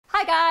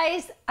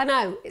guys! I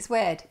know, it's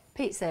weird.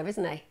 Pete's there,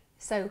 isn't he?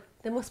 So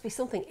there must be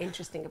something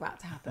interesting about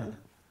to happen.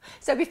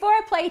 So before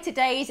I play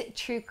today's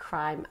true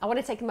crime, I want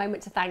to take a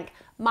moment to thank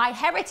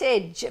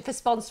MyHeritage for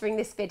sponsoring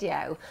this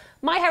video.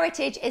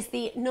 MyHeritage is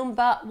the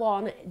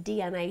 #1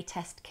 DNA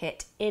test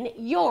kit in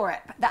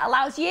Europe that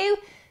allows you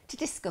to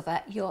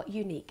discover your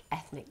unique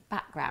ethnic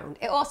background.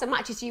 It also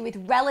matches you with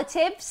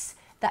relatives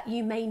that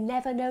you may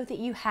never know that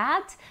you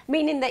had,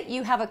 meaning that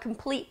you have a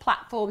complete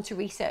platform to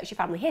research your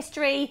family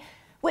history,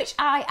 which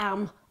I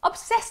am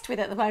obsessed with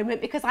at the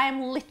moment because I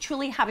am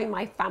literally having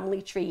my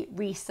family tree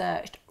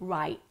researched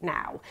right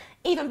now.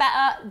 Even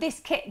better, this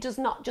kit does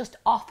not just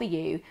offer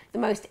you the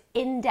most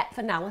in-depth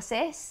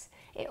analysis,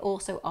 it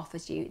also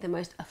offers you the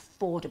most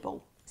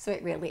affordable. So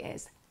it really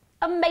is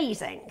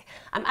amazing.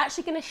 I'm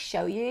actually going to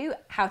show you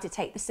how to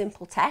take the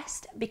simple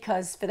test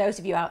because for those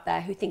of you out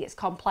there who think it's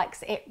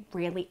complex, it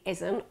really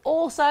isn't.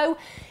 Also,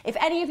 if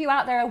any of you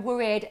out there are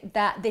worried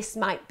that this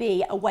might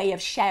be a way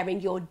of sharing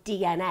your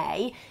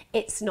DNA,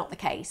 it's not the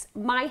case.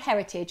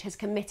 MyHeritage has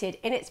committed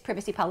in its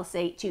privacy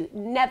policy to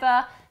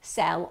never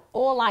sell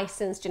or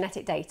license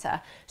genetic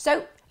data,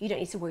 so you don't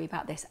need to worry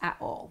about this at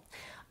all.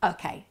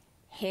 Okay.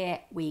 Here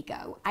we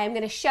go. I am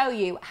going to show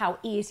you how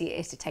easy it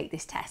is to take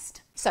this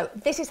test. So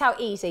this is how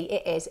easy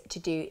it is to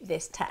do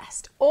this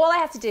test. All I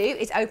have to do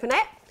is open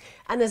it,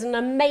 and there's an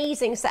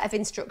amazing set of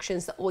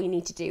instructions that all you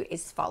need to do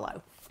is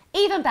follow.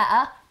 Even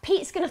better,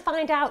 Pete's going to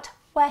find out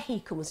where he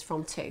comes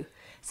from too.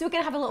 So we're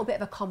going to have a little bit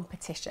of a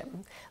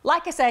competition.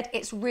 Like I said,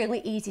 it's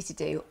really easy to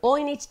do. All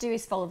you need to do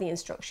is follow the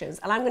instructions,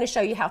 and I'm going to show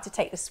you how to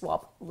take the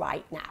swab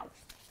right now.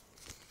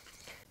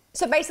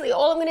 So basically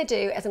all I'm going to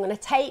do is I'm going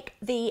to take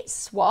the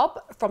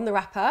swab from the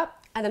wrapper,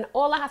 and then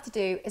all I have to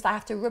do is I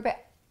have to rub it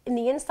in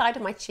the inside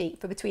of my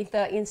cheek for between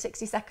 30 and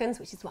 60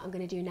 seconds, which is what I'm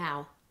going to do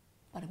now,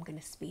 but I'm going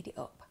to speed it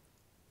up.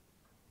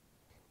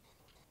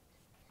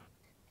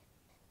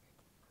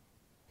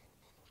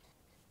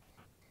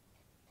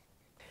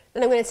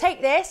 Then I'm going to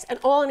take this, and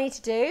all I need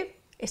to do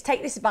is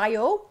take this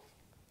vial.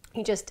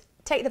 You just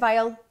take the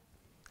vial,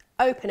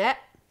 open it,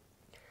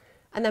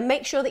 and then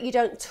make sure that you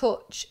don't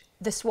touch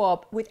the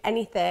swab with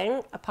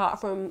anything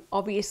apart from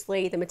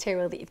obviously the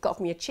material that you've got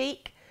from your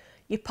cheek.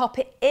 You pop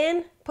it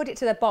in, put it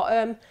to the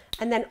bottom,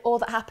 and then all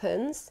that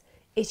happens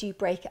is you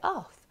break it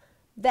off.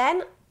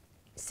 Then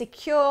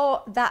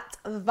secure that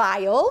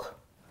vial.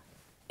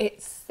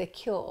 It's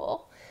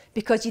secure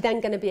because you're then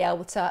going to be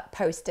able to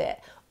post it.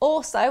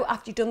 Also,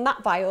 after you've done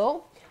that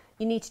vial,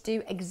 you need to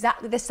do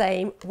exactly the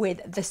same with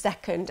the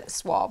second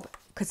swab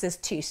because there's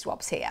 2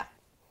 swabs here.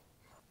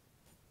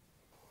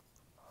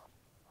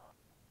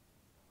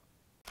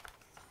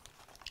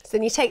 So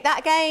then you take that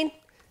again,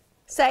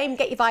 same,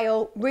 get your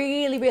vial,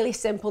 really, really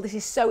simple. This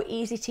is so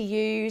easy to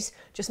use.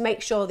 Just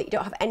make sure that you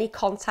don't have any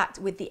contact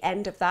with the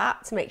end of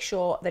that to make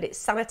sure that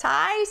it's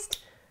sanitized.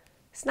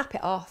 Snap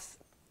it off,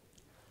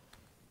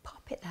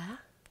 pop it there.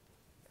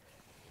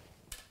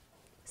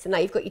 So now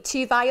you've got your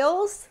 2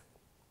 vials.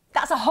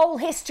 That's a whole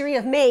history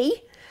of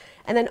me.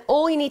 And then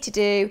all you need to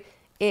do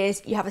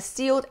is you have a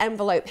sealed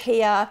envelope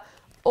here.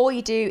 All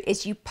you do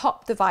is you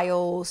pop the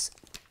vials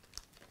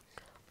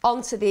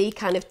onto the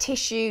kind of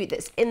tissue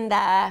that's in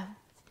there.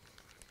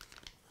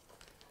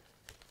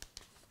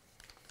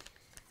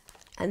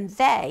 And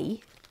they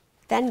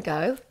then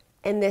go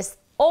in this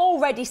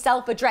already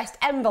self-addressed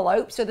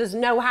envelope, so there's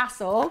no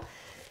hassle.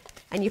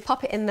 And you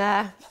pop it in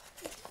there.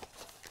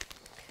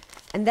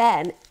 And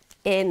then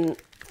in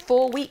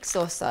 4 weeks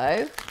or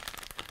so,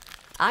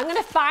 I'm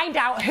gonna find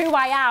out who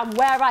I am,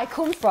 where I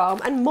come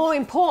from, and more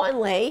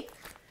importantly,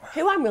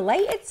 who I'm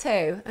related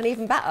to. And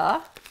even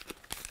better,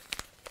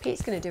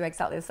 Pete's going to do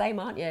exactly the same,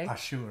 aren't you? I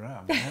sure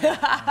am.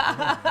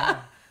 Yeah.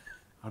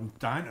 I'm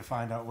dying to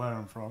find out where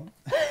I'm from.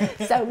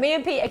 So me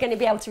and Pete are going to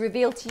be able to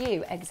reveal to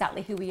you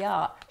exactly who we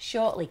are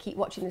shortly. Keep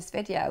watching this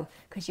video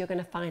because you're going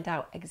to find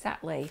out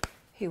exactly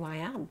who I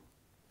am.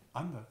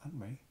 And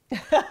me.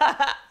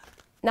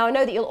 Now, I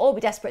know that you'll all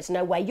be desperate to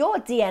know where your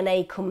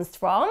DNA comes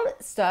from.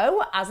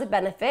 So as a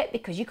benefit,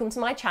 because you come to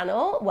my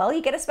channel, well,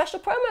 you get a special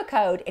promo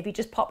code. If you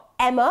just pop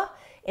Emma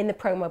in the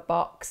promo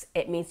box,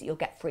 it means that you'll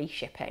get free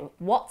shipping.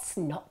 What's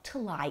not to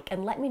like?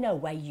 And let me know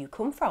where you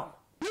come from.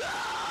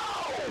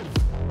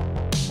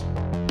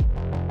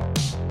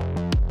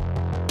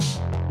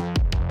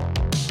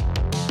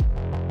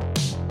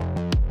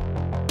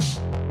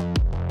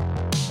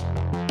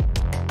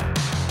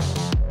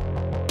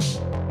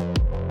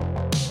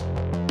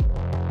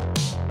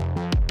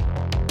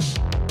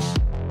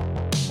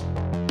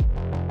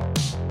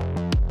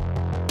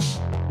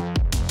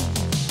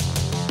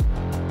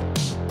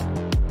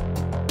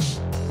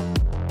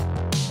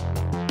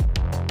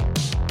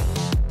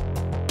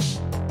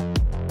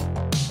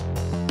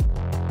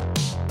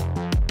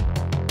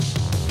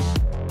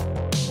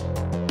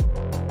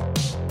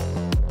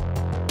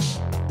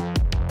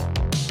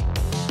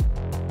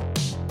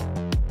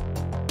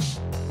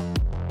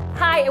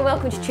 Hi and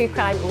welcome to True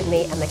Crime with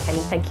me, Emma Kenny.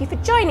 Thank you for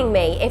joining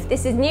me. If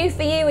this is new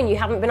for you and you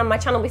haven't been on my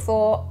channel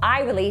before,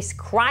 I release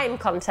crime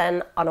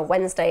content on a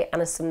Wednesday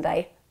and a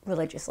Sunday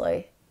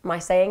religiously. my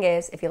saying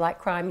is, if you like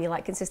crime, you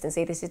like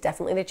consistency, this is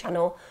definitely the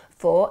channel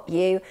for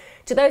you.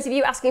 To those of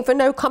you asking for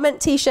no comment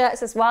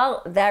t-shirts as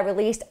well, they're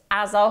released,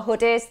 as are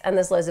hoodies, and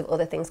there's loads of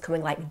other things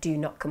coming like do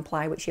not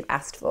comply, which you've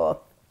asked for.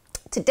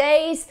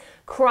 Today's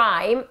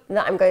crime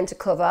that I'm going to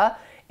cover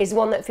is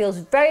one that feels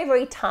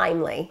very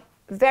timely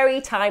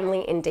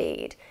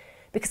indeed,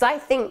 because I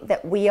think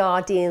that we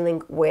are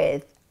dealing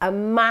with a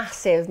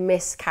massive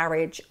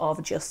miscarriage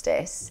of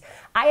justice.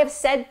 I have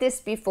said this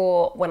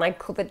before when I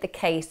covered the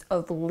case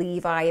of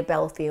Levi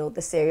Bellfield,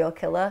 the serial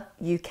killer,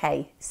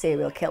 UK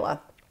serial killer.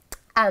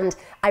 And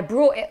I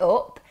brought it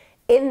up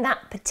in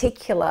that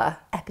particular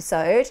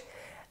episode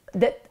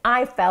that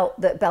I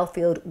felt that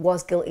Bellfield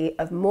was guilty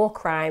of more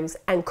crimes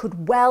and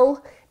could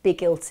well be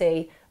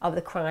guilty of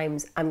the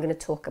crimes I'm going to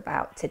talk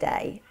about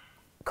today.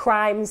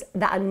 Crimes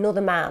that another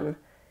man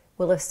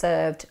will have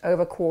served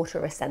over a quarter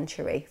of a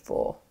century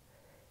for.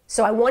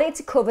 So I wanted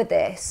to cover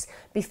this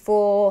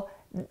before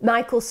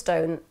Michael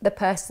Stone, the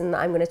person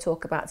that I'm going to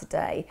talk about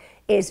today,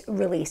 is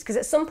released. Because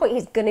at some point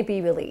he's going to be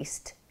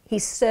released.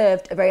 He's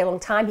served a very long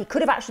time. He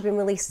could have actually been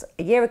released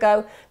a year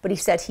ago, but he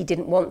said he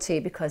didn't want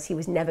to because he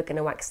was never going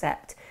to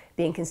accept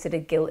being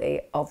considered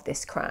guilty of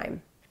this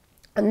crime.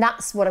 And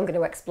that's what I'm going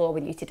to explore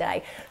with you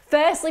today.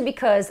 Firstly,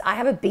 because I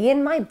have a bee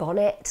in my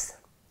bonnet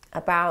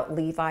about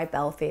Levi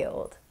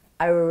Bellfield.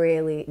 I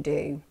really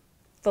do.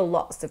 For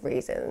lots of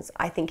reasons.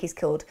 I think he's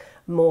killed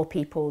more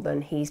people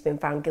than he's been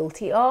found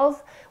guilty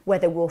of.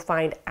 Whether we'll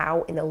find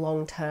out in the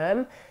long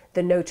term,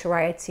 the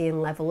notoriety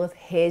and level of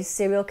his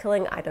serial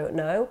killing, I don't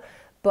know.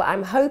 But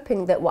I'm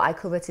hoping that what I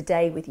cover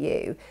today with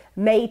you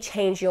may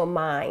change your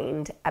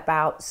mind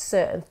about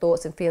certain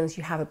thoughts and feelings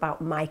you have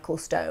about Michael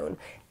Stone.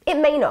 It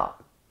may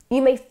not.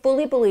 You may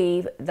fully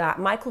believe that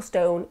Michael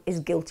Stone is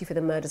guilty for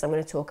the murders I'm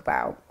going to talk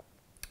about.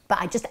 But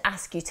I just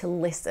ask you to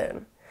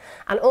listen.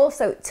 And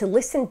also to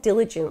listen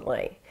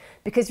diligently,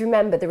 because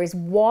remember, there is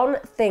one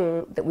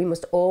thing that we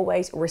must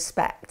always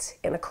respect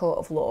in a court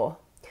of law,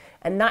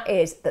 and that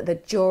is that the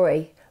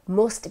jury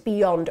must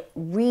beyond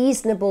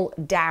reasonable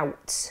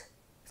doubt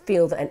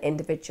feel that an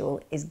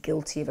individual is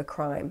guilty of a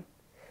crime.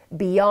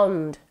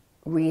 Beyond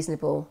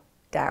reasonable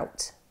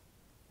doubt.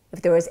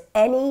 If there is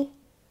any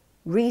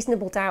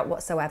reasonable doubt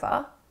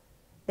whatsoever,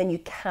 then you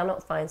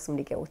cannot find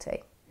somebody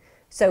guilty.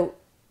 So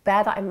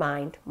bear that in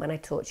mind when I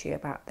talk to you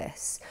about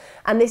this.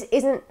 And this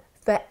isn't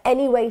for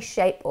any way,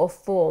 shape or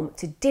form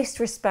to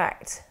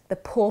disrespect the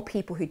poor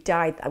people who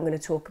died that I'm going to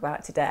talk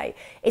about today.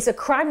 It's a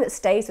crime that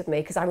stays with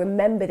me because I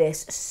remember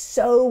this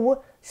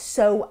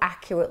so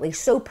accurately,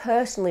 so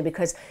personally,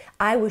 because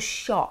I was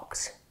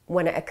shocked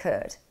when it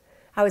occurred.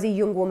 I was a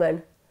young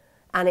woman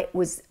and it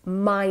was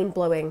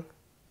mind-blowing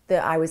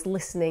that I was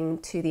listening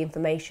to the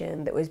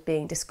information that was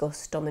being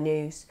discussed on the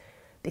news,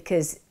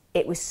 because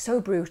it was so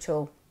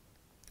brutal.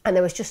 And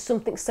there was just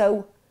something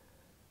so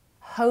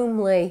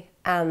homely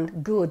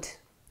and good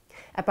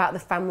about the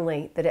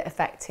family that it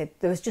affected.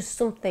 There was just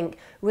something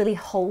really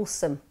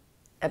wholesome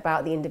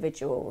about the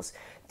individuals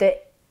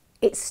that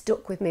it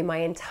stuck with me my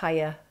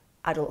entire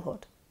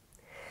adulthood.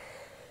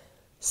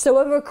 So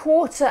over a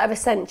quarter of a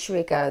century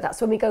ago,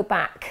 that's when we go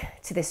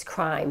back to this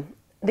crime.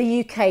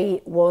 The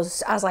UK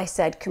was, as I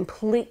said,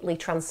 completely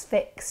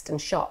transfixed and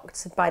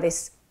shocked by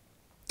this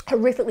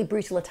horrifically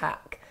brutal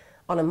attack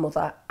on a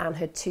mother and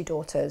her two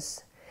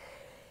daughters.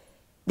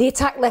 The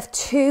attack left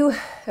two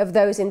of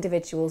those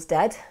individuals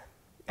dead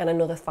and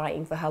another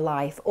fighting for her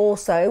life.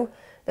 Also,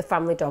 the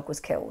family dog was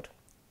killed.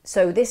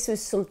 So this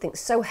was something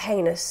so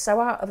heinous, so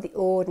out of the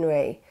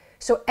ordinary,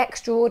 so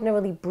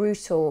extraordinarily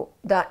brutal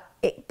that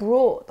it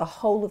brought the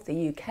whole of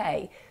the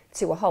UK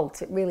to a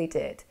halt. It really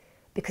did,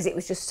 because it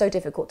was just so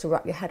difficult to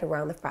wrap your head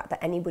around the fact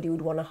that anybody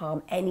would want to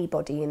harm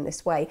anybody in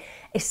this way.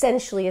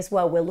 Essentially as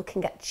well, we're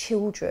looking at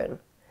children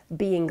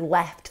being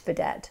left for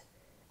dead.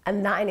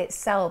 And that in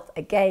itself,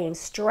 again,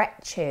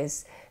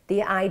 stretches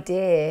the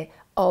idea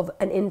of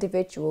an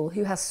individual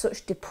who has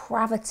such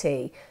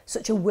depravity,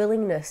 such a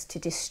willingness to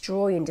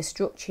destroy and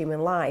destruct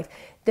human life,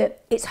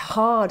 that it's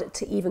hard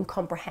to even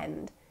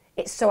comprehend.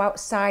 It's so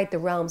outside the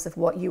realms of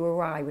what you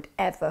or I would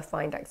ever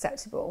find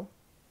acceptable.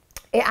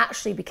 It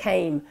actually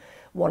became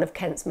one of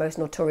Kent's most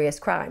notorious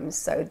crimes.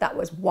 So that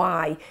was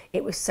why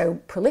it was so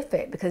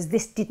prolific, because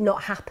this did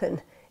not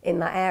happen in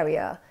that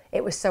area.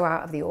 It was so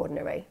out of the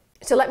ordinary.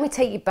 So let me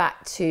take you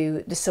back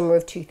to the summer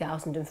of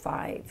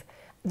 2005.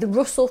 The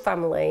Russell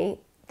family,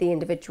 the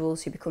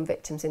individuals who become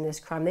victims in this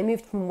crime, they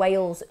moved from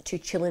Wales to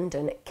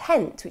Chillenden,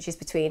 Kent, which is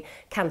between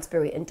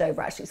Canterbury and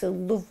Dover. Actually, it's a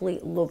lovely,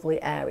 lovely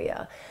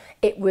area.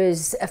 It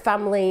was a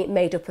family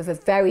made up of a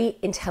very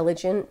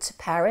intelligent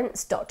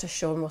parents, Dr.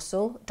 Sean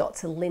Russell,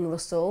 Dr. Lin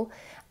Russell,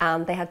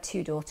 and they had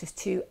two daughters,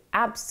 two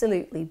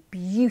absolutely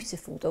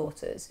beautiful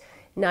daughters,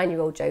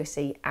 9-year-old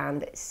Josie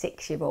and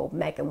 6-year-old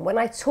Megan. When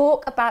I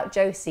talk about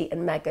Josie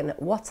and Megan,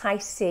 what I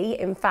see,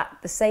 in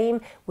fact, the same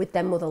with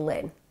their mother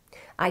Lin,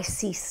 I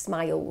see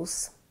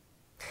smiles.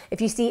 If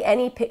you see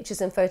any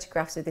pictures and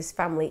photographs of this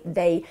family,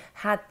 they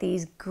had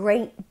these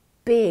great,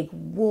 big,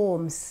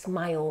 warm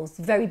smiles,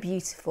 very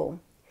beautiful.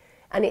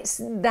 And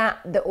it's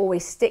that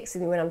always sticks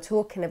with me when I'm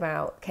talking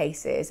about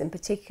cases, in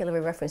particular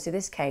in reference to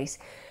this case,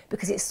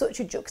 because it's such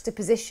a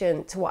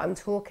juxtaposition to what I'm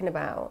talking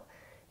about.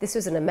 This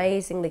was an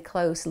amazingly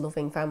close,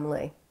 loving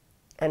family,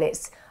 and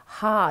it's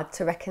hard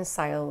to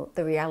reconcile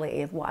the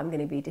reality of what I'm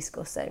going to be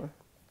discussing.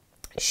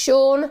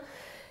 Sean,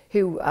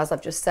 who, as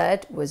I've just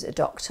said, was a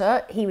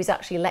doctor, he was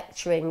actually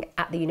lecturing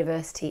at the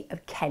University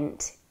of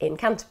Kent in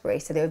Canterbury,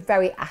 so they were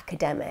very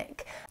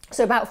academic.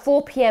 So about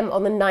 4 p.m.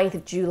 on the 9th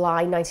of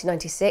July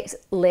 1996,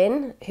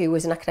 Lin, who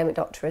was an academic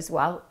doctor as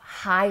well,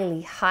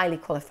 highly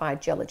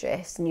qualified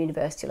geologist and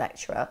university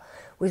lecturer,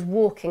 was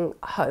walking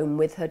home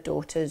with her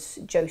daughters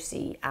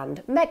Josie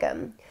and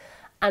Megan.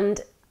 And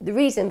the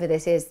reason for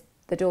this is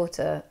the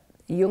daughter,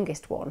 the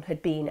youngest one,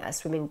 had been at a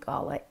swimming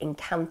gala in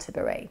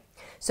Canterbury.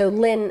 So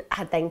Lin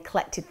had then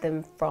collected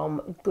them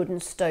from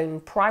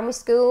Goodnestone Primary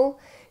School.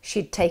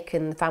 She'd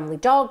taken the family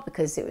dog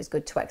because it was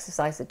good to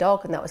exercise the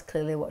dog, and that was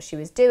clearly what she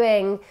was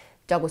doing.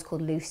 The dog was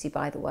called Lucy,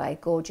 by the way,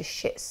 gorgeous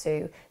Shih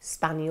Tzu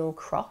Spaniel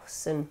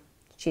cross, and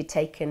she'd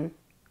taken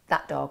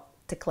that dog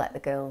to collect the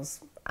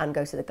girls and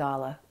go to the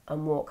gala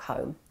and walk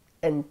home.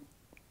 And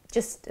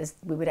just as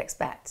we would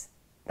expect,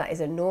 that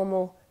is a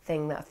normal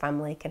thing that a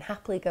family can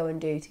happily go and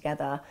do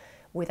together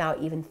without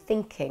even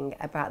thinking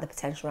about the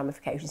potential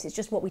ramifications. It's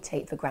just what we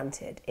take for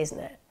granted, isn't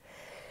it?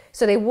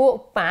 So they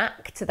walked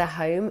back to their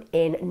home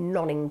in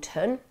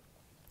Nonnington.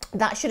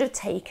 That should have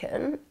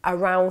taken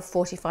around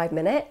 45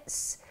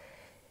 minutes,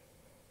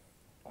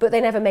 but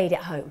they never made it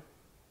home.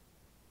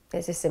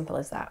 It's as simple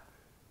as that.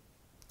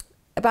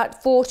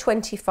 About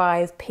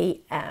 4:25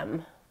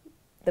 p.m,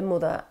 the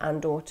mother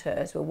and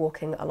daughters were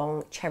walking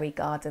along Cherry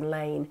Garden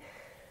Lane.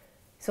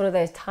 It's one of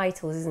those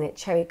titles, isn't it?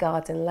 Cherry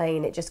Garden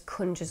Lane. It just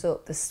conjures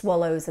up the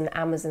swallows and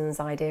Amazons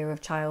idea of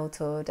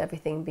childhood,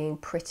 everything being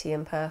pretty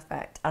and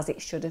perfect, as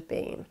it should have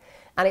been.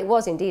 And it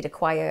was indeed a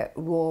quiet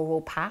rural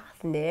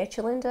path near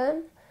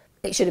Chillenden.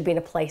 It should have been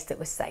a place that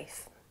was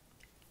safe.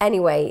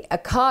 Anyway, a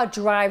car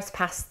drives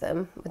past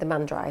them with a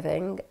man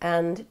driving,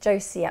 and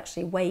Josie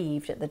actually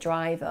waved at the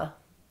driver.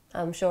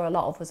 I'm sure a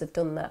lot of us have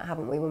done that,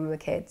 haven't we, when we were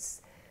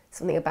kids?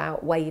 Something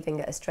about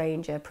waving at a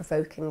stranger,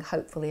 provoking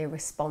hopefully a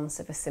response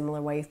of a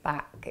similar wave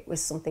back. It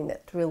was something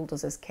that thrilled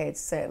us as kids.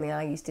 Certainly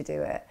I used to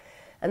do it.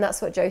 And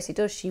that's what Josie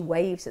does. She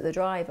waves at the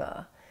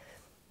driver.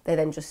 They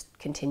then just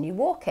continue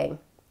walking.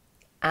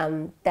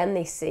 And then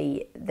they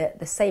see that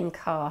the same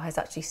car has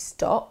actually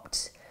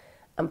stopped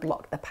and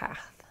blocked the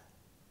path.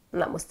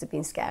 And that must have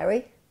been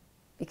scary,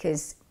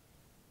 because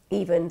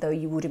even though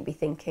you wouldn't be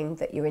thinking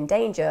that you're in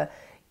danger,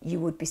 you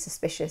would be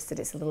suspicious that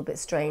it's a little bit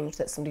strange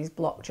that somebody's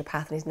blocked your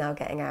path and is now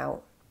getting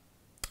out.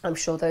 I'm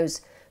sure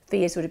those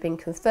fears would have been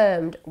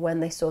confirmed when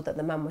they saw that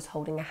the man was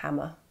holding a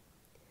hammer.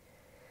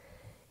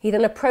 He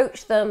then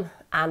approached them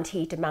and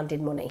he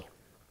demanded money.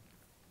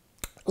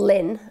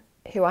 Lin,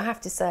 who I have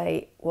to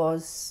say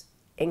was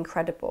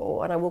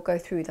incredible, and I will go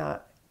through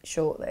that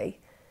shortly,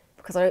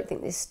 because I don't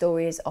think this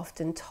story is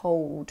often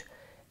told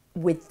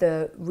with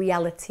the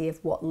reality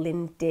of what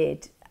Lin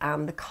did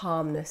and the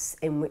calmness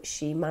in which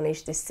she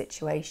managed this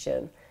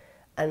situation.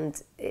 And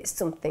it's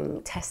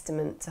something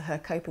testament to her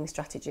coping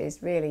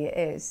strategies, really it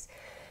is.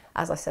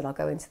 As I said, I'll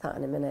go into that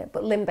in a minute.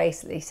 But Lin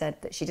basically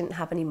said that she didn't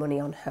have any money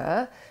on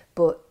her,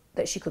 but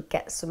that she could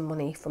get some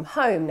money from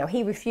home. Now,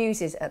 he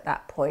refuses at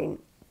that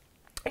point.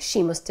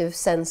 She must have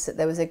sensed that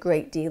there was a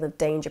great deal of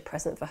danger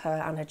present for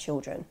her and her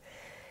children.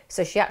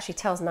 So she actually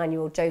tells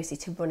 9-year-old Josie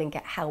to run and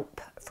get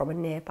help from a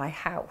nearby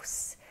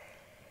house.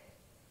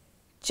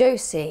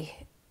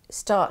 Josie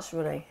starts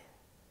running.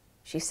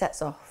 She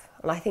sets off.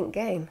 And I think,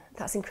 again,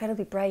 that's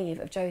incredibly brave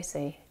of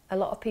Josie. A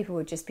lot of people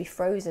would just be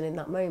frozen in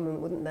that moment,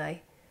 wouldn't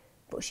they?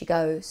 But she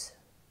goes.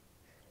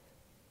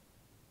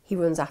 He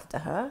runs after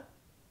her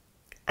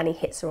and he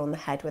hits her on the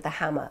head with a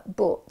hammer.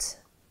 But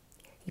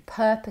he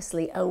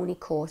purposely only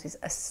causes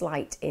a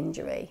slight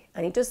injury.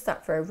 And he does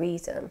that for a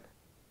reason,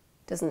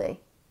 doesn't he?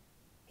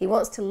 He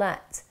wants to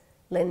let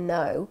Lin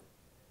know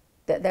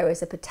that there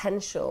is a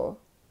potential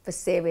for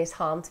serious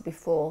harm to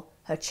befall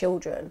her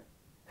children.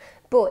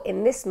 But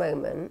in this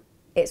moment,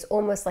 it's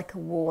almost like a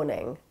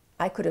warning.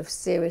 I could have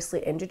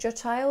seriously injured your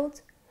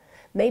child.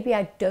 Maybe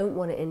I don't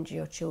want to injure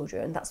your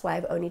children. That's why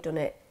I've only done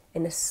it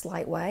in a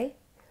slight way.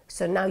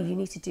 So now you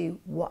need to do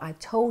what I've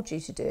told you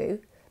to do,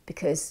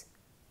 because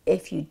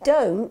if you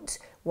don't,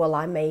 well,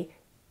 I may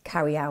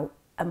carry out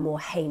a more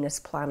heinous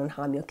plan and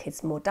harm your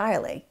kids more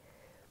direly.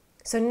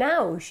 So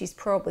now she's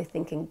probably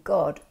thinking,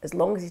 God, as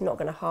long as he's not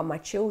going to harm my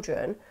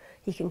children,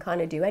 he can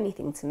kind of do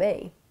anything to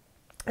me.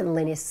 And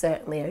Lin is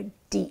certainly a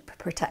deep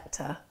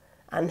protector,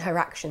 and her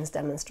actions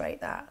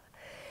demonstrate that.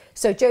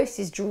 So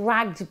Josie's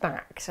dragged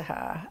back to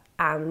her,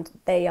 and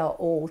they are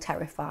all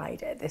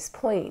terrified at this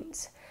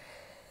point.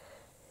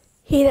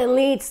 He then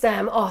leads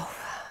them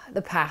off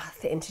the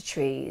path into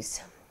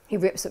trees. He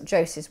rips up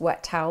Josie's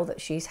wet towel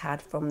that she's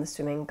had from the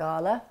swimming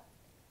gala.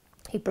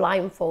 He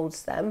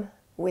blindfolds them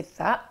with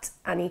that,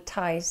 and he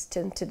ties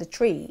them to the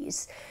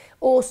trees.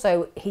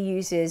 Also, he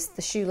uses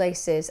the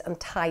shoelaces and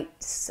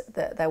tights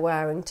that they're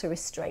wearing to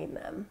restrain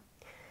them.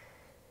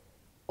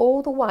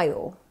 All the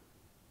while,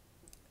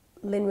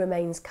 Lin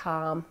remains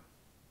calm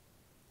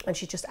and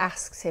she just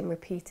asks him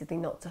repeatedly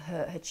not to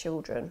hurt her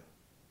children.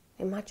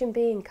 Imagine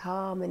being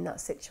calm in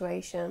that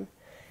situation.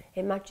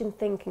 Imagine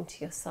thinking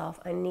to yourself,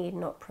 I need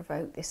not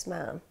provoke this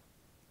man.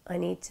 I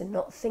need to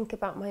not think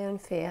about my own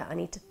fear. I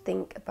need to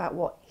think about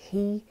what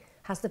he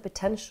has the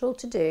potential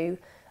to do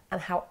and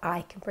how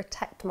I can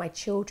protect my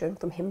children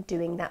from him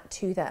doing that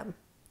to them.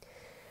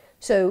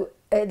 So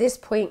at this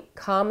point,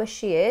 calm as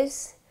she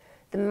is,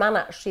 the man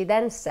actually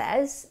then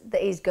says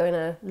that he's going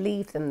to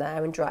leave them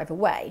there and drive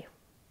away,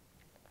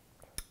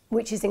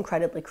 which is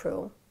incredibly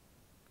cruel,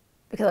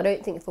 because I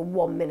don't think for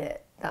 1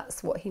 minute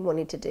that's what he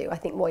wanted to do. I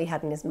think what he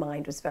had in his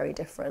mind was very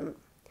different.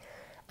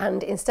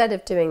 And instead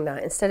of doing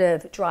that, instead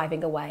of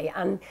driving away,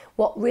 and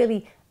what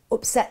really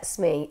upsets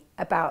me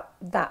about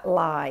that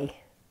lie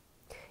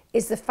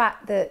is the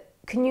fact that,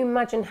 can you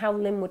imagine how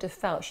Lin would have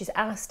felt? She's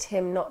asked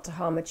him not to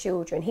harm her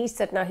children. He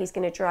said now he's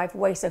going to drive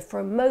away. So for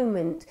a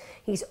moment,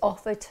 he's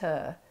offered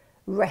her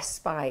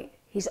respite.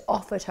 He's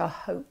offered her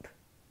hope.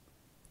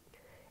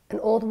 And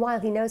all the while,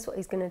 he knows what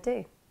he's going to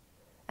do.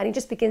 And he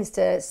just begins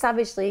to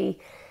savagely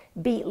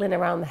beat Lin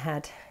around the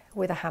head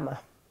with a hammer.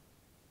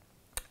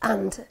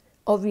 And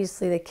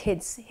obviously the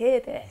kids hear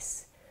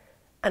this.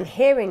 And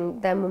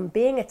hearing their mum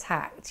being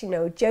attacked, you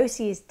know,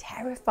 Josie is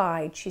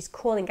terrified. She's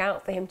calling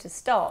out for him to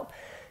stop.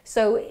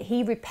 So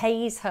he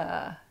repays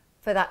her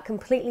for that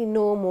completely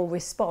normal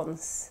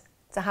response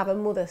to have her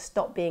mother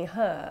stop being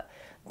hurt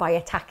by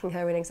attacking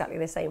her in exactly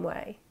the same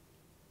way.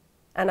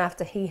 And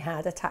after he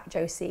had attacked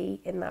Josie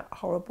in that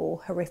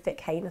horrible, horrific,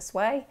 heinous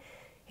way,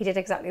 he did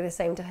exactly the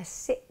same to her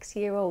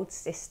 6-year-old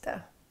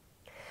sister.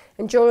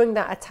 And during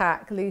that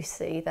attack,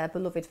 Lucy, their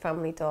beloved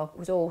family dog,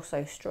 was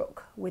also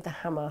struck with a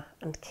hammer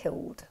and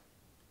killed,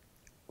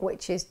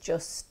 which is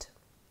just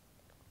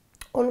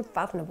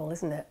unfathomable,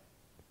 isn't it?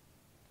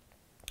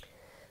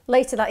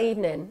 Later that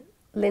evening,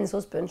 Lin's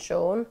husband,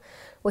 Sean,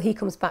 well, he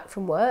comes back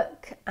from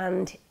work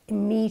and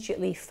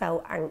immediately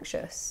felt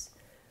anxious.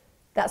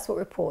 That's what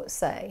reports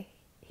say.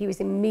 He was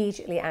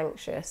immediately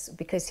anxious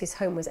because his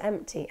home was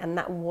empty, and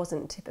that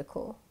wasn't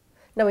typical.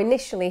 Now,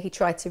 initially, he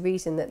tried to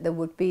reason that there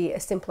would be a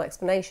simple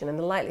explanation, and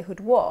the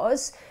likelihood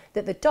was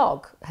that the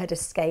dog had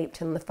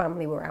escaped and the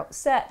family were out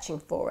searching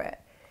for it.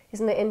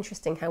 Isn't it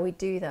interesting how we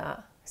do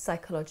that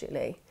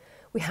psychologically?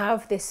 We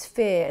have this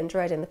fear and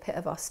dread in the pit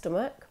of our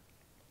stomach,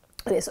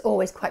 and it's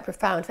always quite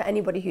profound for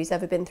anybody who's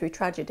ever been through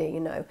tragedy. You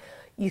know,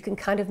 you can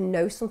kind of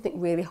know something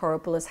really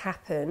horrible has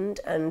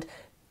happened and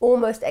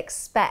almost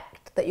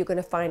expect that you're going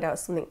to find out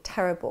something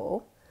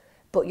terrible,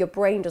 but your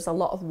brain does a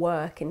lot of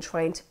work in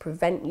trying to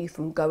prevent you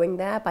from going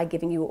there by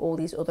giving you all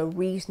these other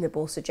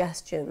reasonable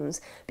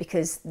suggestions,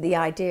 because the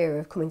idea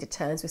of coming to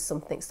terms with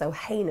something so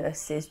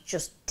heinous is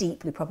just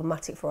deeply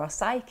problematic for our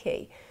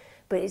psyche.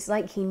 But it's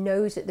like he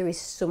knows that there is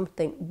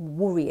something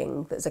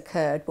worrying that's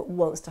occurred, but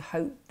wants to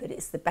hope that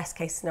it's the best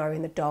case scenario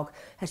and the dog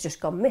has just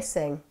gone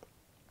missing.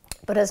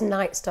 But as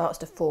night starts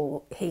to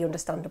fall, he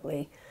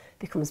understandably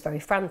becomes very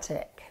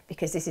frantic,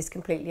 because this is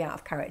completely out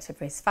of character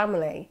for his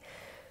family.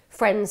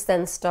 Friends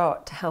then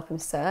start to help him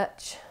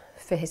search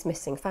for his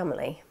missing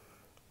family.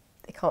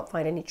 They can't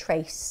find any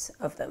trace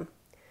of them.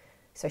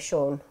 So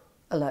Sean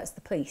alerts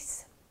the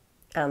police,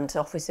 and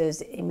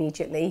officers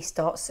immediately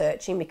start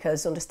searching,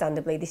 because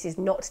understandably this is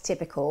not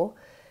typical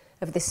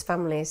of this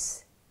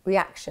family's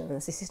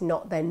reactions. This is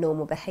not their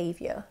normal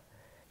behaviour.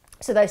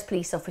 So those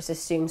police officers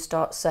soon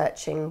start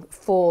searching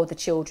for the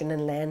children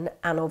and Lin,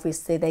 and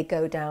obviously they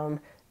go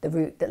down the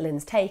route that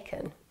Lin's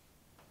taken.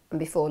 And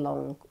before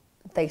long,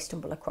 they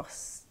stumble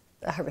across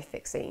a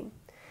horrific scene.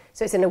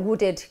 So it's in a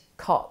wooded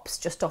copse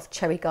just off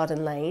Cherry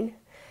Garden Lane,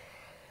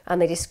 and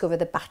they discover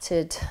the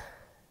battered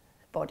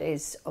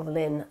bodies of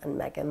Lin and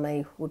Megan.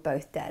 They were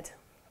both dead.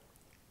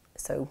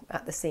 So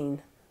at the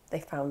scene, they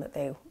found that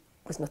there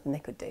was nothing they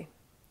could do.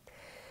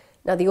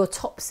 Now, the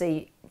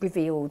autopsy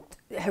revealed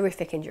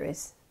horrific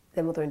injuries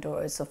their mother and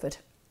daughter had suffered.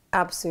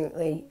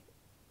 Absolutely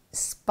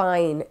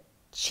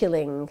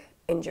spine-chilling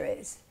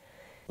injuries.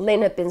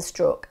 Lin had been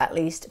struck at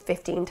least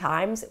 15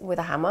 times with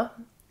a hammer.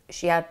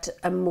 She had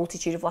a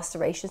multitude of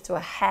lacerations to her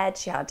head.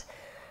 She had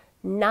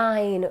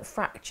 9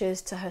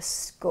 fractures to her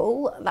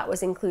skull. That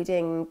was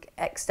including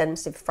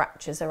extensive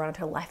fractures around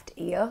her left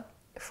ear,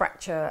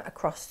 fracture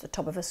across the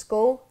top of her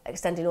skull,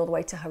 extending all the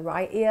way to her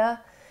right ear.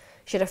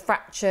 She had a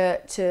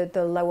fracture to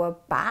the lower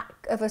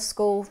back of her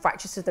skull,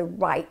 fractures to the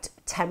right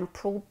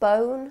temporal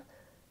bone,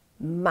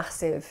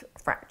 massive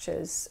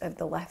fractures of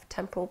the left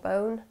temporal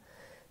bone.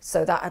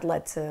 So that had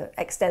led to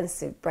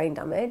extensive brain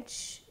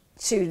damage,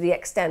 to the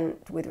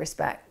extent, with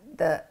respect,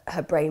 that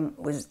her brain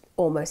was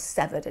almost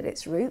severed at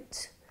its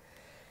root.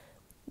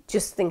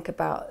 Just think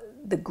about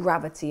the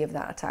gravity of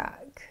that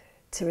attack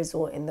to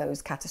result in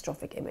those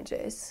catastrophic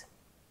images.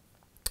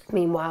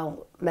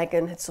 Meanwhile,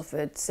 Megan had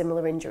suffered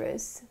similar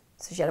injuries.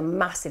 So she had a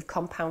massive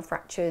compound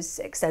fractures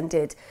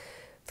extended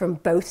from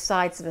both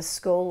sides of her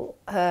skull.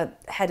 Her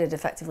head had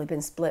effectively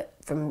been split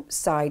from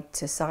side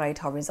to side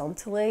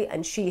horizontally,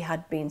 and she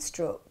had been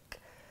struck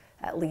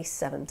at least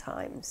 7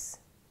 times.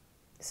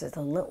 This is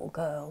a little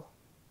girl.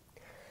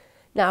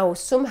 Now,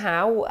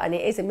 somehow, and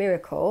it is a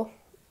miracle,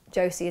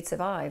 Josie had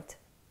survived.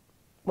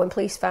 When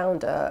police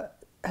found her,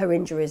 her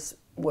injuries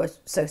were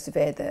so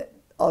severe that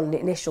on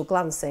initial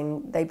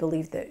glancing, they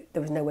believed that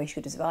there was no way she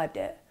could have survived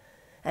it.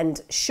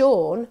 And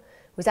Sean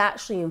was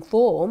actually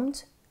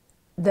informed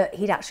that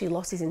he'd actually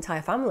lost his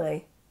entire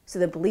family. So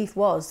the belief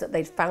was that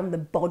they'd found the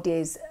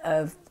bodies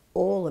of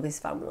all of his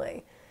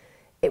family.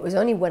 It was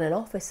only when an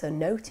officer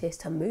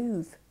noticed her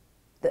move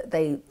that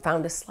they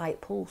found a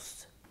slight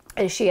pulse.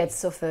 And she had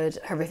suffered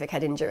horrific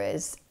head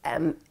injuries.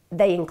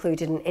 They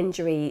included an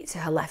injury to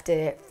her left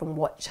ear from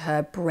which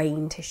her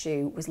brain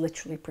tissue was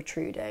literally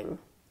protruding.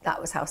 That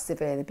was how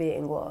severe the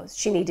beating was.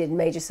 She needed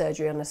major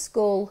surgery on her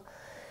skull.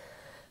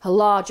 A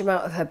large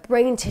amount of her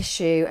brain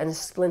tissue and a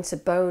splinter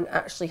bone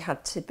actually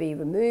had to be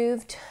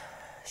removed.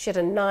 She had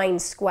a 9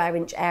 square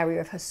inch area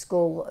of her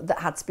skull that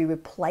had to be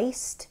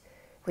replaced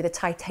with a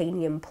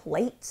titanium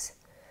plate.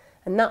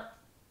 And that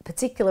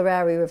particular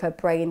area of her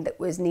brain that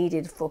was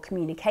needed for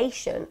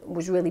communication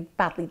was really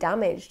badly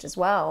damaged as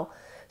well.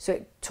 So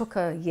it took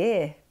her a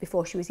year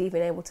before she was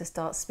even able to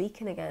start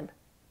speaking again.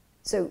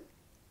 So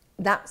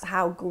that's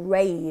how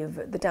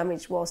grave the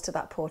damage was to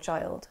that poor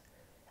child.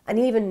 And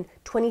even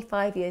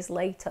 25 years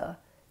later,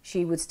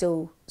 she would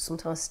still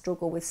sometimes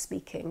struggle with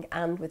speaking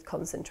and with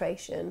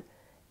concentration.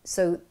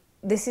 So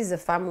this is a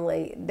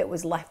family that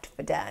was left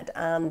for dead,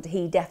 and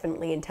he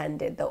definitely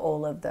intended that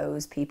all of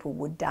those people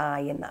would die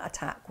in that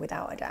attack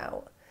without a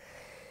doubt.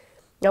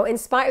 Now, in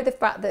spite of the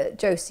fact that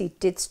Josie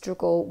did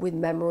struggle with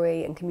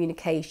memory and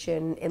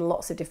communication in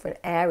lots of different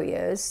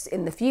areas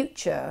in the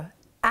future,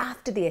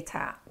 after the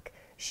attack,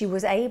 she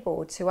was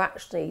able to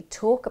actually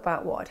talk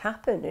about what had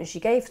happened, and she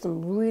gave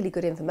some really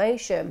good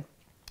information.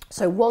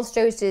 So once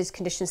Josie's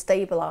condition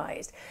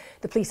stabilised,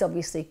 the police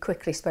obviously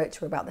quickly spoke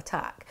to her about the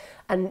attack.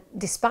 And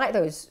despite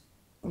those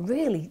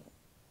really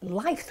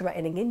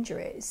life-threatening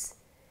injuries,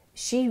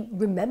 she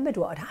remembered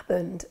what had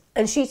happened.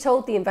 And she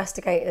told the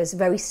investigators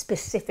very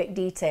specific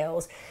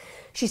details.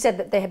 She said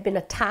that they had been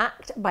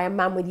attacked by a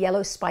man with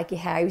yellow spiky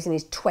hair. He was in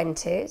his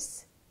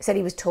 20s. Said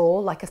he was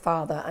tall like her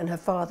father, and her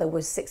father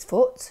was 6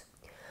 foot.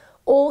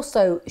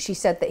 Also, she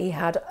said that he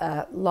had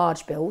a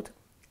large build,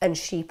 and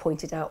she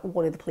pointed out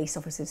one of the police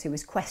officers who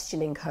was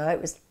questioning her.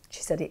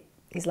 She said,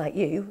 he's like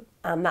you,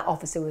 and that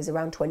officer was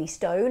around 20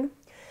 stone.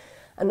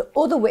 And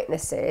other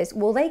witnesses,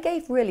 well, they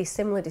gave really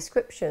similar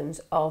descriptions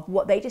of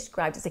what they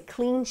described as a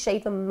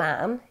clean-shaven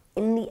man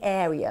in the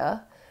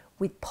area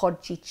with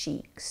podgy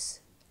cheeks.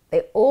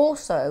 They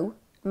also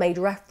made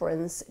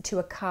reference to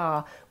a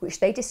car which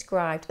they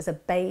described as a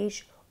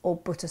beige or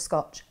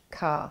butterscotch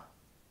car.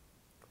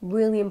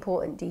 Really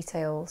important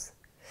details.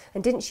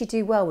 And didn't she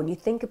do well when you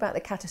think about the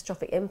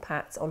catastrophic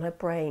impacts on her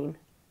brain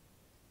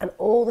and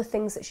all the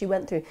things that she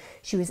went through?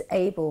 She was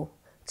able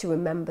to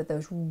remember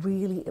those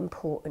really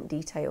important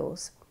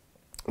details.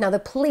 Now, the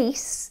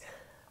police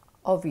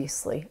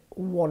obviously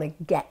want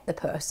to get the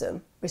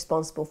person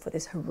responsible for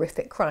this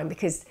horrific crime,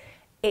 because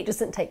it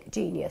doesn't take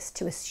genius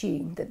to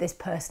assume that this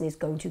person is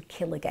going to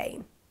kill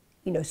again.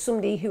 You know,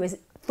 somebody who has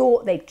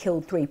thought they'd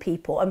killed 3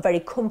 people and very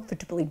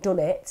comfortably done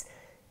it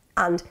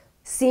and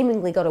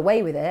seemingly got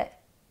away with it,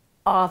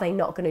 are they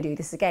not going to do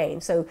this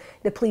again? So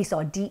the police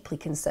are deeply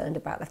concerned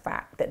about the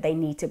fact that they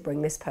need to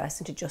bring this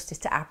person to justice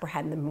to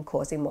apprehend them from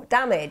causing more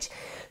damage.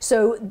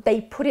 So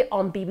they put it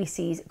on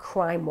BBC's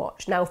Crime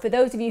Watch. Now, for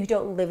those of you who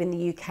don't live in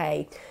the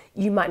UK,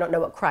 you might not know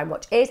what Crime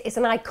Watch is. It's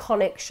an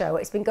iconic show.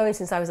 It's been going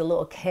since I was a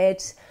little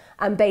kid.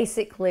 And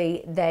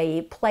basically,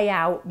 they play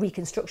out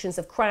reconstructions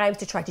of crimes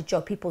to try to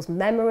jog people's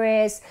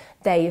memories.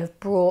 They have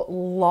brought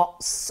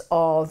lots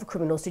of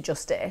criminals to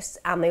justice,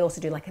 and they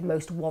also do like a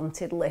most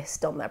wanted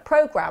list on their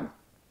programme.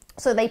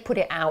 So they put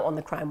it out on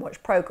the Crime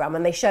Watch programme,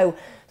 and they show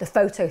the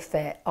photo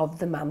fit of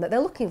the man that they're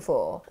looking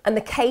for. And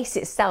the case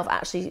itself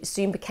actually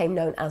soon became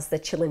known as the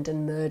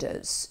Chillenden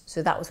murders.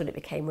 So that was what it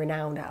became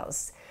renowned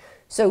as.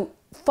 So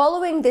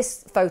following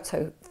this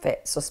photo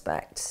fit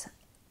suspect,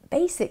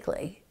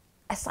 basically,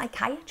 a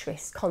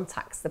psychiatrist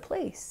contacts the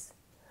police.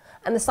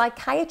 And the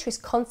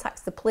psychiatrist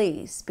contacts the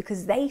police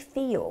because they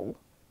feel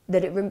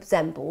that it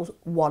resembles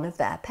one of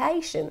their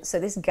patients. So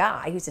this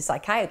guy, who's a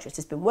psychiatrist,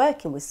 has been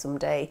working with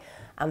somebody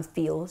and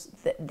feels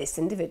that this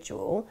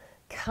individual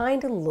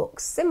kind of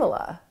looks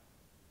similar.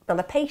 Now,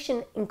 the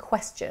patient in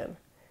question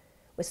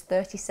was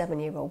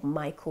 37-year-old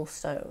Michael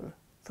Stone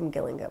from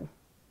Gillingham.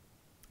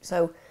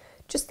 So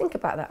just think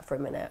about that for a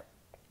minute.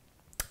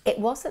 It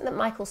wasn't that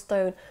Michael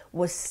Stone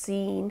was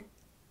seen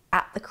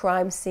at the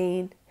crime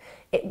scene.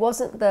 It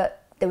wasn't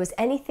that there was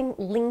anything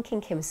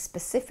linking him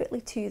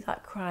specifically to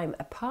that crime,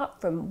 apart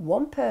from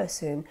one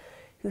person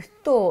who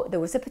thought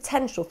there was a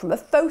potential from a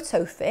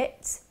photo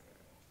fit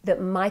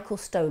that Michael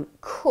Stone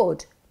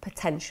could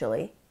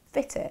potentially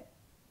fit it.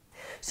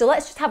 So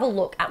let's just have a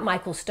look at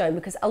Michael Stone,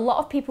 because a lot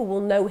of people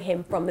will know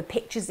him from the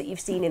pictures that you've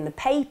seen in the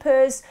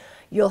papers.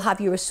 You'll have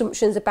your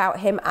assumptions about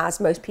him, as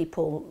most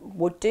people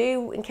would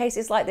do in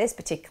cases like this,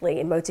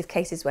 particularly in motive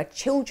cases where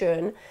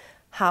children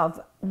have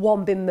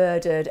one been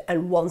murdered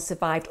and one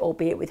survived,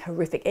 albeit with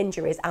horrific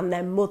injuries, and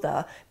their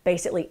mother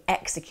basically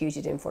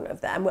executed in front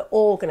of them. We're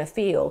all going to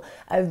feel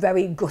a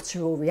very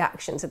guttural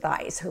reaction to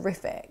that. It's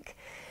horrific.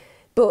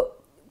 But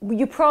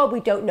you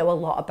probably don't know a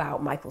lot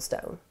about Michael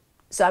Stone.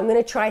 So I'm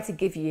going to try to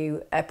give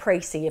you a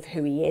précis of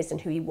who he is and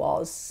who he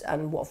was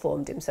and what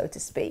formed him, so to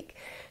speak.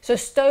 So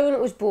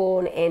Stone was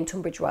born in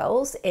Tunbridge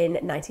Wells in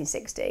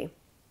 1960.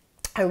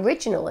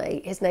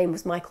 Originally, his name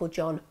was Michael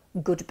John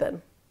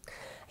Goodburn.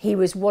 He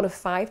was one of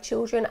 5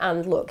 children,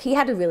 and look, he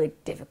had a really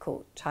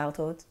difficult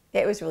childhood.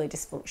 It was really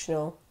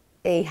dysfunctional.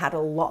 He had a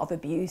lot of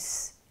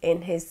abuse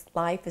in his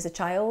life as a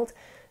child,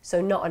 so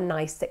not a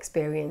nice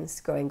experience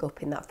growing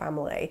up in that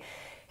family.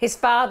 His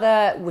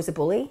father was a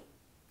bully,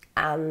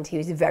 and he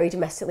was very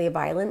domestically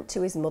violent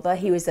to his mother.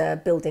 He was a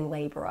building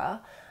labourer,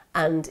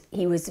 and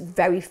he was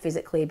very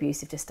physically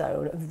abusive to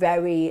Stone,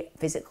 very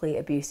physically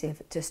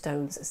abusive to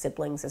Stone's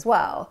siblings as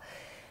well.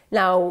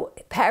 Now,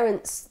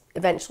 parents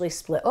eventually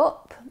split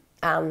up,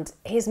 and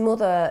his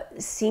mother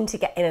seemed to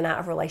get in and out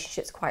of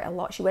relationships quite a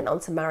lot. She went on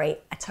to marry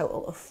a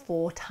total of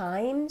 4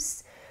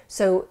 times.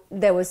 So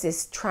there was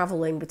this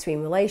travelling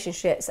between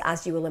relationships,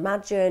 as you will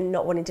imagine,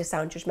 not wanting to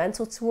sound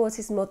judgmental towards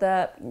his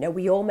mother. You know,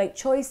 we all make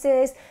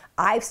choices.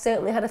 I've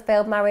certainly had a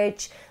failed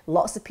marriage.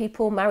 Lots of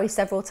people marry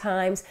several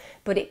times,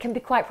 but it can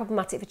be quite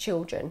problematic for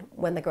children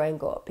when they're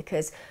growing up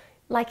because,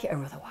 like it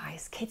or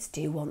otherwise, kids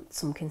do want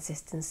some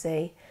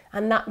consistency.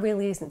 And that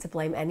really isn't to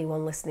blame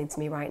anyone listening to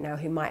me right now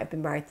who might have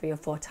been married 3 or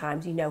 4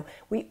 times. You know,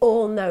 we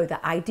all know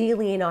that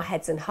ideally in our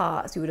heads and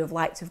hearts, we would have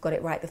liked to have got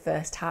it right the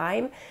first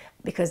time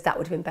because that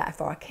would have been better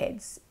for our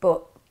kids.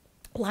 But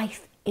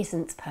life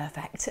isn't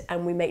perfect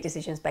and we make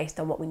decisions based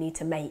on what we need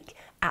to make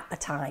at the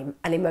time.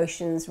 And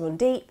emotions run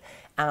deep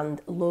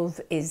and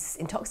love is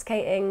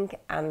intoxicating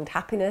and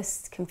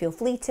happiness can feel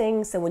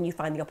fleeting. So when you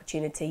find the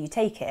opportunity, you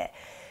take it.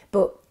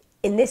 But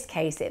in this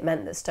case, it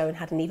meant that Stone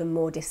had an even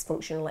more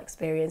dysfunctional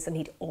experience than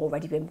he'd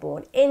already been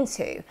born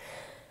into.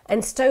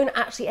 And Stone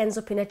actually ends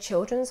up in a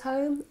children's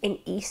home in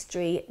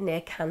Eastry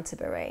near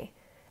Canterbury.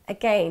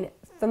 Again,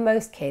 for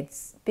most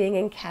kids, being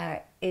in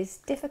care is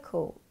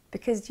difficult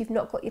because you've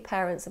not got your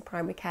parents and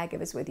primary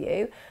caregivers with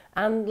you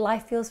and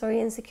life feels very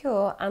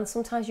insecure and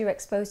sometimes you're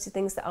exposed to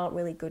things that aren't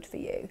really good for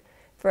you.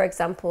 For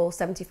example,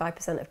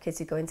 75% of kids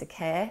who go into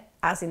care,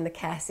 as in the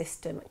care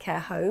system, care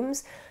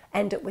homes,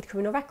 end up with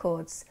criminal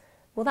records.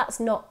 Well, that's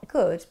not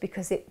good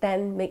because it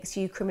then makes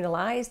you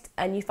criminalised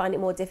and you find it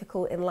more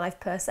difficult in life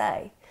per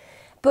se.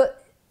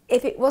 But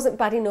if it wasn't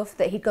bad enough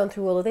that he'd gone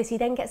through all of this, he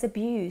then gets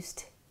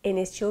abused in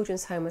his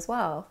children's home as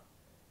well.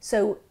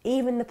 So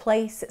even the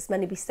place that's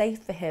meant to be safe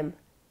for him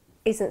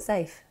isn't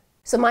safe.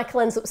 So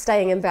Michael ends up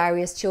staying in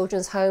various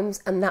children's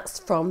homes, and that's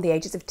from the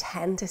ages of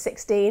 10 to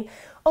 16.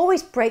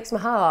 Always breaks my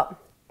heart.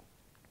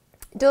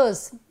 It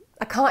does.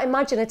 I can't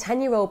imagine a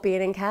 10-year-old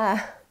being in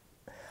care.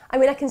 I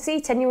mean, I can see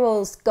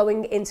 10-year-olds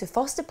going into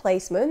foster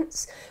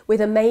placements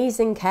with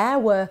amazing care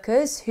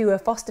workers who are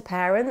foster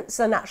parents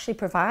and actually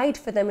provide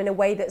for them in a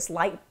way that's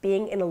like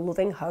being in a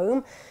loving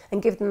home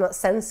and give them that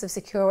sense of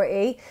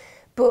security.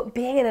 But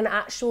being in an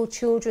actual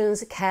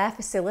children's care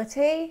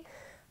facility,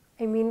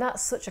 I mean,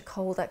 that's such a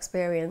cold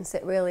experience.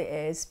 It really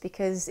is,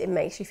 because it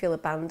makes you feel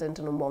abandoned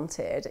and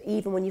unwanted.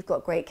 Even when you've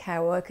got great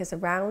care workers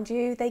around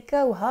you, they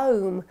go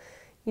home.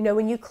 You know,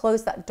 when you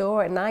close that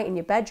door at night in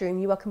your bedroom,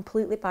 you are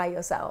completely by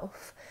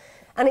yourself.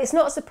 And it's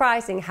not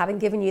surprising, having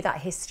given you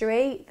that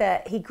history,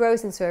 that he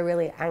grows into a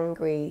really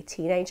angry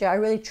teenager, a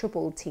really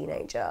troubled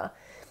teenager.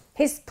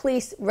 His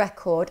police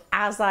record,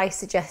 as I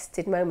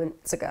suggested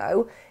moments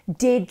ago,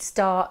 did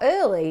start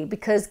early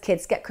because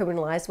kids get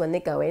criminalised when they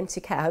go into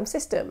care home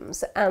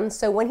systems. And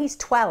so when he's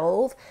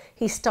 12,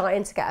 he's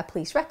starting to get a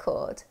police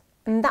record.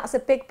 And that's a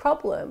big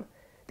problem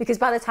because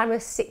by the time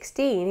he's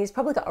 16, he's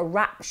probably got a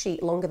rap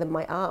sheet longer than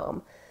my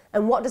arm.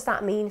 And what does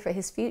that mean for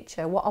his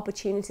future? What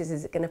opportunities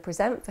is it going to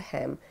present for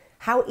him?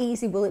 How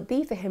easy will it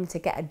be for him to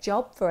get a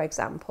job, for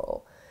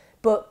example?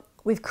 But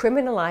we've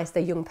criminalised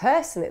a young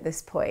person at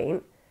this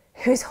point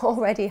who's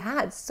already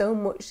had so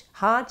much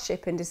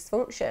hardship and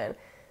dysfunction.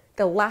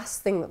 The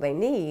last thing that they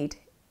need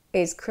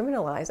is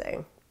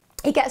criminalising.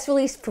 He gets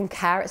released from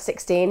care at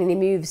 16 and he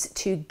moves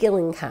to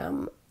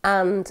Gillingham.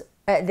 And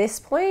at this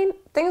point,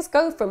 things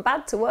go from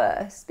bad to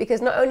worse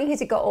because not only has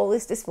he got all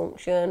this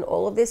dysfunction,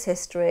 all of this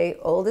history,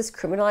 all this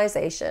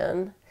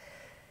criminalisation,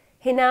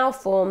 he now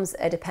forms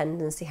a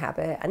dependency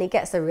habit, and he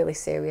gets a really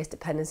serious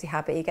dependency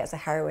habit. He gets a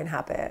heroin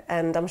habit.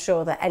 And I'm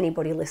sure that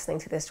anybody listening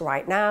to this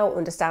right now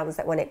understands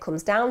that when it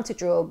comes down to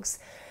drugs,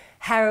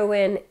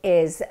 heroin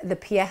is the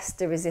pièce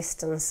de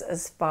résistance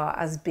as far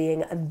as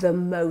being the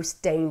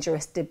most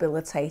dangerous,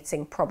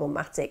 debilitating,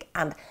 problematic,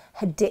 and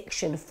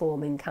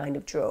addiction-forming kind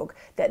of drug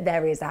that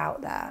there is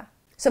out there.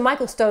 So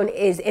Michael Stone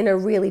is in a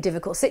really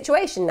difficult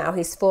situation now.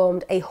 He's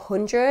formed a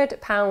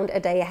 £100 a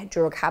day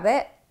drug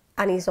habit,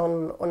 and he's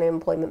on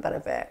unemployment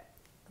benefit.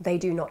 They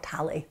do not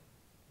tally.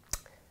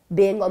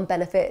 Being on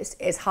benefits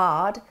is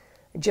hard,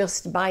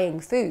 just buying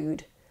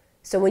food.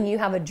 So when you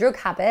have a drug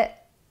habit,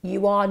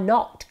 you are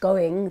not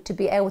going to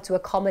be able to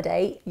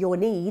accommodate your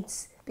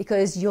needs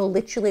because you're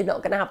literally not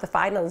going to have the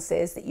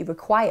finances that you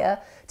require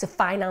to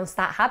finance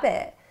that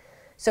habit.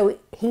 So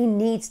he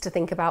needs to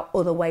think about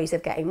other ways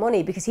of getting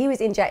money, because he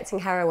was injecting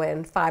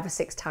heroin 5 or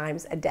 6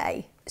 times a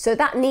day. So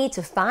that need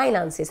to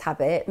finance his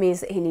habit means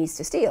that he needs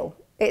to steal.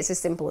 It's as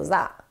simple as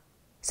that.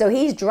 So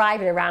he's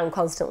driving around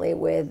constantly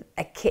with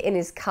a kit in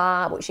his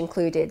car, which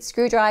included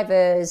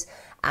screwdrivers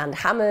and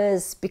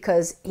hammers,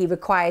 because he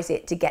requires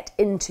it to get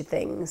into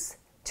things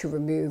to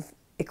remove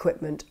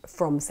equipment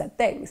from said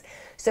things.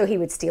 So he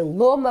would steal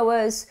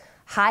lawnmowers,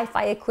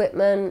 hi-fi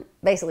equipment,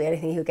 basically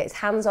anything he would get his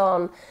hands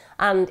on.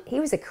 And he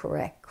was a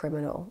career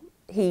criminal.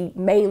 He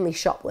mainly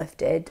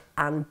shoplifted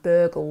and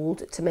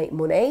burgled to make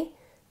money,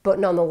 but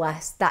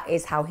nonetheless, that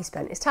is how he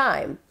spent his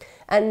time.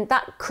 And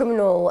that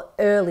criminal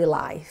early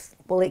life,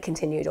 well, it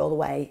continued all the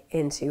way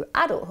into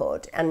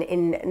adulthood. And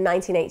in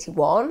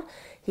 1981,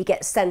 he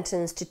gets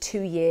sentenced to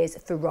 2 years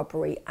for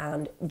robbery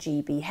and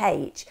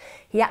GBH.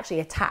 He actually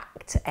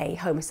attacked a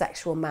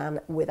homosexual man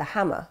with a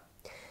hammer,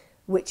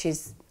 which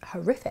is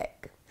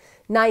horrific.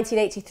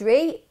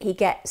 1983, he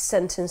gets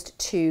sentenced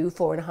to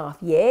 4.5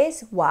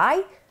 years.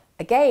 Why?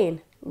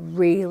 Again,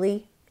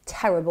 really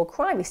terrible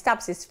crime. He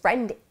stabs his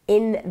friend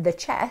in the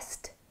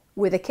chest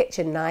with a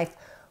kitchen knife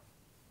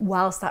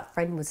whilst that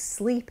friend was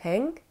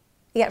sleeping.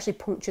 He actually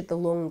punctured the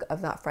lung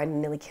of that friend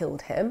and nearly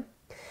killed him.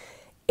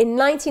 In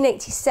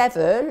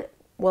 1987,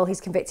 well,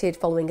 he's convicted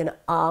following an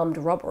armed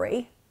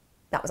robbery.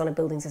 That was on a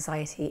building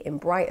society in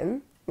Brighton.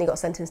 And he got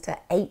sentenced to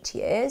 8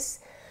 years.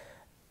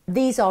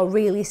 These are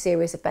really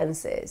serious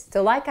offences.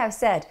 So like I've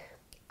said,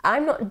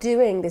 I'm not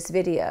doing this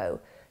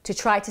video to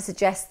try to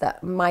suggest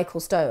that Michael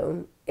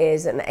Stone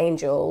is an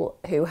angel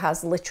who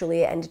has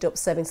literally ended up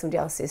serving somebody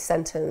else's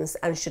sentence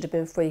and should have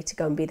been free to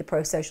go and be the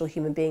pro-social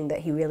human being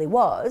that he really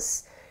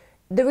was.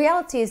 The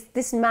reality is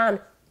this man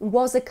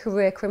was a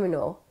career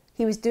criminal.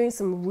 He was doing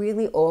some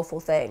really awful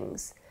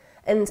things.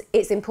 And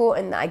it's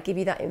important that I give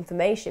you that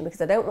information,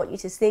 because I don't want you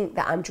to think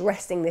that I'm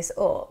dressing this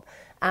up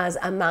as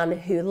a man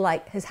who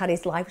has had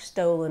his life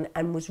stolen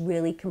and was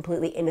really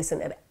completely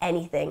innocent of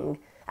anything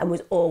and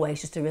was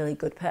always just a really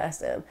good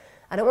person.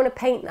 I don't want to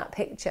paint that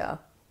picture,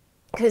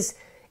 because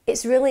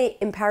it's really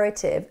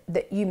imperative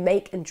that you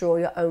make and draw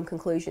your own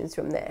conclusions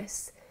from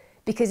this,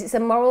 because it's a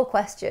moral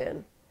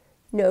question.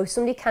 No,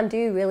 somebody can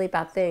do really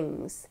bad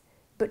things,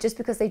 but just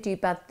because they do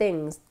bad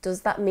things,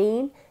 does that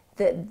mean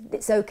that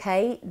it's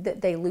okay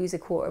that they lose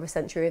 1/4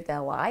 century of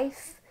their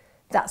life?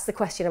 That's the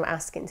question I'm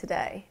asking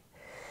today.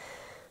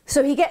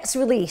 So he gets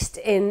released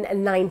in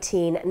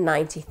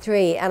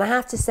 1993, and I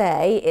have to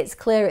say, it's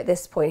clear at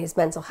this point his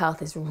mental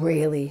health is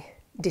really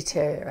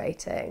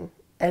deteriorating,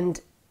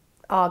 and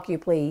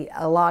arguably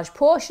a large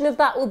portion of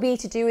that will be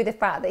to do with the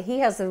fact that he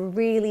has a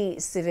really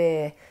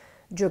severe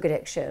drug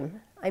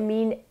addiction. I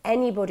mean,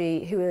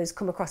 anybody who has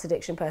come across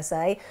addiction per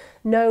se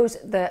knows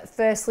that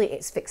firstly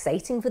it's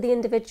fixating for the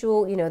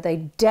individual. You know,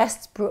 they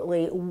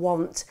desperately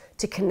want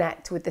to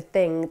connect with the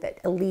thing that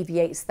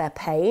alleviates their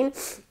pain.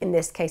 In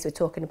this case, we're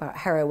talking about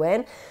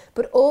heroin.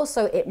 But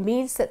also it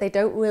means that they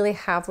don't really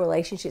have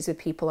relationships with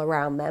people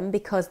around them,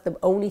 because the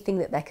only thing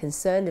that they're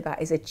concerned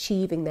about is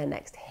achieving their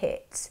next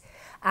hit.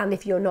 And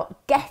if you're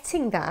not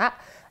getting that,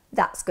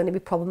 that's going to be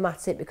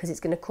problematic, because it's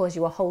going to cause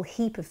you a whole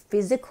heap of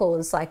physical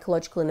and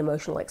psychological and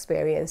emotional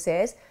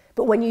experiences.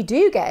 But when you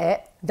do get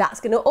it,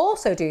 that's going to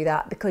also do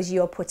that, because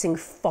you're putting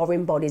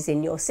foreign bodies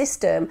in your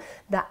system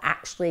that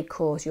actually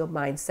cause your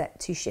mindset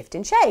to shift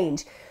and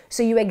change.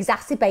 So you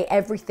exacerbate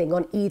everything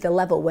on either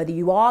level, whether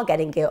you are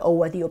getting it or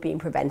whether you're being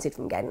prevented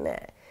from getting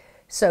it.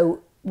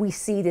 So we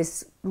see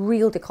this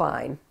real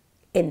decline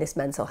in this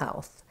mental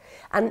health.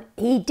 And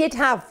he did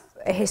have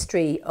a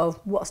history of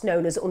what's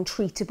known as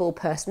untreatable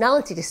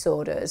personality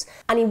disorders,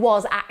 and he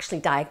was actually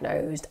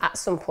diagnosed at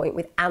some point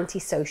with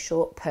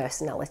antisocial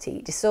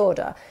personality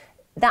disorder.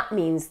 That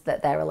means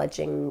that they're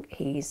alleging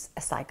he's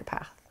a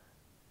psychopath.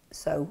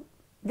 So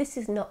this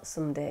is not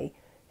somebody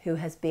who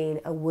has been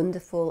a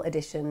wonderful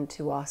addition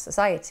to our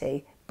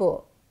society,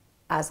 but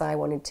as I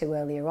wanted to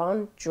earlier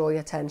on, draw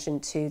your attention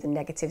to the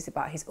negatives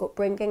about his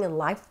upbringing and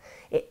life.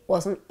 It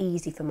wasn't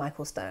easy for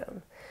Michael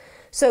Stone.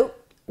 So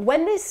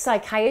when this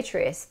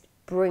psychiatrist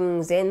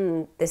brings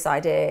in this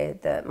idea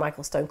that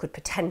Michael Stone could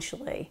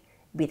potentially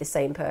be the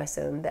same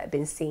person that had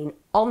been seen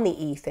on the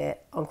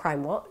e-fit on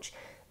Crime Watch,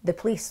 the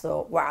police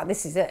thought, wow,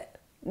 this is it.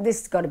 This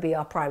has got to be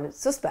our prime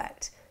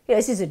suspect. You know,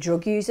 this is a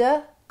drug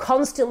user,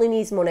 constantly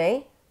needs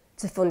money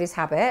to fund his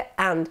habit,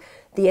 and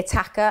the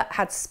attacker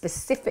had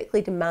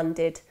specifically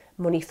demanded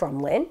money from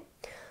Lin.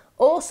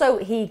 Also,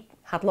 he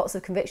had lots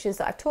of convictions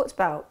that I've talked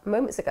about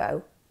moments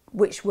ago,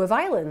 which were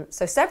violent,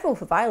 so several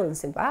for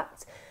violence, in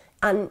fact.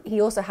 And he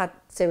also had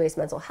serious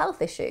mental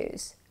health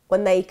issues.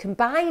 When they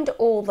combined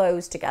all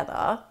those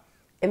together,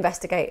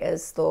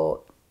 investigators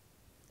thought,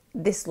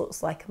 this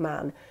looks like a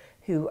man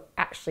who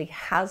actually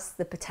has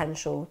the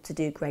potential to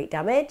do great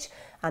damage,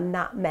 and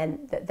that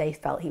meant that they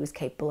felt he was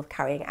capable of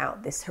carrying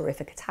out this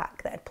horrific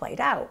attack that had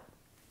played out.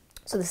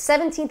 So the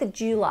 17th of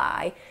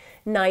July,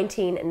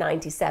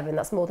 1997,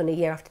 that's more than a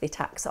year after the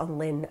attacks on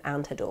Lin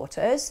and her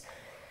daughters,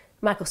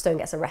 Michael Stone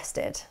gets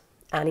arrested.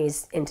 and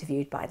he's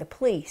interviewed by the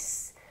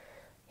police.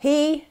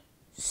 He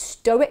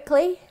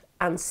stoically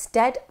and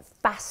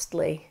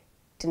steadfastly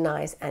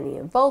denies any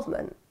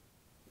involvement.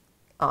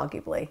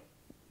 Arguably,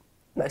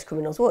 most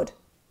criminals would.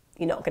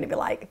 You're not going to be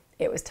like,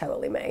 it was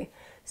totally me.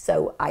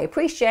 So I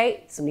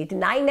appreciate somebody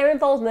denying their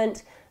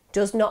involvement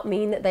does not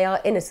mean that they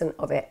are innocent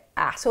of it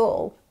at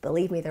all.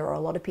 Believe me, there are a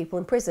lot of people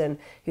in prison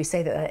who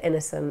say that they're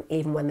innocent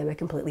even when they were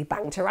completely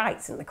banged to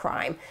rights in the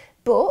crime.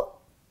 But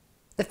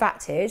the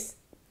fact is,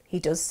 he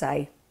does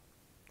say,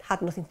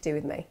 had nothing to do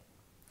with me.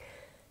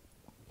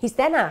 He's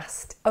then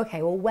asked,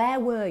 okay, well, where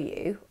were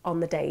you on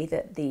the day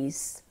that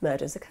these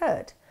murders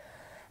occurred?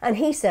 And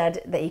he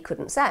said that he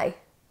couldn't say.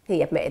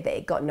 He admitted that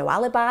he'd got no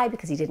alibi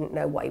because he didn't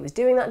know what he was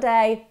doing that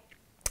day.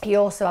 He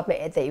also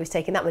admitted that he was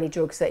taking that many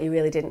drugs that he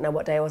really didn't know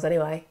what day it was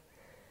anyway.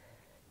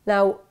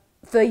 Now,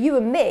 for you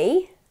and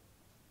me,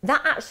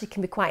 that actually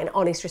can be quite an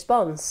honest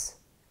response.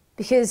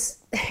 Because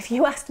if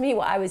you asked me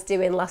what I was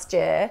doing last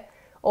year,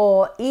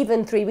 or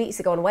even 3 weeks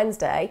ago on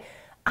Wednesday,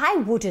 I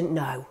wouldn't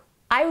know.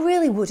 I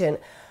really wouldn't.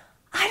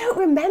 I don't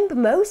remember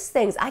most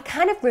things. I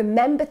kind of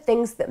remember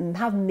things that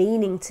have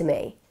meaning to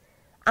me.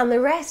 And the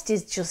rest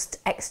is just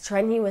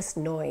extraneous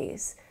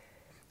noise.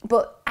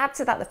 But add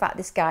to that the fact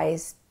this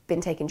guy's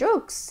been taking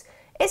drugs,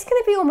 it's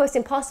going to be almost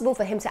impossible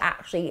for him to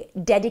actually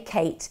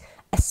dedicate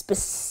a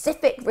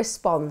specific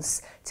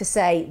response to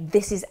say,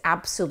 this is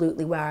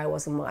absolutely where I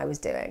was and what I was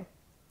doing.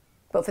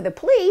 But for the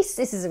police,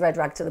 this is a red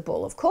rag to the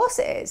bull. Of course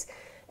it is,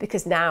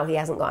 because now he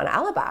hasn't got an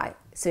alibi.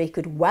 So he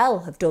could well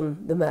have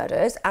done the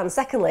murders. And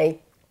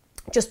secondly,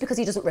 just because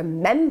he doesn't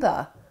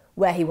remember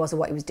where he was and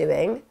what he was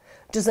doing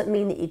doesn't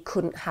mean that he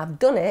couldn't have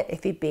done it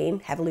if he'd been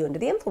heavily under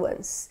the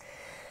influence.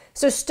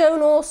 So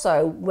Stone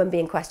also, when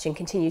being questioned,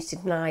 continues to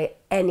deny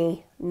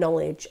any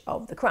knowledge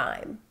of the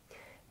crime.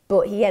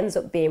 But he ends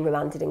up being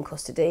remanded in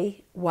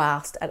custody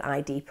whilst an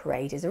ID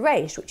parade is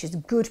arranged, which is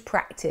good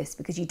practice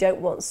because you don't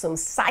want some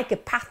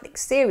psychopathic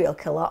serial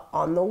killer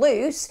on the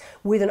loose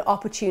with an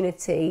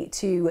opportunity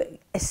to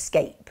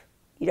escape.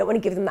 You don't want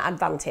to give them that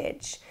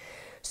advantage.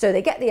 So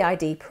they get the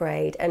ID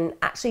parade, and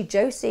actually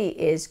Josie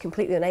is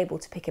completely unable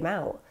to pick him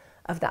out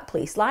of that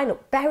police lineup.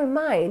 Bear in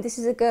mind, this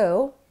is a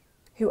girl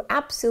who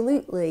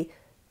absolutely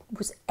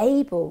was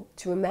able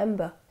to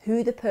remember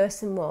who the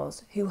person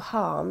was who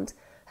harmed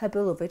her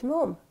beloved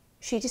mum.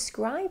 She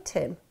described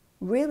him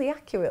really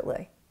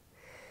accurately.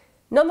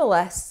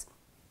 Nonetheless,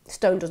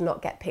 Stone does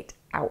not get picked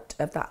out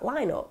of that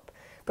lineup.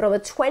 But on the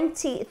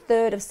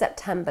 23rd of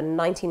September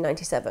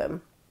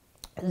 1997,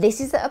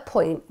 this is at a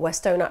point where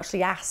Stone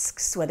actually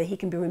asks whether he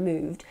can be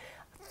removed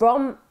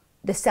from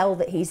the cell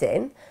that he's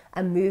in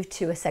and moved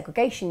to a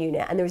segregation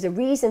unit. And there is a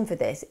reason for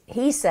this.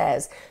 He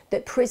says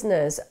that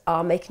prisoners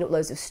are making up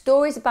loads of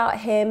stories about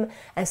him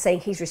and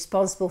saying he's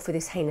responsible for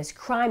this heinous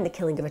crime, the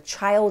killing of a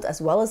child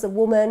as well as a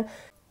woman.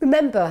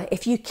 Remember,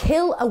 if you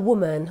kill a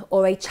woman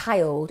or a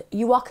child,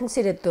 you are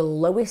considered the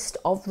lowest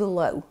of the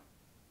low.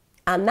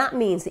 And that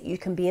means that you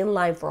can be in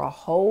line for a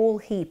whole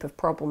heap of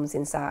problems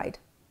inside.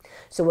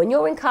 So when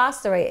you're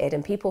incarcerated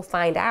and people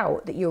find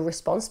out that you're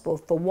responsible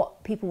for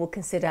what people will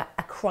consider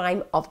a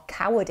crime of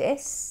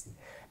cowardice,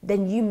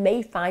 then you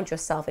may find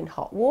yourself in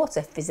hot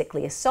water,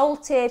 physically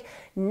assaulted.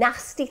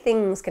 Nasty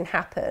things can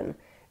happen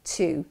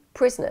to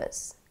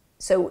prisoners.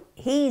 So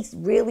he's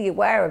really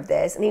aware of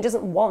this and he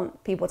doesn't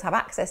want people to have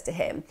access to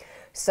him.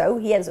 So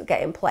he ends up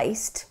getting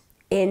placed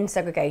in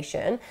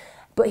segregation,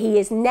 but he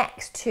is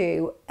next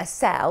to a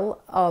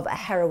cell of a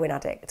heroin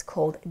addict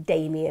called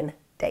Damien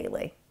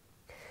Daly.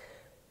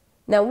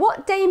 Now,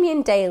 what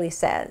Damien Daly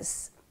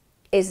says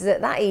is that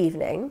that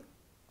evening,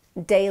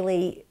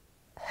 Daly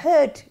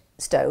heard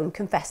Stone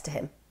confess to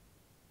him.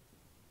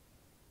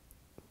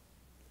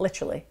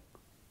 Literally.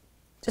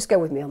 Just go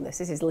with me on this.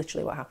 This is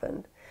literally what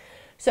happened.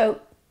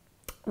 So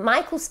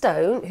Michael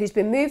Stone, who's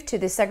been moved to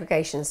this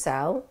segregation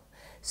cell,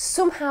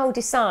 somehow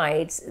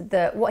decides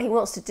that what he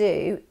wants to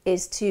do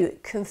is to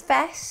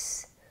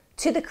confess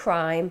to the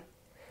crime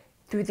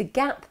through the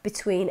gap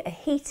between a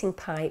heating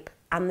pipe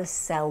and the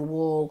cell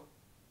wall.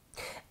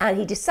 And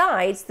he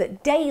decides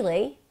that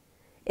Daly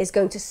is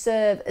going to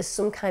serve as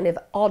some kind of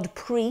odd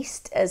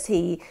priest as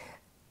he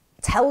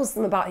tells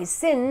them about his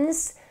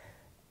sins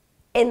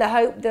in the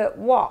hope that,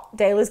 what,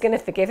 Daly's going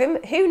to forgive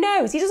him? Who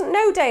knows? He doesn't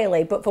know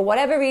Daly, but for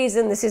whatever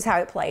reason, this is how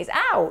it plays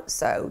out.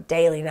 So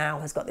Daly now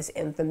has got this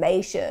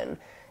information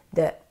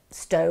that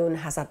Stone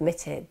has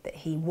admitted that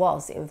he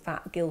was, in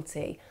fact,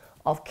 guilty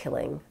of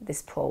killing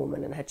this poor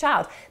woman and her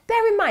child.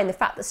 Bear in mind the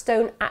fact that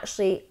Stone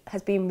actually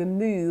has been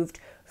removed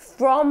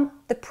from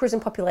the prison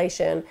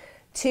population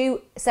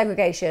to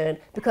segregation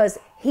because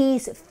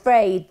he's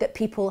afraid that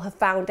people have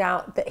found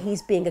out that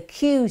he's being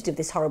accused of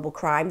this horrible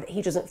crime, that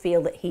he doesn't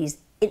feel that he's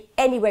in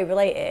any way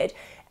related,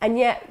 and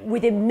yet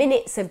within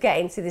minutes of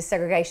getting to this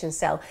segregation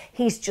cell,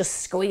 he's just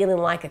squealing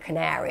like a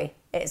canary.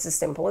 It's as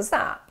simple as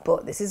that.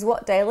 But this is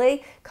what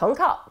Daly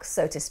concocts,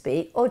 so to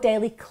speak, or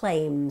Daly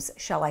claims,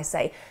 shall I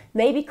say.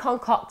 Maybe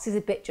concocts is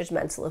a bit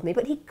judgmental of me,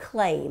 but he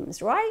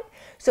claims, right?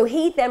 So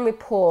he then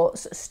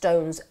reports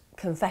Stone's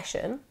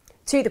confession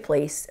to the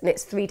police, and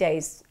it's 3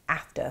 days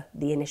after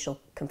the initial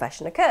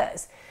confession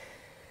occurs.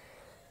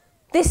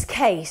 This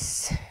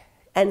case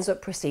ends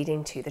up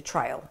proceeding to the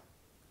trial.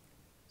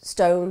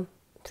 Stone,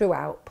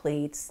 throughout,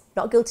 pleads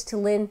not guilty to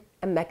Lin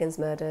and Megan's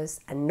murders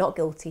and not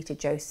guilty to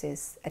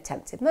Josie's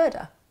attempted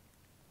murder.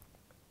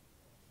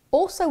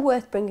 Also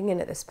worth bringing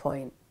in at this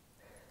point,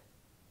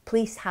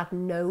 police had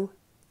no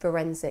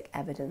forensic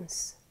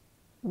evidence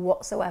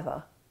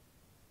whatsoever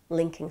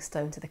linking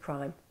Stone to the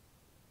crime.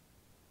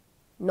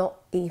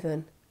 Not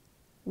even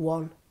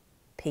one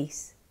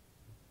piece.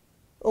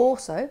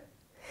 Also,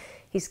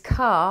 his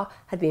car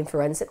had been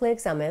forensically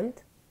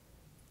examined,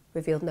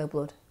 revealed no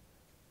blood.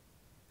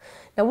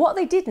 Now, what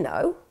they did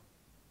know,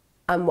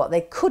 and what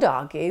they could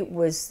argue,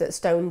 was that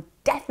Stone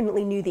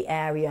definitely knew the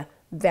area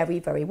very,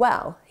 very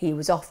well. He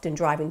was often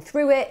driving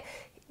through it,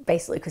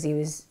 basically because he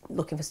was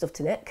looking for stuff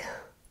to nick.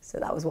 So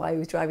that was why he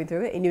was driving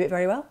through it. He knew it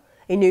very well.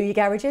 He knew your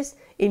garages,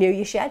 he knew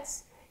your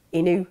sheds,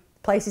 he knew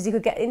places he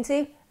could get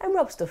into and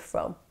rob stuff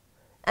from.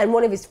 And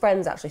one of his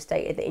friends actually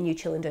stated that he knew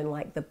Chillenden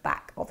like the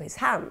back of his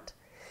hand.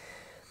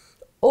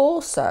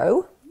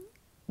 Also,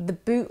 the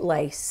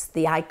bootlace,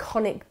 the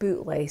iconic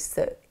bootlace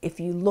that, if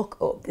you look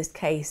up this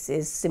case,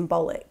 is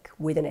symbolic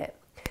within it.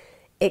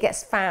 It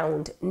gets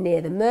found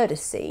near the murder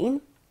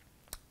scene,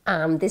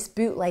 and this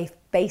bootlace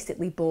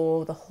basically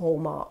bore the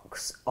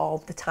hallmarks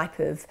of the type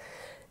of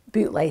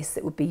bootlace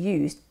that would be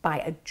used by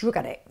a drug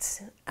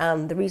addict.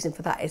 And the reason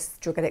for that is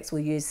drug addicts will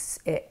use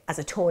it as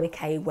a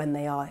tourniquet when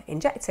they are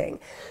injecting.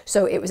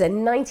 So it was a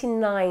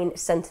 99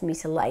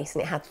 centimetre lace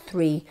and it had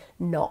 3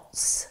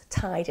 knots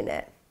tied in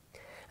it.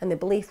 And the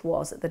belief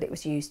was that it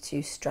was used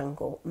to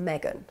strangle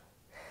Megan.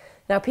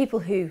 Now, people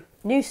who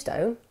knew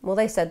Stone, well,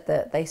 they said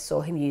that they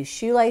saw him use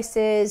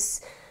shoelaces,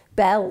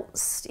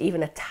 belts,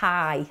 even a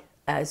tie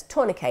as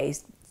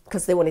tourniquets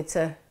because they wanted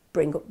to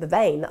bring up the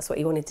vein. That's what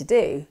he wanted to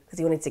do, because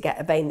he wanted to get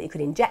a vein that he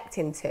could inject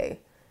into.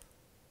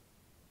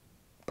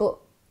 But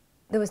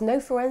there was no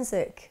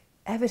forensic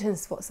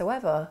evidence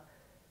whatsoever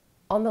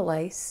on the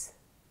lace,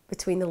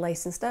 between the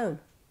lace and Stone.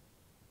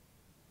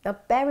 Now,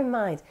 bear in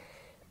mind,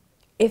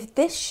 if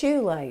this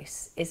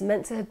shoelace is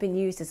meant to have been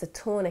used as a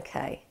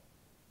tourniquet,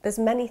 there's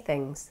many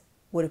things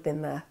would have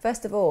been there.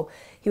 First of all,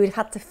 he would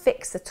have had to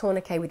fix the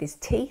tourniquet with his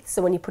teeth.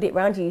 So when you put it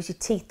round, you use your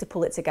teeth to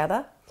pull it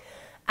together.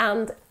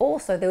 And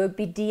also there would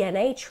be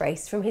DNA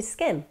traced from his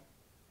skin.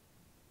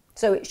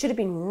 So it should have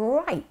been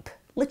ripe,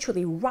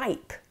 literally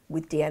ripe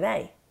with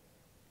DNA.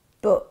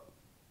 But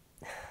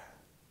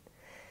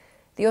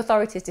the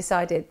authorities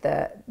decided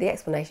that the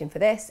explanation for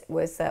this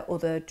was that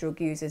other drug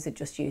users had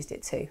just used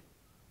it too.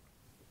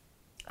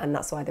 And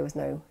that's why there was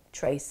no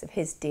trace of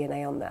his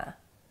DNA on there.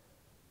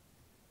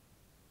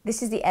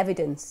 This is the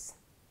evidence,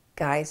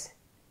 guys.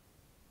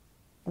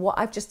 What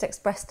I've just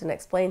expressed and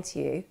explained to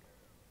you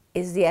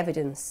is the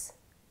evidence.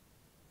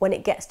 When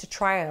it gets to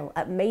trial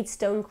at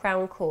Maidstone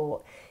Crown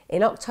Court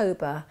in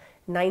October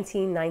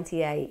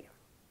 1998,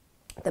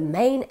 the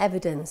main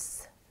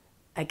evidence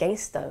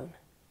against Stone,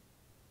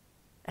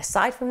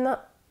 aside from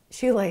that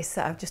shoelace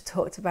that I've just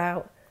talked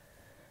about,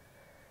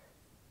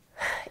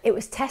 it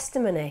was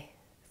testimony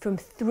from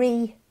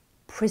 3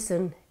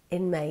 prison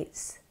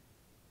inmates.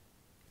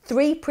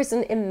 3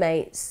 prison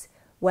inmates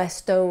where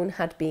Stone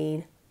had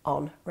been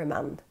on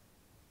remand.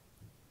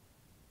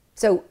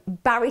 So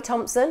Barry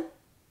Thompson,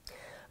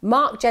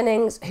 Mark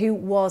Jennings, who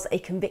was a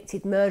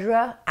convicted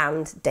murderer,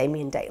 and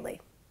Damien Daly.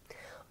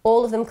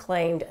 All of them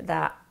claimed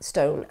that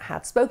Stone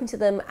had spoken to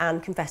them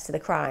and confessed to the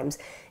crimes,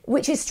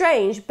 which is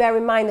strange, bear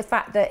in mind the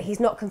fact that he's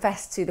not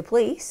confessed to the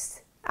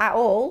police at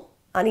all,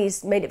 and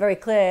he's made it very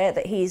clear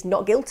that he's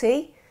not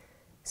guilty.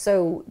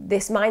 So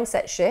this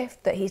mindset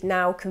shift that he's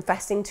now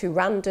confessing to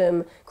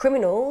random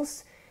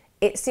criminals,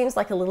 it seems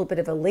like a little bit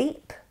of a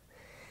leap.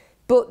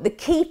 But the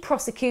key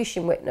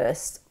prosecution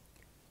witness,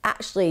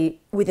 actually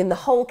within the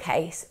whole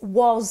case,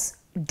 was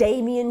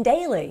Damien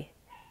Daly.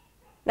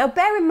 Now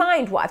bear in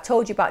mind what I've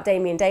told you about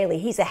Damien Daly.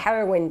 He's a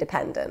heroin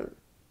dependent,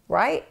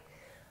 right?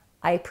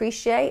 I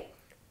appreciate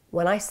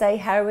when I say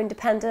heroin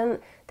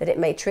dependent that it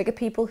may trigger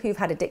people who've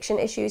had addiction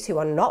issues, who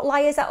are not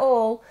liars at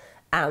all,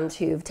 and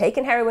who've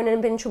taken heroin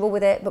and been in trouble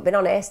with it, but been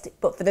honest.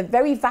 But for the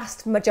very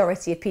vast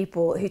majority of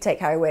people who take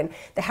heroin,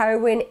 the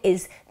heroin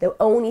is the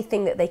only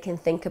thing that they can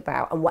think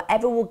about. And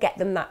whatever will get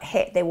them that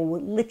hit, they will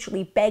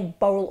literally beg,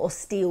 borrow, or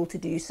steal to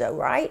do so,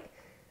 right?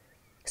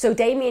 So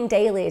Damien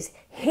Daly's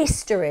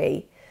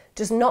history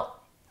does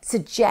not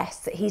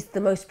suggest that he's the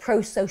most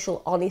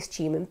pro-social, honest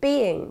human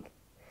being.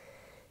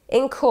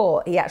 In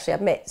court, he actually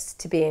admits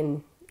to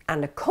being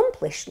an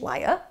accomplished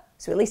liar,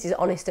 so at least he's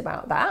honest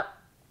about that.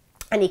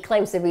 And he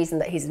claims the reason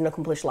that he's an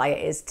accomplished liar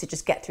is to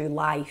just get through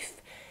life.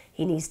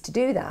 He needs to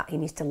do that. He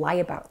needs to lie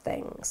about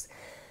things.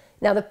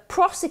 Now, the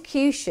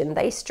prosecution,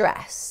 they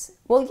stress,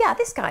 well, yeah,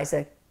 this guy's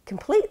a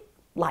complete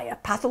liar,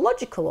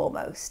 pathological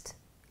almost.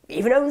 He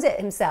even owns it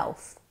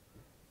himself.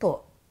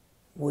 But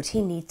would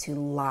he need to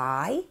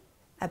lie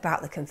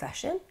about the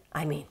confession?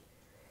 I mean,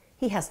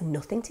 he has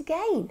nothing to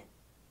gain.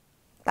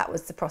 That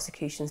was the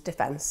prosecution's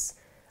defence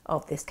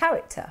of this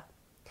character.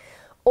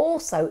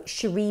 Also,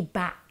 Cherie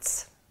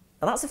Batts.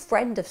 Now, that's a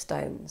friend of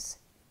Stone's.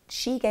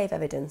 she gave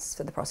evidence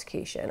for the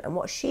prosecution, and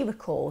what she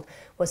recalled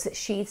was that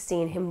she'd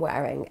seen him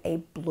wearing a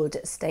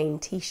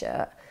blood-stained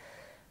t-shirt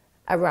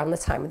around the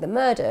time of the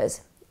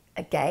murders.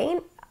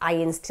 Again, I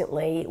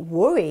instantly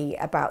worry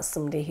about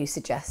somebody who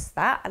suggests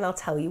that, and I'll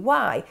tell you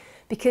why.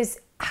 Because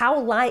how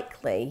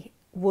likely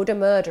would a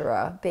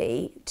murderer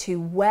be to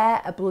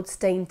wear a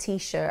blood-stained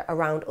t-shirt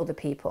around other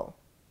people?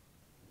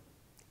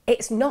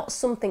 It's not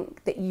something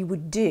that you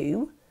would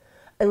do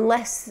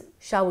unless,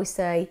 shall we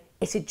say,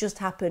 it had just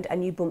happened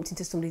and you bumped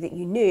into somebody that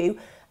you knew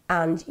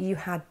and you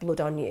had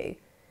blood on you.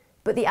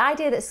 But the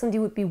idea that somebody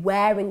would be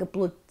wearing a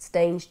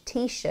blood-stained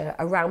t-shirt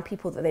around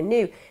people that they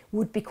knew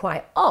would be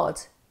quite odd,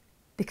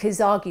 because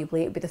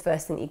arguably it would be the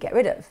first thing you get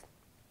rid of.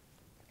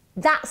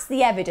 That's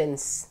the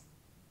evidence.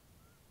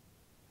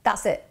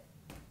 That's it.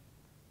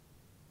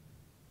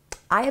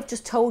 I have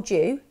just told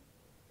you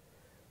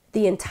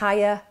the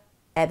entire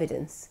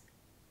evidence.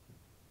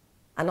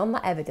 And on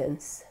that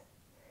evidence,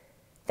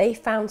 they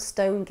found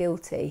Stone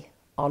guilty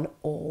on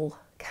all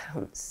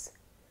counts.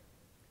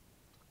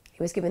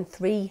 He was given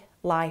 3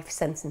 life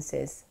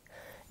sentences.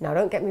 Now,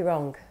 don't get me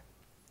wrong.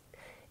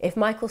 If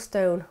Michael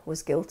Stone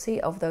was guilty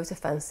of those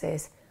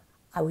offences,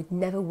 I would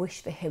never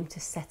wish for him to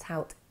set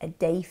out a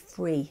day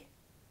free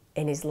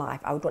in his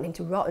life. I would want him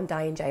to rot and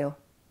die in jail,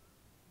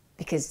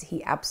 because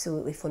he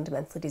absolutely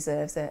fundamentally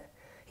deserves it.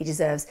 He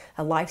deserves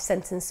a life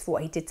sentence for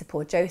what he did to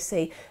poor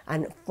Josie,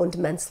 and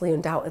fundamentally,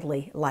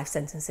 undoubtedly, life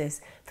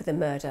sentences for the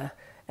murder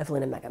of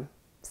Lin and Megan.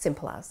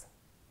 Simple as.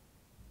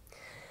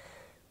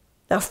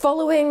 Now,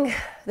 following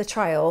the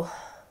trial,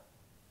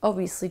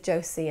 obviously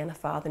Josie and her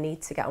father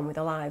need to get on with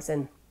their lives,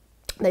 and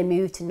they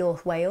moved to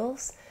North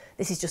Wales.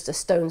 This is just a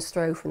stone's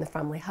throw from the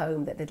family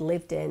home that they'd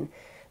lived in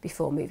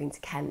before moving to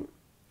Kent.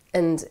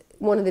 And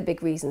one of the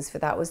big reasons for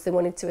that was they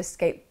wanted to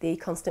escape the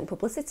constant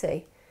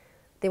publicity.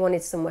 They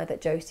wanted somewhere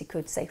that Josie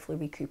could safely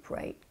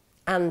recuperate.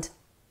 And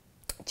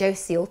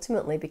Josie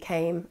ultimately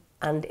became,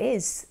 and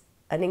is,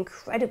 an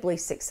incredibly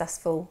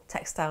successful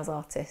textiles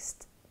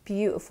artist.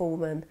 Beautiful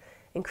woman,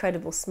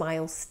 incredible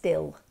smile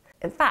still.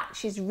 In fact,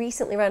 she's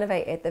recently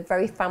renovated the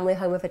very family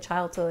home of her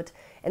childhood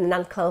in the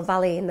Nantclel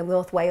Valley in the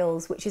North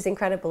Wales, which is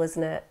incredible,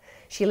 isn't it?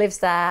 She lives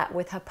there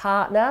with her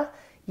partner,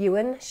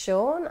 Ewan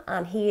Sean,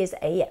 and he is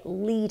a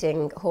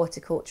leading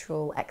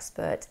horticultural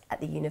expert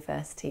at the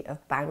University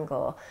of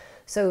Bangor.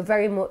 So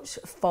very much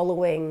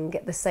following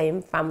the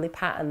same family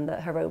pattern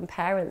that her own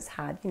parents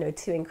had, you know,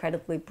 2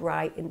 incredibly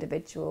bright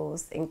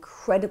individuals,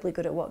 incredibly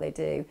good at what they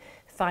do,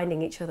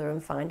 finding each other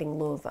and finding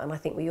love. And I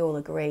think we all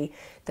agree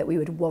that we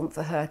would want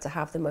for her to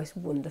have the most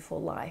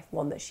wonderful life,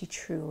 one that she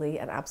truly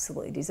and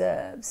absolutely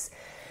deserves.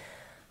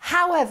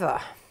 However,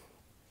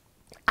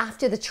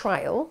 after the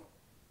trial,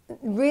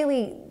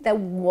 really there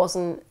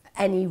wasn't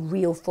any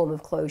real form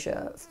of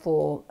closure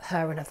for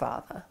her and her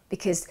father,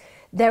 because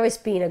there has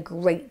been a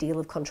great deal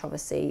of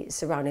controversy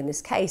surrounding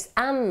this case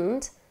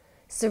and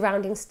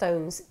surrounding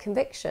Stone's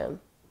conviction,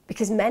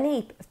 because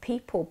many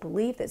people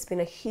believe there's been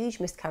a huge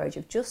miscarriage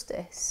of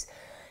justice.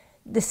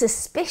 The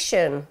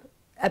suspicion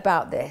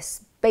about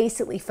this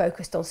basically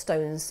focused on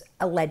Stone's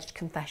alleged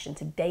confession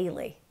to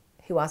Daly,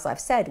 who, as I've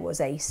said, was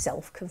a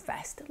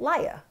self-confessed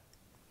liar.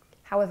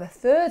 However,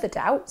 further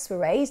doubts were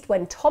raised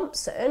when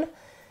Thompson,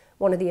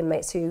 one of the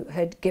inmates who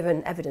had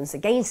given evidence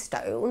against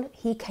Stone,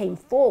 he came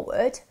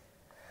forward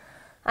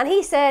and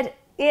he said,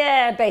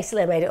 yeah,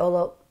 basically I made it all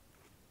up.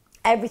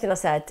 Everything I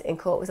said in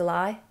court was a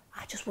lie.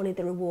 I just wanted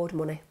the reward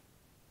money,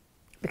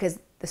 because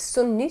the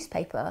Sun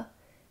newspaper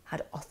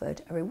had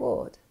offered a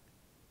reward.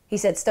 He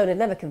said Stone had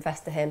never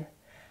confessed to him,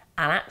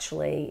 and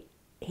actually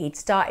he'd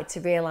started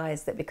to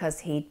realise that because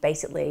he'd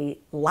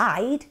basically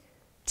lied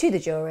to the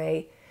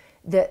jury,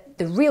 that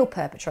the real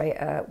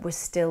perpetrator was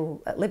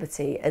still at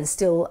liberty and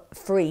still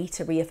free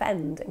to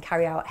reoffend and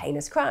carry out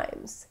heinous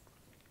crimes.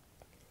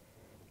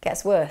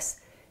 Gets worse.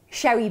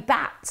 Sherry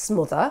Batt's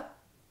mother,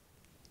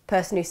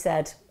 person who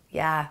said,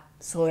 yeah,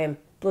 saw him,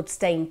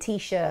 blood-stained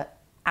t-shirt,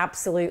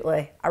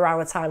 absolutely, around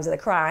the times of the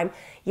crime.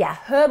 Yeah,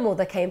 her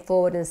mother came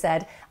forward and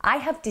said, I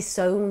have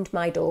disowned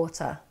my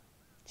daughter.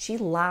 She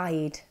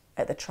lied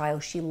at the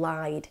trial. She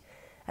lied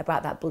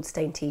about that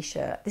blood-stained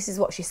t-shirt. This is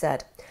what she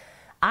said.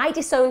 I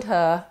disowned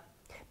her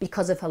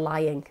because of her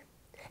lying.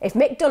 If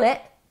Mick done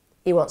it,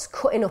 he wants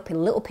cutting up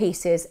in little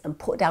pieces and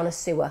put down a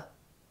sewer.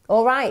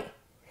 All right,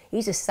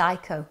 he's a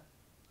psycho,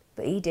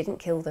 but he didn't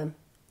kill them.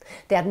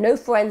 They had no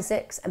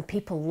forensics and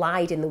people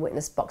lied in the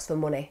witness box for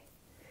money.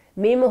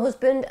 Me and my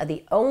husband are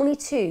the only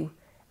 2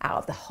 out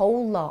of the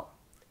whole lot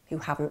who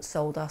haven't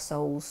sold our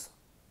souls.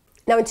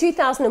 Now, in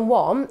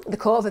 2001, the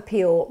Court of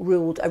Appeal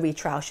ruled a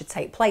retrial should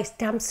take place.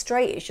 Damn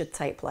straight it should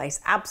take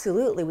place,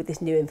 absolutely, with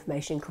this new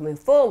information coming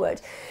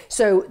forward.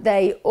 So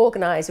they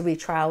organised a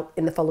retrial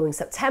in the following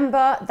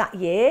September that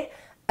year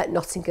at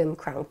Nottingham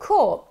Crown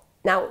Court.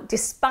 Now,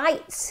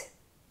 despite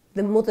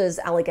the mother's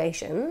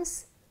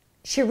allegations,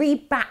 Sherry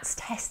Batt's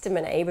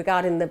testimony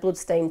regarding the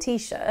bloodstained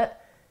t-shirt,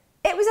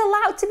 it was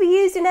allowed to be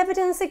used in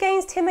evidence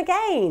against him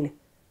again.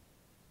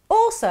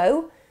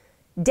 Also,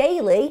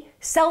 Daly,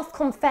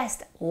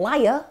 self-confessed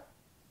liar,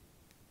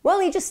 Well,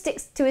 he just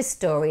sticks to his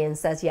story and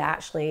says, yeah,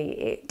 actually,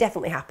 it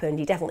definitely happened.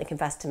 He definitely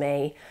confessed to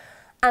me.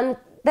 And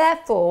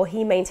therefore,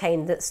 he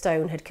maintained that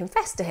Stone had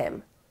confessed to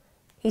him.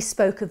 He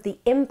spoke of the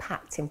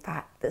impact, in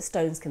fact, that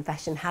Stone's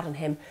confession had on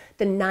him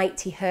the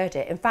night he heard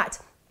it. In fact,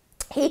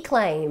 he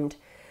claimed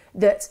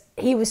that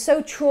he was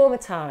so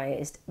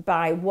traumatised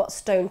by what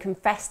Stone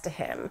confessed to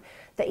him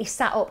that he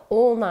sat up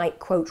all night,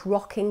 quote,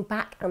 rocking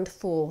back and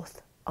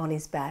forth on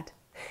his bed.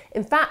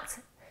 In fact,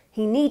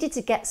 he needed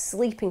to get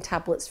sleeping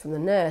tablets from the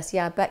nurse.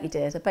 Yeah, I bet you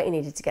did. I bet you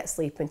needed to get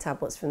sleeping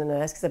tablets from the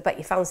nurse because I bet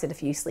you fancied a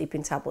few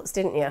sleeping tablets,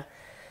 didn't you?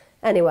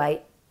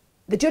 Anyway,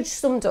 the judge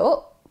summed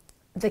up,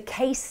 the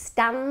case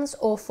stands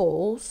or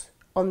falls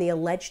on the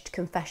alleged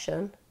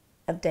confession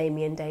of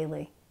Damien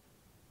Daly.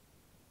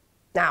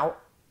 Now,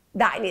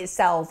 that in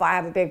itself, I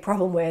have a big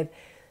problem with.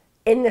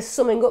 In the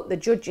summing up, the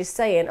judge is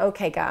saying,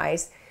 okay,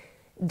 guys,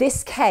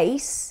 this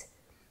case,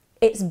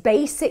 it's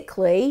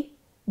basically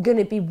going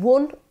to be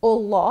won or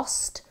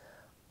lost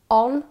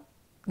on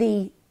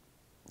the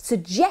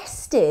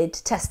suggested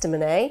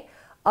testimony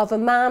of a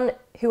man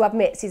who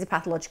admits he's a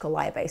pathological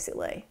liar,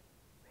 basically.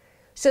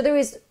 So there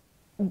is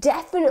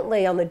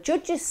definitely, on the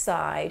judge's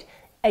side,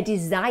 a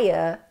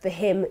desire for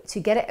him to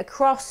get it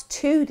across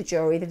to the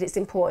jury that it's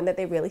important that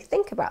they really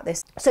think about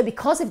this. So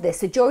because of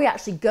this, the jury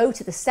actually go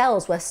to the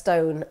cells where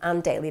Stone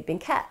and Daly had been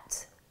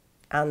kept,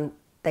 and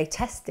they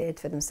tested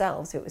for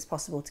themselves if it was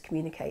possible to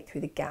communicate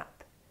through the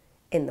gap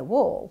in the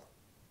wall.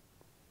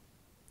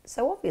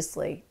 So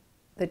obviously,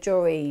 the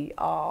jury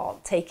are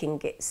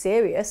taking it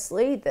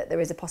seriously, that there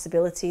is a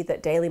possibility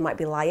that Daly might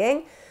be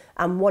lying,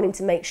 and wanting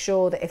to make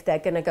sure that if they're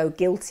going to go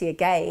guilty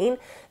again,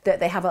 that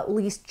they have at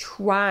least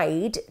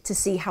tried to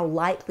see how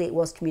likely it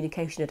was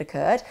communication had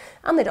occurred,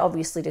 and they'd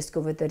obviously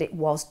discovered that it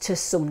was to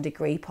some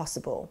degree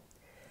possible.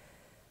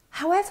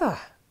 However,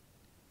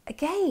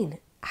 again,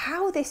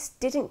 how this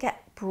didn't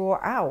get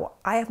brought out,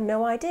 I have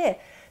no idea.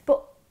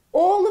 But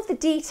all of the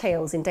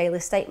details in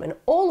Daly's statement,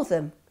 all of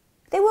them,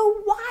 they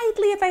were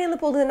widely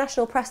available in the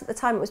national press at the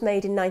time it was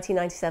made in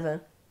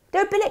 1997.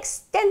 There had been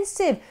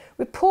extensive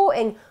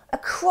reporting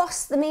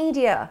across the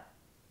media.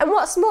 And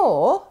what's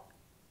more,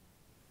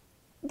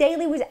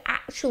 Daly was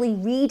actually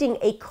reading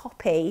a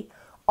copy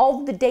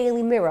of the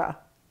Daily Mirror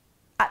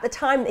at the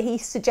time that he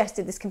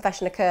suggested this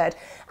confession occurred.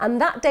 And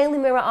that Daily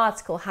Mirror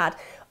article had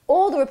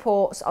all the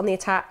reports on the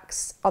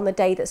attacks on the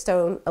day that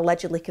Stone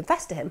allegedly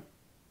confessed to him.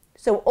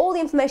 So all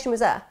the information was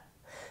there.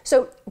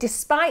 So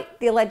despite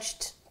the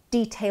alleged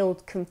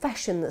detailed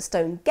confession that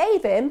Stone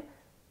gave him,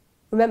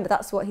 remember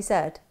that's what he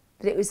said,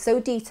 that it was so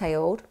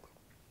detailed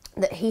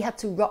that he had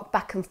to rock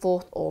back and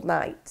forth all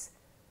night.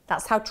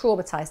 That's how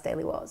traumatised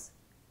Daly was.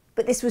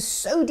 But this was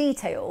so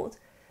detailed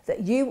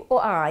that you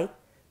or I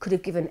could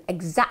have given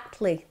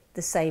exactly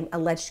the same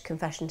alleged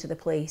confession to the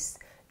police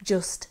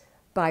just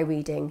by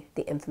reading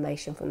the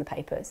information from the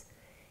papers.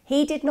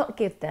 He did not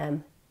give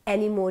them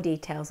any more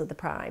details of the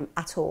crime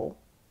at all.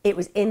 It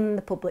was in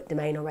the public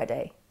domain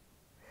already.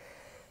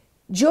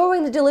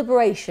 During the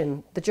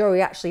deliberation, the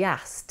jury actually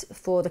asked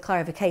for the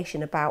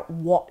clarification about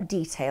what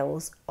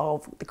details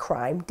of the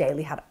crime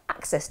Daly had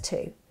access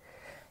to.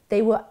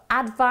 They were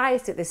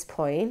advised at this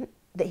point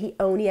that he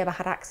only ever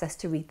had access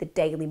to read the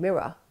Daily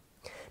Mirror.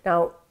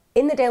 Now,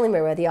 in the Daily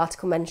Mirror, the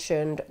article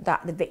mentioned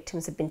that the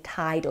victims had been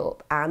tied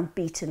up and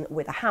beaten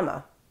with a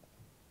hammer.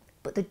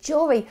 But the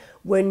jury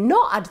were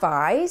not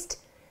advised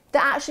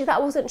that actually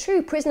that wasn't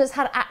true. Prisoners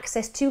had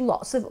access to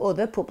lots of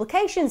other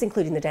publications,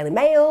 including the Daily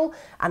Mail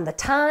and the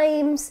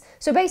Times.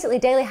 So basically,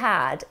 Daly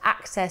had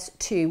access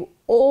to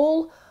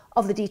all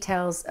of the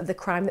details of the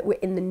crime that were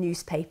in the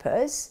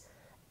newspapers.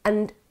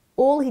 And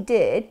all he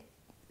did,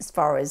 as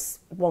far as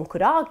one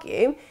could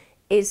argue,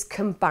 is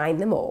combine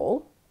them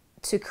all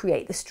to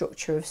create the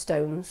structure of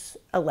Stone's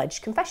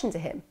alleged confession to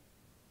him.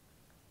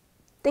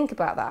 Think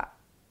about that.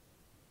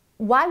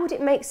 Why would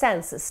it make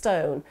sense that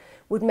Stone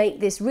would make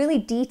this really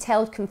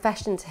detailed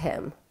confession to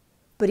him,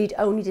 but he'd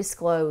only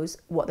disclose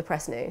what the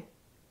press knew?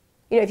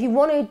 You know, if you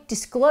want to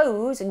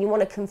disclose and you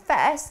want to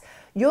confess,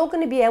 you're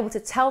going to be able to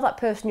tell that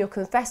person you're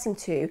confessing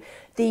to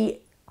the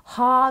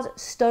hard,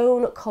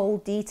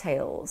 stone-cold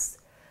details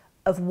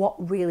of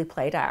what really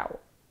played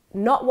out,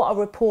 not what a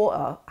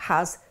reporter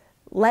has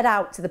let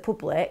out to the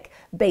public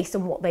based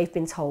on what they've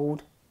been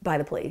told by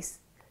the police,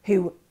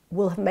 who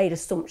will have made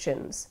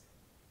assumptions.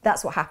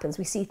 That's what happens.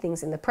 We see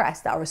things in the press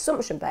that are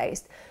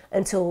assumption-based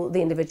until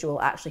the individual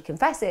actually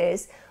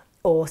confesses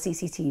or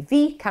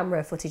CCTV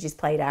camera footage is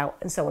played out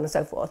and so on and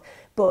so forth.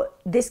 But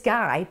this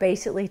guy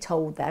basically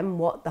told them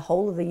what the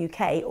whole of the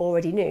UK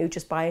already knew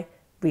just by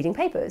reading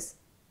papers.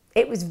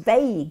 It was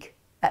vague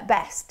at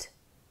best.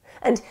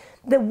 And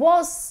there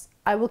was,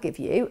 I will give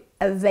you,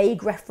 a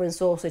vague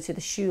reference also to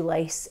the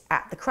shoelace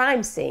at the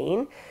crime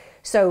scene.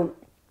 So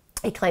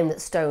he claimed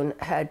that Stone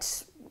had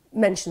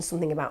mentioned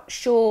something about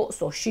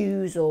shorts or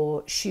shoes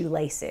or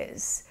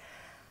shoelaces.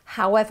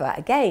 However,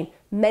 again,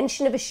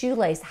 mention of a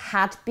shoelace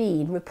had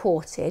been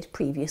reported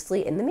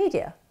previously in the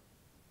media.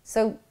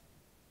 So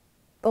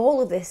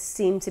all of this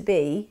seemed to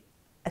be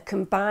a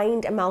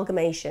combined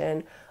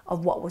amalgamation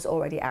of what was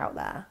already out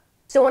there.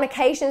 So on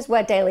occasions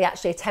where Daley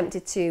actually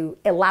attempted to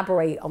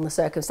elaborate on the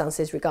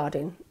circumstances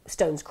regarding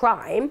Stone's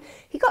crime,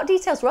 he got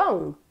details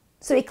wrong.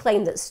 So he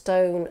claimed that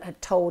Stone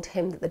had told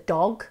him that the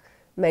dog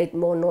made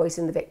more noise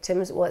than the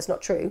victims. Well, it's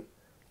not true.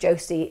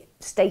 Josie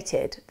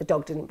stated the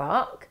dog didn't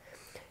bark.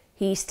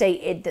 He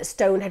stated that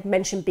Stone had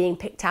mentioned being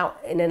picked out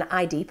in an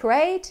ID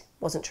parade.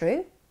 Wasn't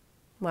true.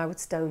 Why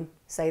would Stone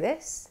say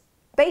this?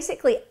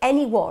 Basically,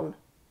 anyone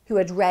who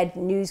had read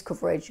news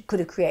coverage could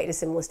have created a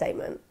similar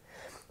statement.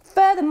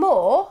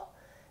 Furthermore,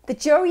 the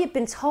jury had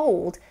been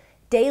told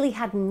Daley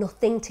had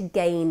nothing to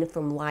gain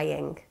from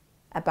lying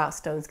about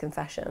Stone's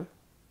confession.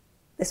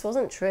 This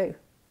wasn't true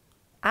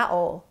at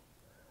all.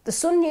 The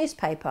Sun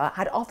newspaper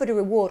had offered a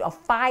reward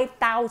of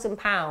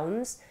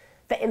 £5,000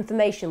 for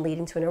information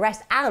leading to an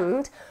arrest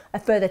and a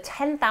further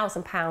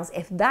 £10,000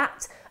 if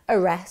that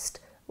arrest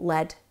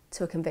led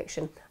to a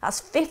conviction.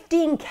 That's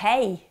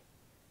 15k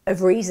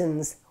of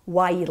reasons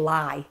why you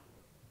lie.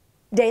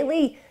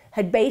 Daley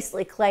had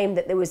basically claimed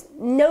that there was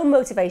no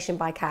motivation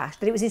by cash,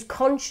 that it was his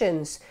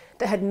conscience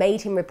that had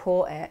made him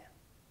report it.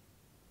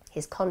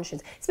 His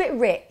conscience. It's a bit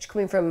rich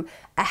coming from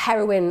a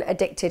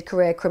heroin-addicted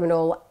career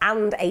criminal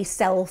and a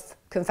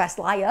self-confessed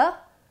liar.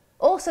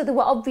 Also, there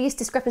were obvious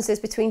discrepancies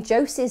between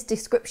Josie's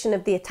description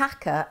of the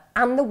attacker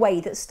and the way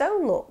that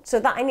Stone looked, so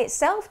that in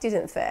itself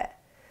didn't fit.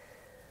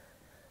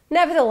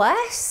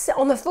 Nevertheless,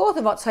 on the 4th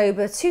of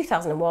October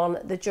 2001,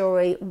 the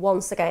jury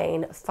once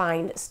again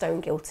fined Stone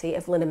guilty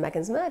of Lin and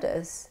Megan's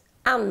murders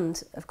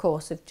and, of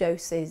course, of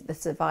Josie's, the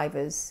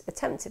survivor's,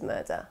 attempted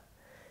murder.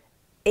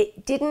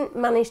 It didn't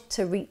manage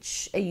to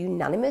reach a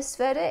unanimous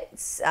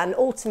verdict, and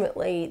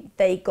ultimately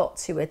they got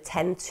to a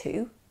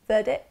 10-2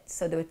 verdict,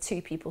 so there were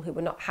 2 people who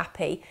were not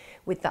happy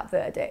with that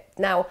verdict.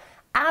 Now,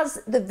 as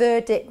the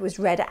verdict was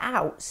read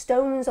out,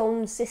 Stone's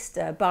own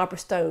sister, Barbara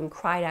Stone,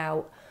 cried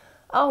out,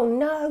 "Oh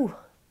no,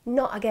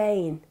 not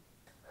again."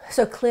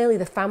 So clearly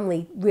the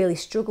family really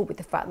struggled with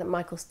the fact that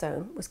Michael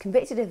Stone was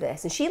convicted of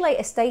this, and she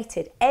later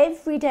stated,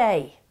 "Every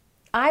day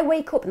I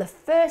wake up and the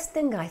first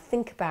thing I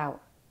think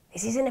about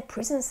is he's in a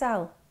prison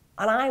cell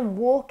and I'm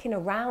walking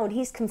around.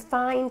 He's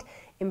confined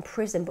in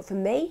prison, but for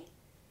me,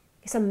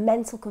 it's a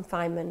mental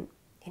confinement.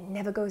 It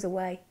never goes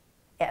away.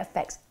 It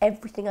affects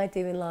everything I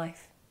do in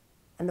life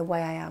and the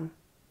way I am."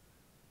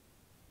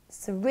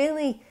 It's a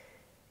really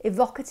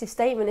evocative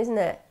statement, isn't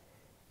it?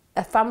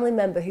 A family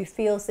member who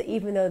feels that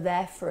even though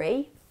they're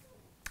free,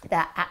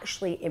 they're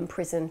actually in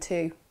prison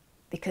too,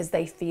 because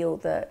they feel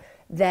that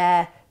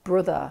their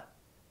brother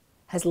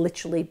has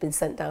literally been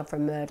sent down for a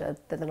murder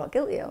that they're not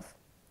guilty of.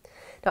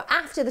 Now,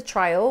 after the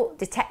trial,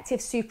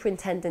 Detective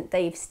Superintendent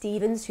Dave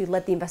Stevens, who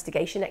led the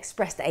investigation,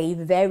 expressed a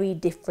very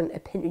different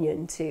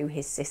opinion to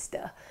his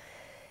sister.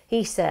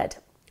 He said,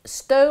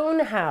 "Stone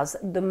has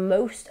the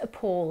most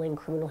appalling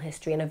criminal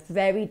history and a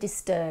very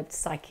disturbed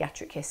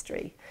psychiatric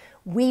history.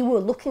 We were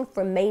looking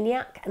for a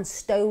maniac, and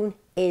Stone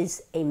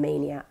is a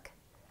maniac.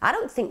 I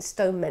don't think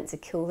Stone meant to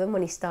kill them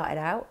when he started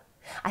out.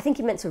 I think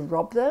he meant to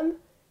rob them,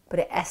 but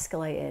it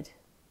escalated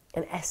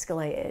and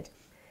escalated.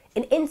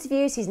 In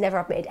interviews, he's never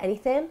admitted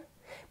anything,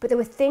 but there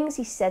were things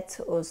he said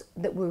to us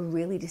that were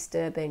really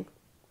disturbing.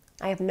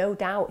 I have no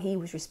doubt he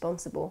was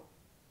responsible."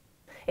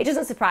 It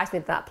doesn't surprise me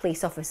that that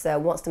police officer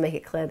wants to make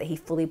it clear that he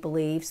fully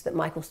believes that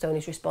Michael Stone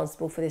is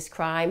responsible for this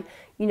crime.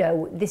 You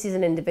know, this is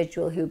an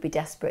individual who would be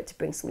desperate to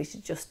bring somebody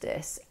to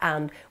justice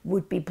and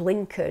would be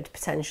blinkered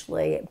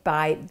potentially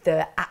by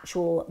the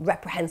actual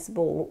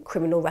reprehensible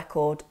criminal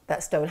record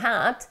that Stone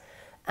had,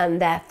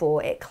 and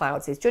therefore it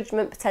clouds his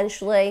judgment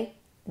potentially.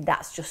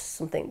 That's just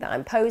something that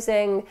I'm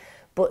posing.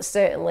 But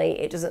certainly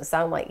it doesn't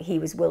sound like he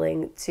was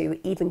willing to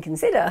even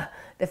consider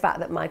the fact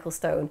that Michael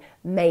Stone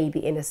may be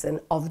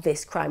innocent of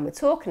this crime we're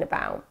talking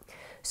about.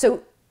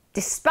 So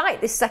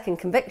despite this second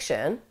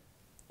conviction,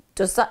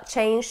 does that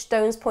change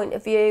Stone's point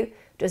of view?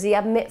 Does he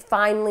admit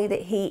finally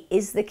that he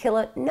is the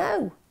killer?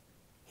 No.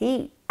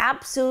 He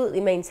absolutely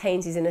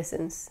maintains his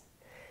innocence.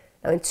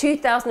 Now in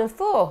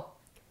 2004,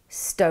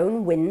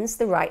 Stone wins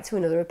the right to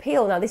another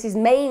appeal. Now this is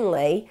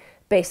mainly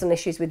based on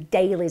issues with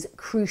Daley's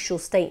crucial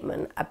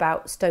statement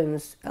about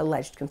Stone's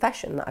alleged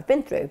confession that I've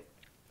been through.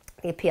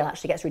 The appeal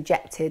actually gets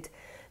rejected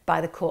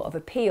by the Court of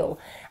Appeal,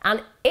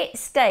 and it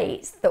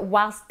states that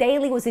whilst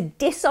Daley was a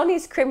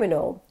dishonest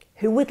criminal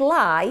who would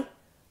lie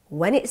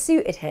when it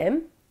suited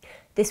him,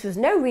 this was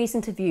no reason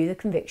to view the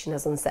conviction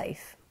as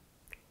unsafe,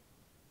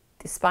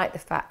 despite the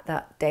fact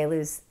that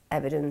Daley's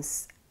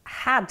evidence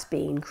had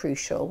been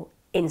crucial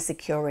in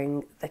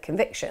securing the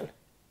conviction.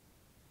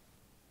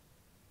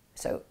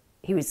 So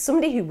he was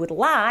somebody who would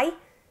lie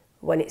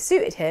when it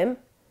suited him,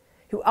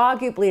 who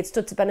arguably had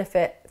stood to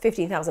benefit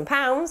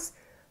 £15,000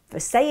 for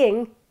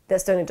saying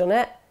that Stone had done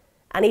it.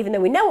 And even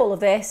though we know all of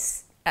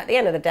this, at the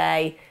end of the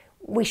day,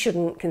 we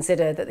shouldn't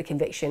consider that the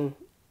conviction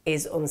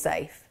is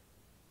unsafe.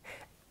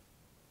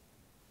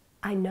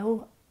 I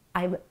know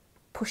I'm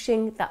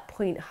pushing that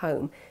point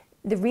home.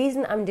 The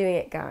reason I'm doing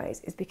it, guys,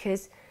 is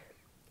because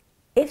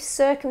if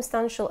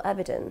circumstantial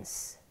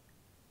evidence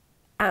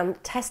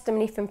and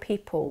testimony from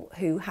people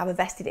who have a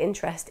vested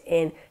interest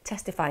in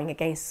testifying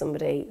against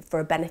somebody for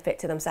a benefit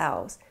to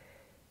themselves,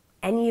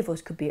 any of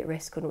us could be at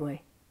risk, couldn't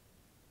we?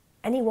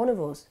 Any one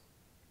of us.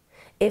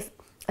 If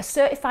a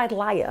certified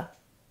liar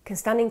can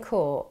stand in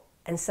court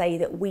and say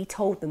that we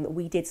told them that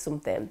we did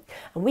something,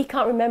 and we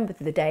can't remember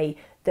the day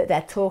that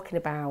they're talking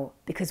about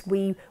because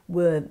we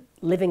were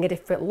living a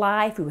different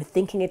life, we were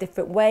thinking a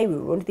different way, we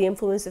were under the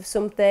influence of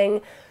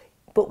something,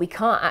 but we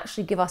can't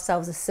actually give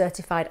ourselves a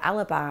certified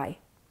alibi.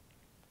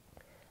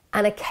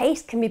 And a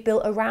case can be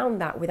built around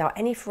that without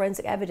any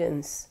forensic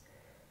evidence.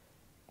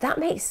 That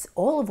makes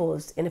all of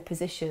us in a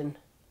position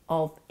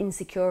of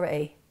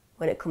insecurity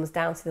when it comes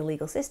down to the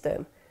legal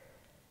system.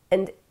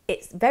 And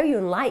it's very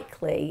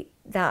unlikely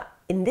that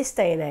in this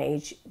day and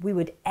age we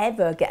would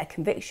ever get a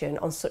conviction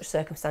on such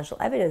circumstantial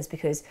evidence,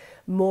 because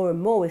more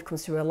and more we've come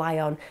to rely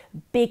on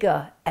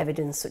bigger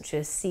evidence such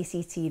as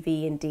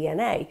CCTV and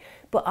DNA.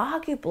 But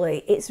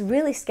arguably it's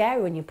really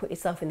scary when you put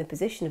yourself in the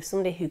position of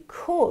somebody who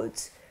could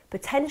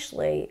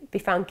potentially be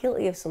found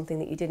guilty of something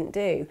that you didn't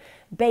do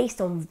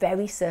based on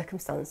very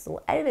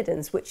circumstantial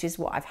evidence, which is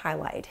what I've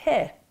highlighted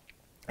here.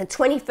 On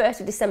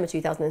 21st of December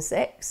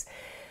 2006,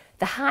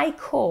 the High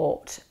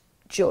Court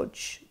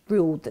judge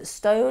ruled that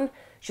Stone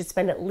should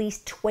spend at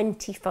least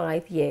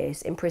 25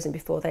 years in prison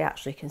before they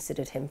actually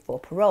considered him for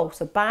parole.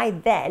 So by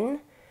then,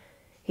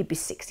 he'd be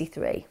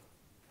 63.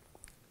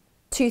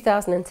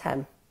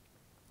 2010,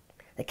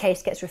 the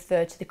case gets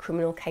referred to the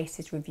Criminal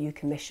Cases Review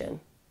Commission.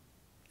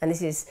 And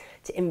this is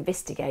to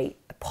investigate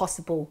a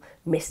possible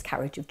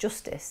miscarriage of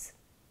justice.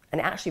 And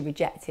it actually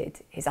rejected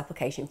his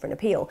application for an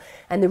appeal.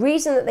 And the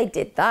reason that they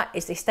did that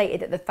is they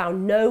stated that they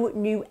found no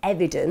new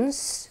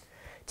evidence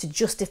to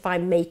justify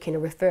making a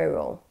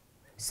referral.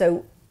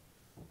 So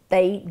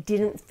they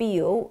didn't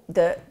feel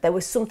that there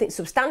was something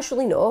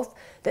substantial enough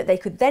that they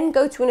could then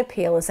go to an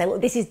appeal and say,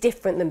 look, this is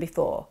different than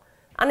before.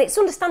 And it's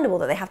understandable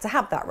that they have to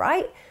have that,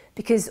 right?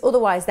 Because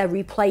otherwise they're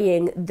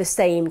replaying the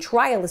same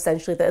trial,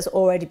 essentially, that has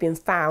already been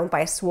found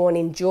by a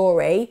sworn-in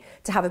jury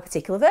to have a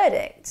particular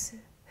verdict.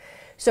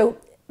 So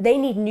they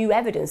need new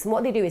evidence, and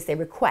what they do is they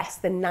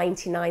request the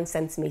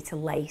 99-centimetre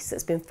lace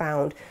that's been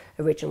found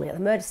originally at the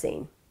murder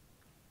scene.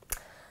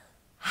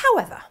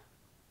 However,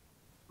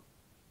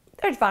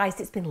 they're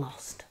advised it's been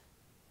lost.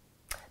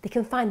 They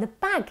can find the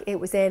bag it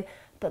was in,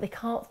 but they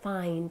can't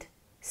find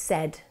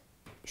said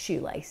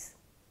shoelace.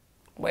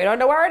 We don't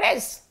know where it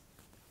is.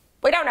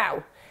 We don't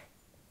know.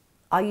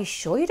 Are you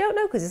sure you don't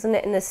know? Because isn't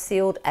it in a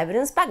sealed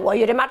evidence bag? Well,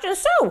 you'd imagine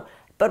so.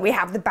 But we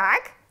have the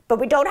bag, but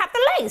we don't have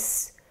the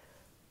lace.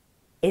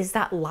 Is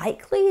that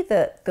likely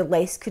that the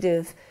lace could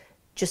have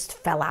just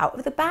fell out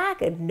of the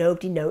bag and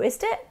nobody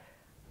noticed it?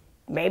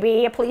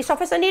 Maybe a police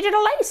officer needed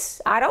a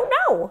lace. I don't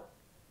know.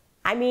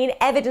 I mean,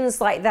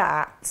 evidence like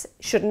that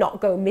should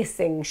not go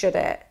missing, should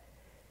it?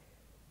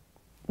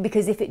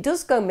 Because if it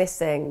does go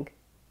missing,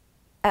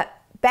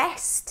 at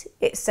best,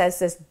 it says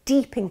there's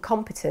deep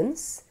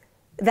incompetence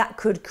that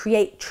could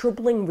create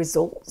troubling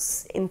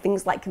results in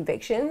things like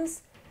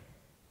convictions.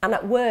 And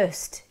at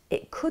worst,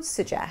 it could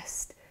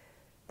suggest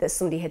that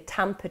somebody had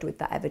tampered with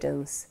that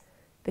evidence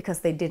because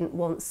they didn't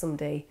want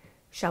somebody,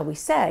 shall we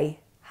say,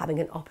 having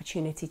an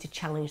opportunity to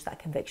challenge that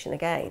conviction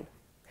again.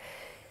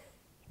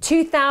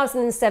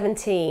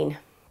 2017,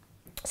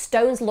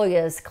 Stone's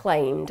lawyers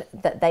claimed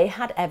that they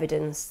had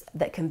evidence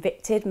that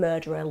convicted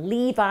murderer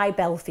Levi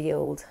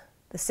Bellfield,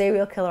 the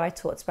serial killer I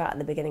talked about at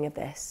the beginning of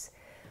this,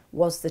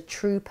 was the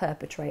true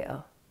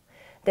perpetrator.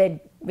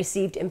 They'd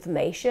received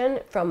information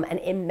from an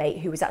inmate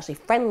who was actually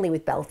friendly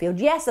with Bellfield.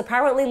 Yes,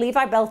 apparently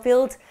Levi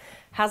Bellfield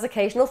has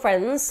occasional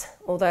friends,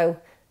 although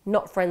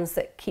not friends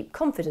that keep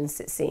confidence,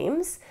 it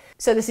seems.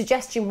 So the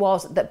suggestion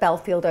was that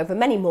Bellfield over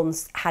many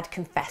months had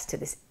confessed to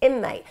this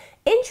inmate.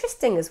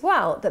 Interesting as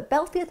well that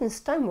Bellfield and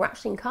Stone were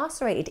actually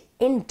incarcerated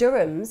in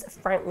Durham's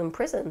Franklin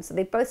prison, so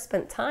they both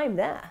spent time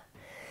there.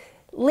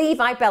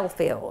 Levi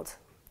Bellfield,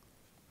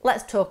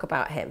 let's talk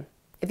about him.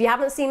 If you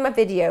haven't seen my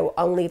video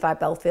on Levi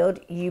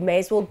Bellfield, you may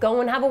as well go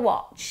and have a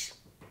watch.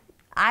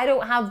 I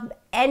don't have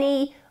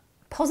any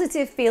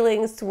positive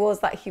feelings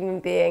towards that human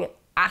being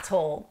at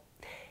all.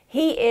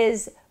 He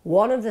is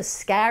one of the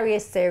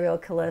scariest serial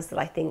killers that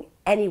I think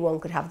anyone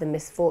could have the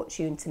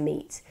misfortune to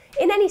meet.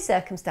 In any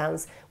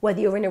circumstance,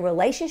 whether you're in a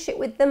relationship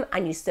with them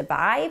and you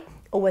survive,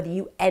 or whether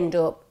you end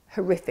up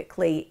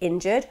horrifically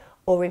injured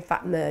or in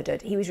fact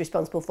murdered. He was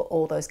responsible for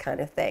all those kind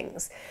of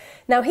things.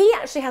 Now, he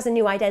actually has a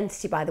new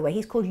identity, by the way.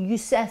 He's called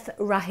Yusuf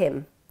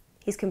Rahim.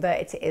 He's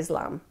converted to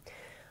Islam,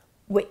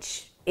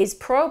 which is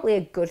probably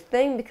a good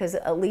thing, because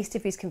at least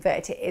if he's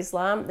converted to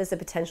Islam, there's a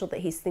potential that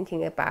he's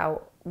thinking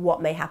about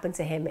what may happen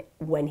to him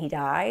when he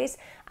dies,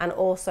 and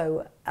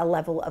also a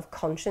level of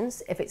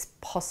conscience, if it's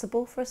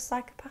possible for a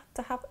psychopath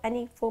to have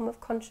any form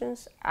of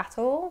conscience at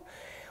all.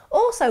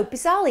 Also,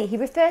 bizarrely, he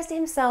refers to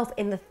himself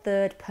in the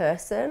third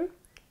person.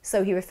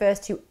 So he refers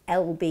to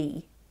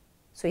LB.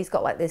 So he's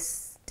got like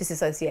this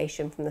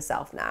disassociation from the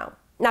self now.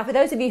 Now, for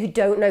those of you who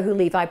don't know who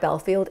Levi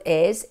Bellfield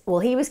is, well,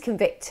 he was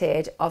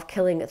convicted of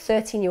killing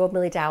 13-year-old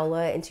Millie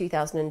Dowler in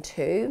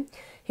 2002.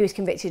 He was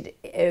convicted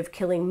of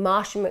killing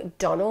Marsha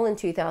McDonnell in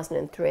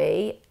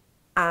 2003.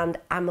 and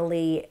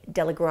Amélie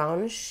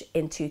Delagrange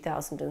in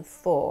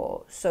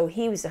 2004. So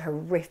he was a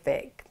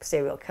horrific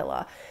serial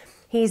killer.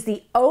 He's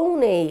the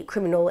only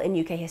criminal in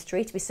UK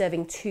history to be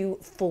serving 2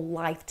 full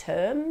life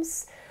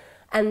terms.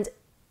 And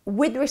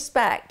with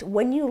respect,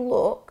 when you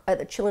look at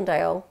the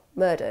Chillenden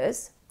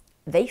murders,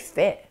 they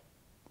fit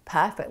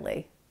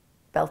perfectly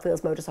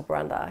Bellfield's modus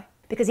operandi,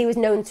 because he was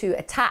known to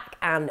attack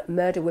and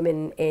murder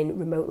women in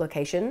remote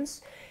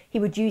locations. He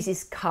would use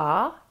his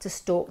car to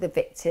stalk the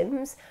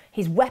victims.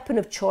 His weapon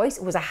of choice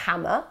was a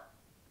hammer.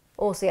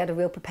 Also, he had a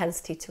real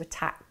propensity to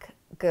attack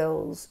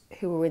girls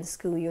who were in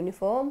school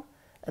uniform,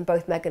 and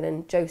both Megan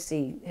and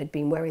Josie had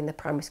been wearing their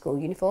primary school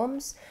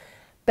uniforms.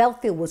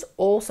 Bellfield was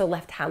also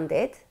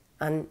left-handed,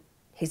 and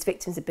his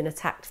victims had been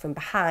attacked from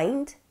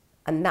behind,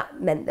 and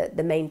that meant that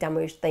the main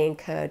damage they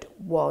incurred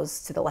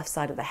was to the left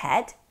side of the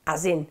head,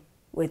 as in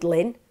with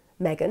Lin,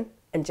 Megan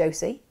and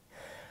Josie.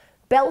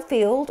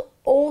 Bellfield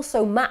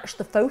also matched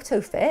the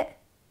photo fit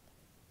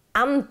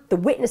and the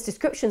witness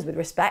descriptions with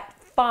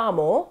respect far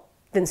more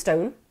than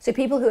Stone. So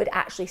people who had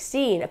actually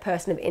seen a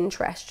person of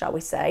interest, shall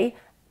we say,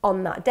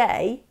 on that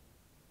day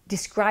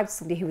described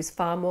somebody who was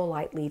far more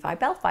like Levi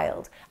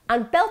Bellfield.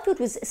 And Bellfield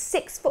was a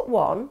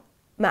 6'1"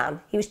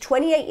 man. He was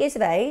 28 years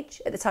of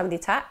age at the time of the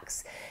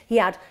attacks. He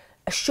had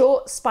a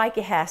short,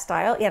 spiky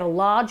hairstyle. He had a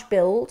large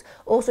build.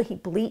 Also, he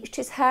bleached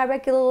his hair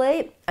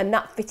regularly, and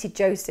that fitted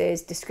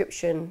Josie's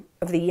description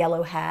of the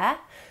yellow hair.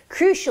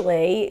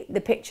 Crucially,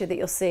 the picture that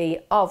you'll see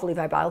of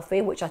Levi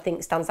Bellfield, which I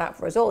think stands out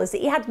for us all, is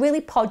that he had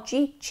really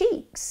podgy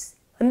cheeks.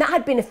 And that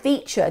had been a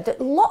feature that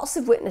lots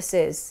of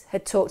witnesses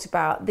had talked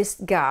about. This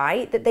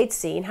guy that they'd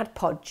seen had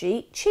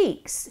podgy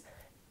cheeks.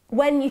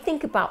 When you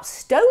think about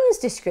Stone's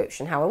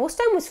description, however, well,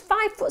 Stone was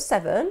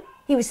 5'7".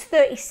 He was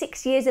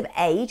 36 years of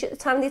age at the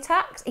time of the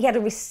attacks. He had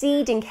a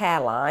receding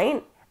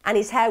hairline, and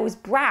his hair was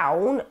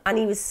brown, and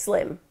he was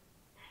slim.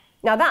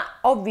 Now, that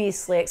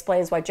obviously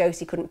explains why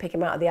Josie couldn't pick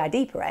him out of the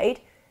ID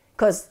parade,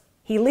 because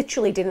he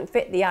literally didn't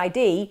fit the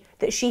ID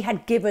that she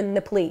had given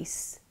the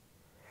police.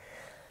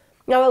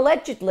 Now,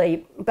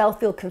 allegedly,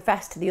 Bellfield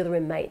confessed to the other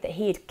inmate that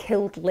he had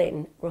killed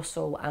Lin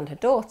Russell and her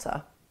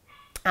daughter,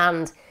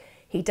 and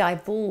he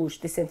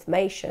divulged this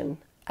information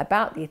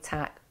about the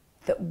attack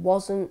that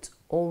wasn't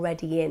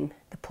already in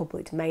the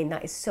public domain.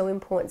 That is so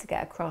important to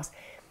get across.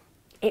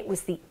 It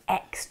was the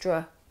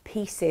extra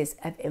pieces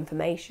of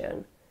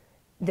information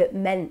that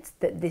meant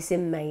that this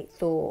inmate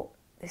thought,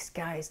 this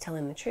guy is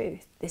telling the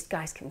truth, this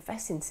guy's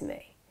confessing to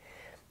me.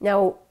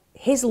 Now,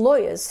 his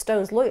lawyers,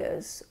 Stone's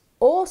lawyers,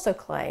 also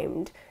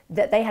claimed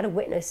that they had a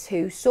witness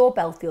who saw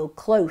Bellfield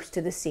close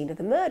to the scene of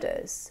the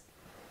murders.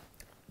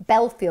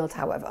 Bellfield,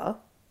 however,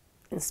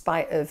 in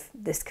spite of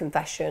this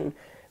confession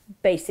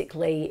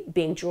basically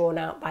being drawn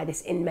out by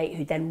this inmate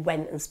who then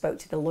went and spoke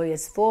to the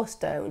lawyers for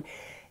Stone,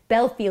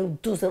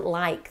 Bellfield doesn't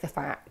like the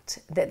fact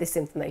that this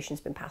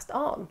information's been passed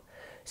on.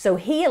 So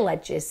he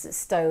alleges that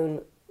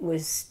Stone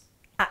was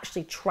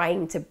actually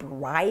trying to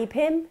bribe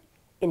him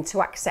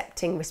into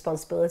accepting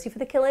responsibility for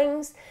the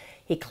killings.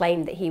 He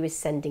claimed that he was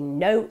sending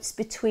notes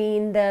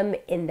between them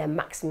in their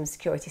maximum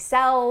security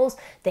cells,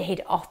 that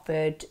he'd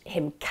offered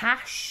him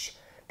cash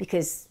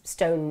because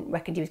Stone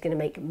reckoned he was going to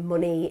make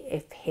money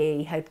if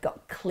he had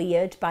got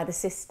cleared by the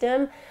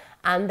system,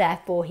 and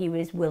therefore he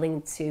was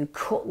willing to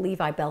cut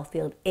Levi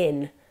Bellfield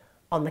in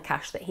on the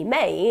cash that he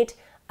made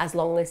as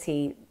long as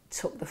he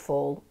took the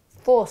fall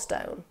for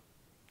Stone.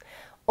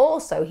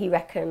 Also, he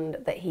reckoned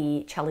that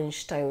he challenged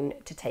Stone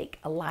to take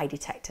a lie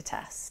detector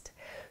test.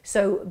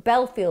 So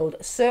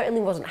Bellfield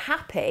certainly wasn't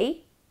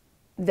happy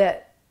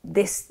that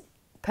this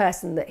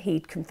person that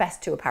he'd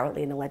confessed to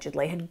apparently and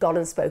allegedly had gone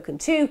and spoken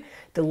to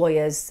the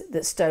lawyers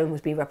that Stone was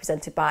being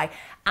represented by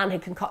and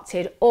had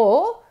concocted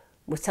or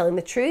was telling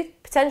the truth,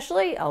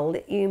 potentially, I'll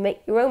let you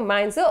make your own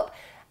minds up,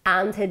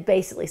 and had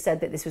basically said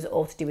that this was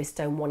all to do with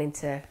Stone wanting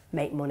to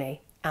make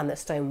money and that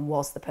Stone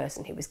was the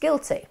person who was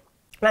guilty.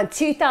 Now, in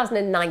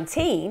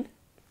 2019,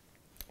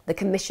 the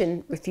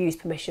Commission refused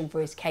permission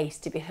for his case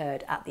to be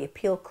heard at the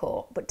appeal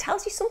court, but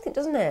tells you something,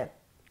 doesn't it?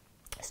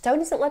 Stone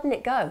isn't letting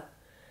it go.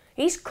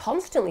 He's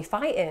constantly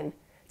fighting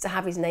to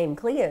have his name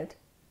cleared.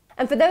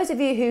 And for those of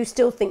you who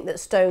still think that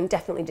Stone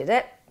definitely did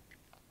it,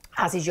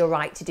 as is your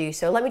right to do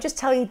so, let me just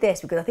tell you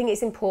this, because I think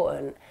it's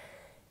important.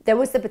 There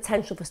was the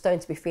potential for Stone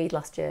to be freed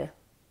last year.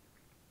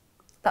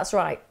 That's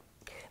right.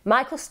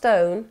 Michael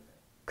Stone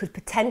could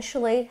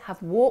potentially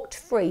have walked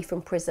free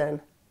from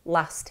prison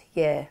last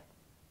year.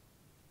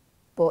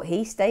 But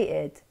he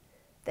stated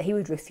that he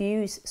would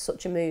refuse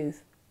such a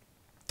move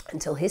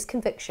until his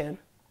conviction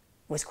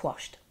was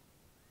quashed,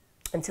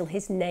 until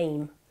his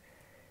name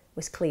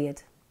was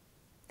cleared.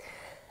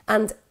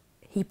 And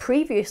he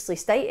previously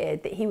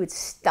stated that he would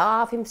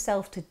starve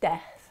himself to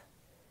death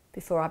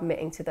before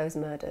admitting to those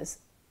murders.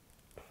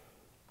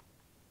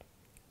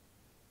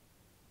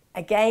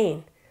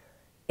 Again,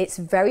 it's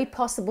very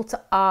possible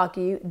to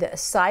argue that a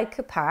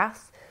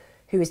psychopath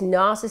who is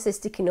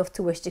narcissistic enough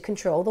to wish to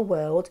control the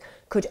world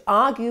could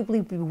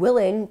arguably be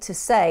willing to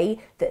say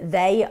that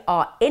they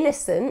are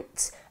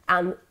innocent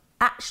and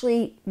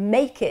actually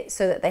make it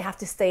so that they have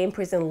to stay in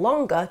prison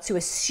longer to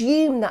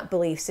assume that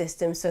belief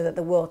system so that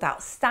the world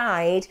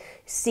outside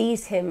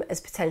sees him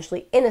as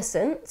potentially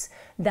innocent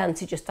than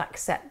to just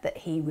accept that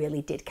he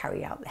really did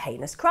carry out the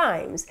heinous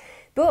crimes.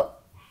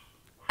 But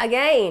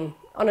again,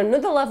 on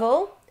another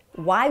level,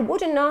 why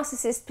would a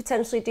narcissist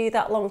potentially do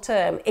that long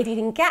term? If you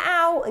can get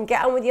out and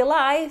get on with your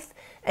life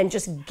and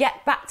just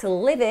get back to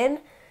living,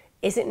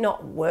 is it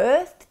not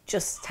worth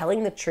just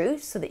telling the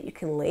truth so that you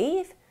can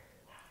leave?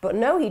 But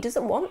no, he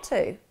doesn't want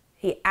to.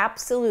 He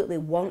absolutely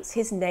wants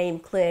his name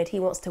cleared. He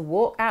wants to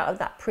walk out of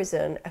that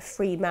prison a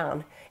free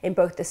man in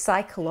both the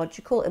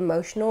psychological,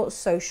 emotional,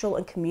 social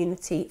and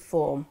community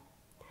form.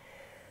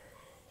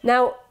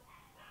 Now,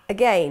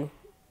 again,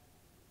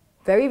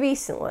 very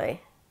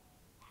recently,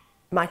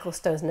 Michael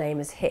Stone's name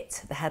has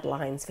hit the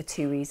headlines for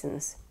two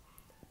reasons.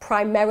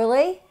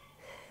 Primarily,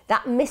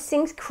 that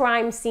missing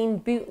crime scene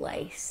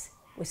bootlace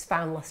was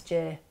found last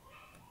year.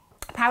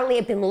 Apparently it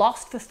had been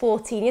lost for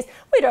 14 years.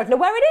 We don't know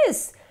where it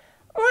is.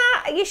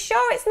 Are you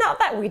sure it's not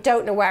that? We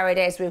don't know where it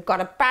is. We've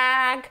got a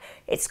bag.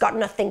 It's got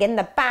nothing in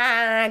the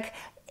bag.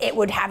 It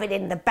would have it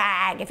in the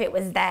bag if it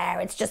was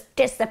there. It's just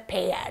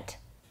disappeared.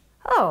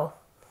 Oh,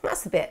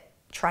 that's a bit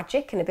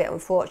tragic and a bit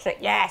unfortunate.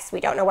 Yes, we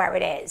don't know where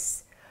it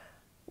is.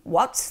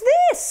 What's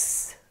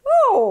this?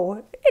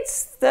 Oh,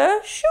 it's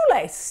the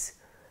shoelace.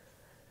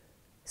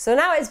 So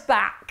now it's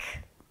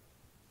back.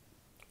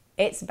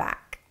 It's back.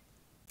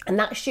 And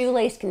that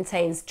shoelace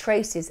contains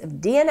traces of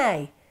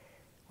DNA,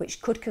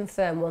 which could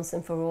confirm once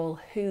and for all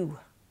who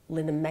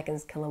Lin and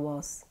Megan's killer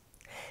was.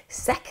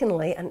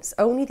 Secondly, and it's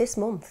only this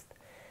month,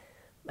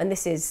 and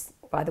this is,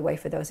 by the way,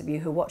 for those of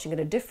you who are watching at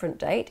a different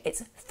date,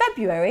 it's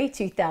February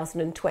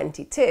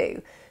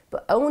 2022,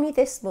 but only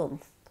this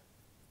month,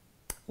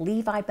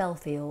 Levi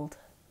Bellfield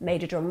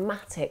made a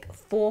dramatic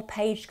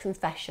 4-page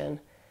confession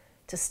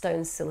to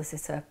Stone's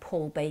solicitor,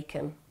 Paul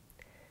Bacon.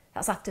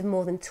 That's after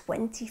more than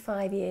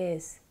 25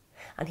 years.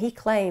 And he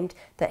claimed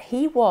that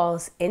he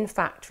was, in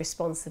fact,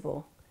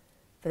 responsible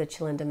for the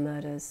Chillenden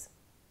murders.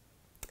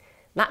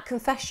 That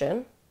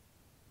confession,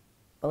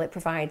 well, it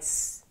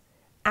provides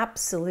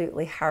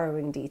absolutely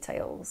harrowing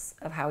details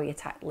of how he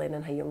attacked Lin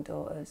and her young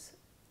daughters.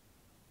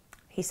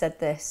 He said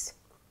this: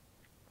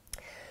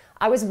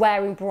 I was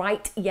wearing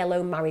bright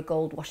yellow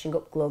marigold washing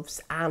up gloves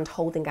and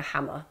holding a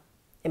hammer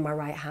in my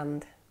right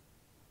hand.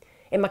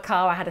 In my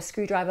car, I had a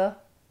screwdriver,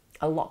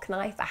 a lock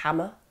knife, a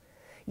hammer,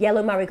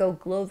 yellow marigold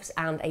gloves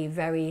and a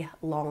very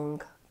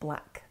long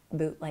black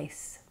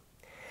bootlace.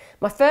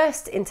 My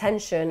first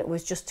intention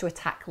was just to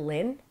attack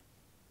Lin,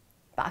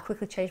 but I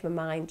quickly changed my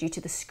mind due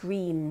to the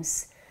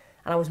screams,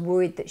 and I was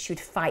worried that she would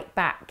fight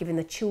back given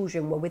the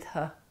children were with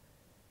her.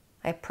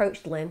 I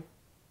approached Lin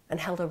and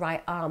held her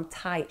right arm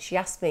tight. She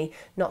asked me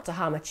not to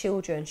harm her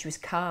children. She was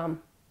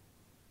calm.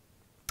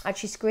 Had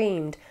she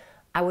screamed,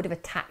 I would have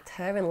attacked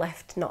her and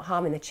left not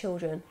harming the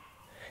children.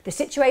 The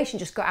situation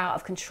just got out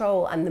of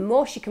control, and the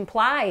more she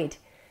complied,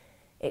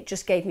 it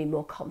just gave me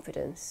more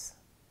confidence.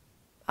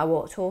 I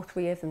walked all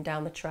 3 of them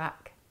down the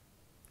track.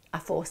 I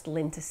forced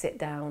Lin to sit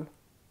down.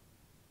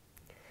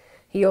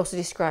 He also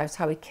describes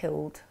how he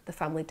killed the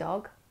family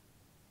dog.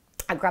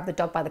 I grabbed the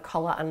dog by the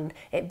collar and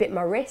it bit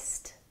my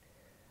wrist.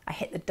 I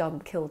hit the dog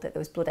and killed it. There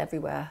was blood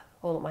everywhere,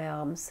 all up my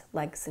arms,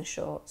 legs and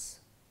shorts.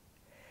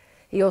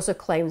 He also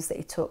claims that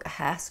he took a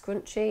hair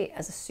scrunchie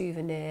as a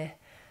souvenir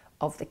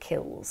of the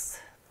kills.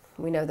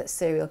 We know that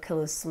serial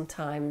killers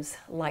sometimes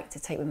like to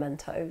take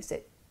mementos.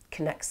 It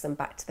connects them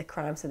back to the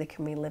crime so they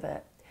can relive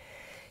it.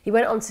 He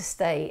went on to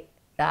state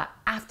that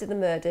after the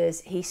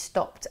murders, he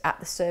stopped at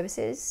the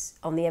services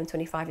on the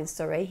M25 in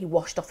Surrey. He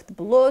washed off the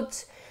blood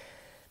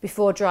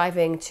before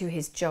driving to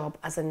his job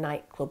as a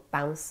nightclub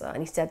bouncer.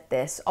 And he said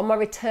this: on my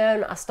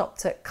return, I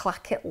stopped at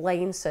Clackett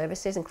Lane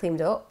services and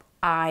cleaned up.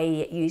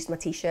 I used my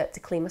t-shirt to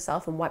clean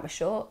myself and wipe my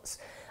shorts.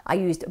 I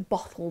used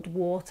bottled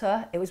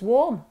water. It was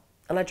warm.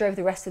 And I drove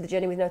the rest of the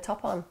journey with no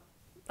top on.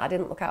 I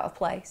didn't look out of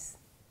place.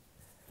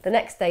 The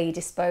next day, he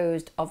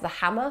disposed of the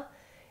hammer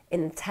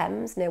in the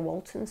Thames near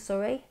Walton,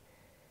 Surrey.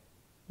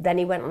 Then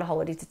he went on a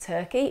holiday to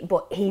Turkey,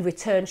 but he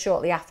returned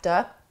shortly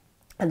after.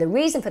 And the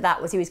reason for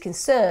that was he was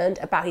concerned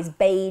about his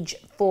beige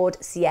Ford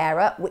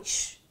Sierra,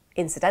 which,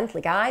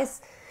 incidentally, guys,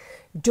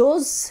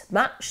 does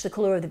match the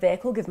colour of the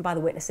vehicle given by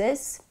the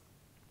witnesses.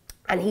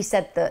 And he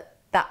said that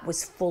that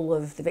was full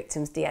of the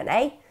victim's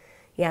DNA.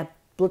 He had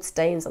blood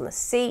stains on the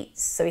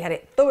seats, so he had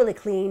it thoroughly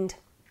cleaned.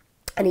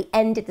 And he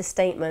ended the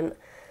statement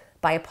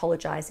by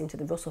apologising to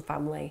the Russell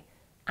family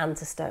and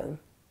to Stone.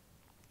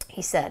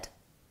 He said,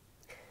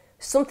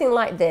 something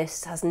like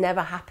this has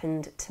never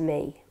happened to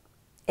me,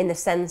 in the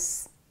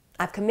sense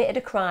I've committed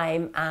a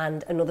crime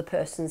and another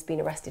person's been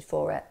arrested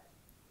for it.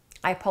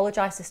 I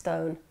apologise to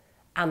Stone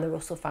and the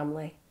Russell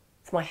family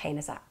for my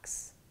heinous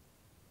acts.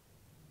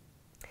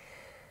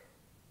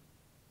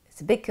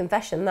 It's a big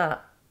confession,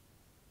 that.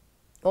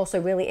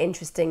 Also really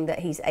interesting that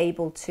he's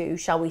able to,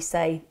 shall we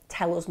say,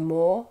 tell us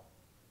more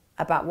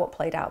about what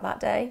played out that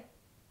day.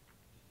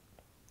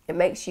 It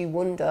makes you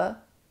wonder,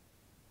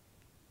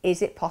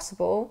 is it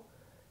possible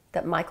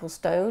that Michael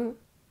Stone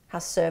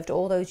has served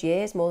all those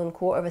years, more than a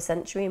quarter of a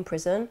century in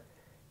prison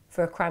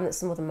for a crime that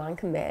some other man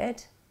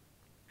committed.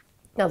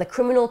 Now, the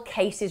Criminal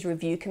Cases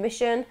Review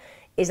Commission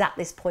is at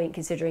this point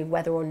considering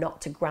whether or not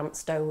to grant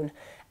Stone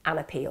an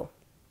appeal.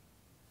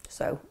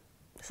 So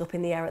it's up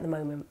in the air at the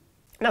moment.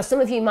 Now, some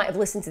of you might have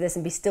listened to this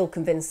and be still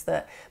convinced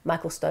that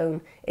Michael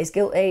Stone is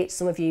guilty.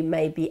 Some of you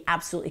may be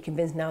absolutely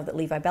convinced now that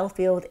Levi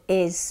Bellfield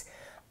is,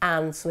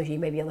 and some of you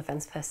may be on the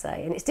fence per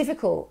se. And it's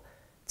difficult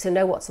to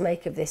know what to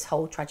make of this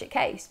whole tragic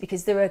case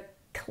because there are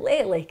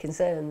clearly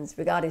concerns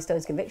regarding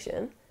Stone's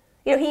conviction.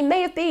 You know, he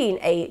may have been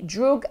a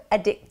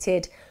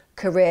drug-addicted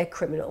career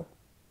criminal.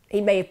 He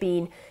may have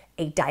been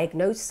a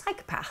diagnosed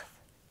psychopath.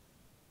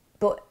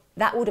 But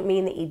that wouldn't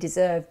mean that he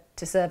deserved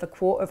to serve a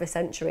quarter of a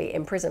century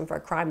in prison for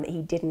a crime that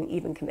he didn't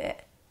even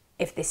commit,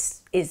 if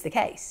this is the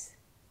case.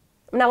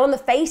 Now, on the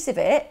face of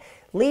it,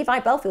 Levi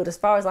Bellfield, as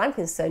far as I'm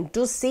concerned,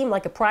 does seem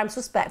like a prime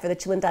suspect for the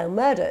Chillenden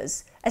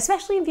murders,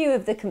 especially in view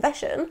of the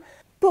confession.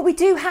 But we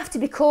do have to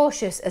be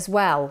cautious as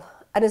well.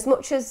 And as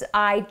much as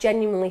I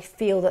genuinely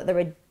feel that there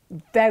are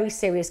very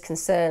serious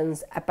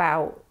concerns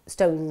about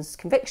Stone's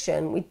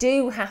conviction, we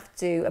do have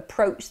to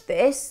approach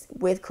this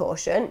with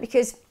caution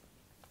because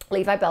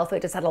Levi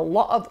Bellfield has had a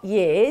lot of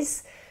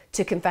years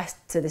to confess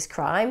to this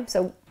crime.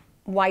 So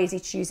why is he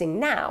choosing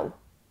now?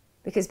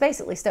 Because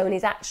basically Stone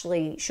is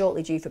actually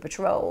shortly due for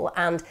parole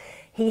and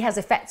he has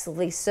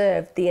effectively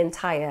served the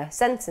entire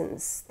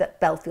sentence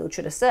that Bellfield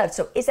should have served.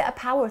 So is it a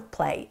power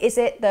play? Is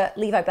it that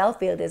Levi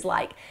Bellfield is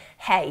like,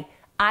 hey,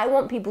 I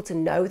want people to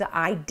know that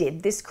I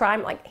did this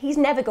crime? Like, he's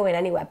never going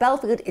anywhere.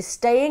 Bellfield is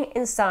staying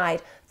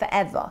inside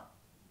forever.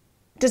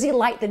 Does he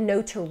like the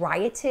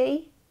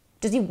notoriety?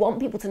 Does he want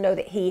people to know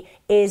that he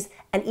is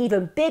an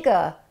even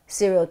bigger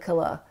serial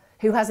killer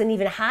who has an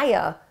even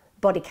higher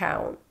body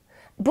count?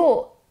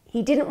 But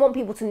he didn't want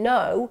people to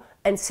know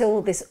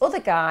until this other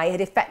guy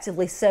had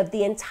effectively served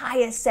the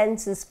entire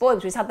sentence for him.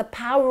 So he's had the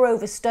power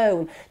over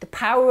Stone, the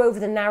power over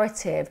the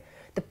narrative,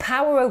 the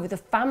power over the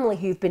family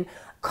who've been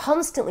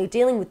constantly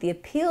dealing with the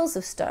appeals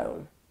of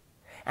Stone.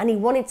 And he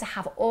wanted to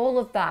have all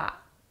of that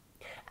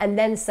and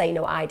then say,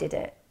 no, I did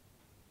it,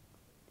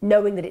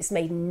 knowing that it's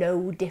made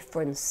no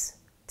difference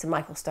to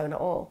Michael Stone at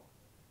all.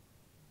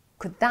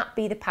 Could that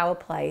be the power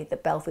play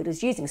that Bellfield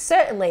is using?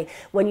 Certainly,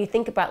 when you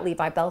think about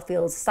Levi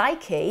Bellfield's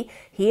psyche,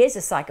 he is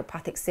a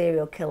psychopathic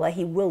serial killer.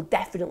 He will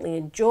definitely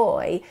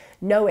enjoy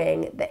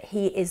knowing that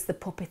he is the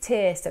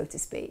puppeteer, so to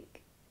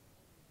speak.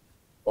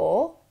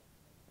 Or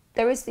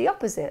there is the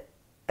opposite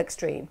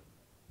extreme.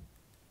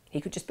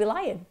 He could just be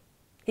lying.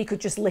 He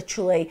could just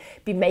literally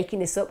be making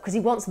this up because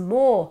he wants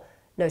more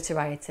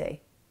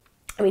notoriety.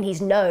 I mean,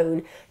 he's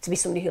known to be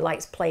somebody who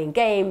likes playing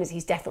games.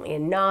 He's definitely a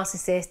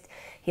narcissist.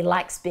 He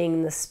likes being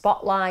in the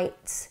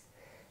spotlight.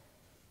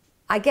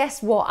 I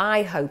guess what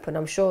I hope, and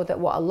I'm sure that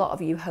what a lot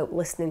of you hope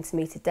listening to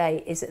me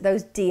today, is that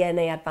those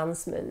DNA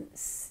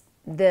advancements,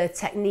 the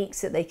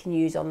techniques that they can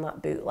use on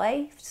that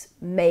bootleg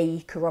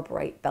may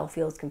corroborate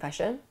Bellfield's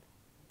confession.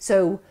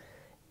 So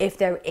if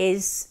there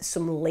is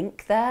some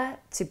link there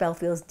to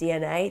Bellfield's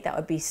DNA, that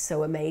would be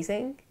so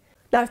amazing.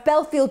 Now, if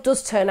Bellfield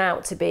does turn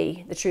out to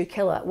be the true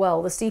killer,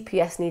 well, the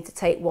CPS need to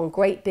take one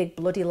great big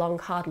bloody long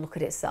hard look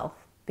at itself.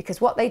 Because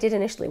what they did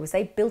initially was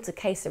they built a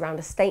case around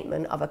a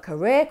statement of a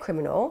career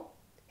criminal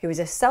who is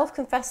a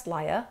self-confessed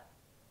liar,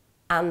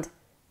 and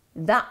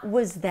that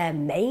was their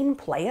main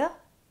player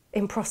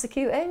in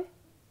prosecuting.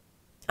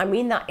 I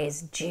mean, that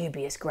is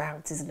dubious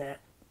grounds, isn't it?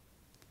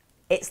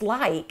 It's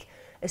like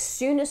as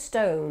soon as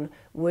Stone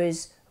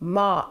was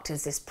marked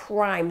as this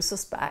prime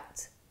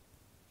suspect,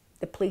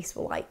 the police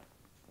were like,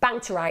 bang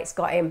to rights,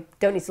 got him,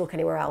 don't need to look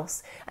anywhere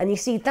else. And you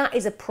see, that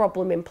is a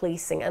problem in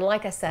policing. And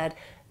like I said,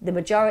 the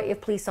majority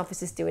of police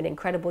officers do an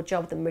incredible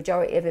job. The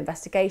majority of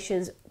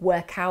investigations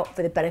work out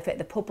for the benefit of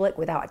the public,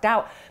 without a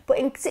doubt. But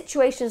in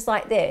situations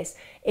like this,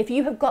 if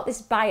you have got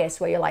this bias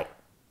where you're like,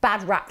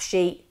 bad rap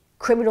sheet,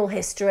 criminal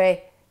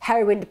history,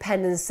 heroin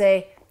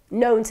dependency,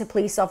 known to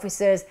police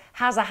officers,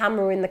 has a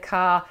hammer in the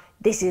car,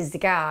 this is the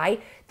guy,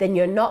 then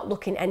you're not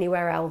looking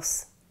anywhere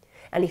else.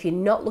 And if you're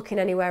not looking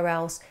anywhere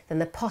else, then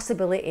the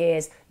possibility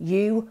is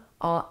you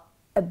are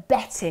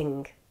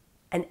abetting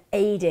and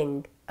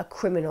aiding a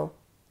criminal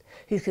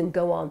who can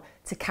go on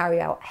to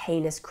carry out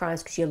heinous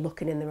crimes because you're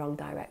looking in the wrong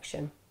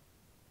direction.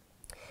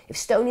 If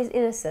Stone is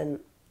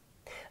innocent,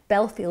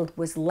 Bellfield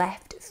was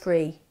left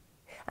free,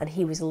 and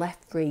he was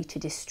left free to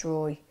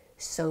destroy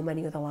so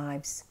many other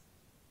lives.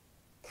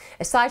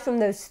 Aside from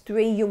those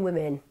 3 young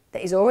women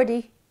that he's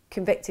already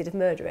convicted of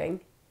murdering,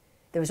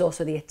 there was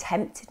also the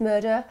attempted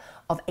murder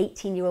of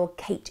 18-year-old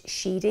Kate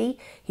Sheedy.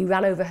 He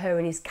ran over her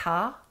in his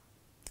car,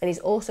 and he's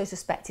also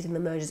suspected in the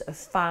murders of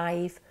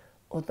 5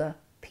 other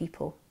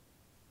people.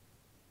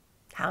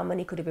 How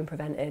many could have been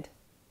prevented?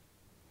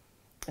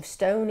 If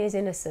Stone is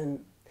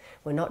innocent,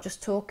 we're not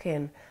just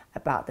talking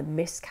about the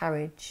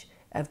miscarriage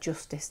of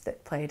justice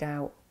that played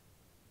out.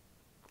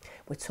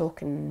 We're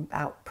talking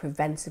about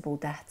preventable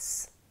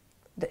deaths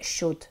that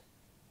should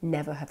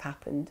never have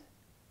happened.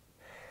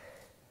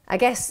 I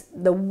guess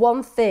the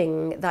one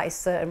thing that is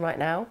certain right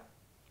now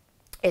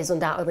is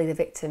undoubtedly the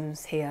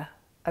victims here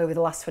over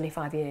the last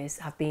 25 years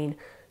have been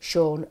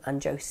Sean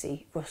and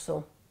Josie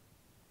Russell.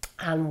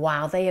 And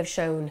wow, they have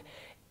shown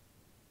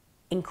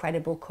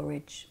incredible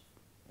courage.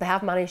 They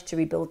have managed to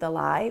rebuild their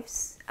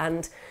lives,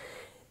 and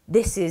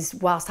this is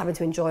whilst having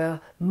to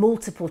endure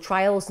multiple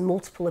trials,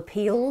 multiple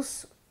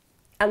appeals.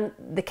 And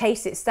the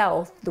case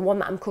itself, the one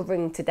that I'm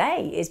covering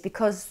today, is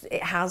because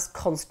it has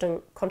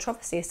constant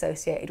controversy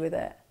associated with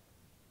it.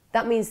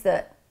 That means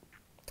that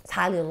it's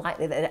highly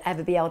unlikely that they'll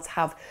ever be able to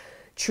have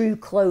true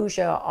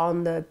closure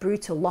on the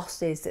brutal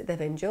losses that they've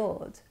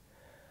endured.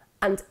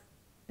 And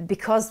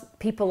because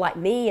people like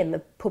me and the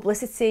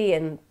publicity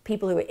and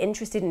people who are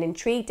interested and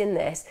intrigued in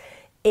this,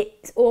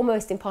 it's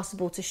almost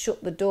impossible to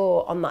shut the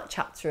door on that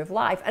chapter of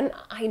life. And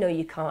I know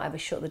you can't ever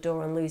shut the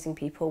door on losing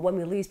people. When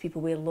we lose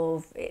people we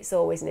love, it's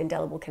always an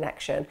indelible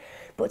connection.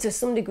 But to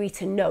some degree,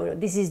 to know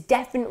this is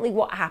definitely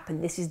what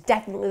happened, this is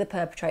definitely the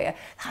perpetrator,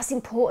 that's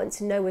important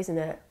to know, isn't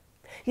it?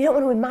 You don't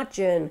want to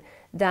imagine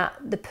that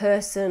the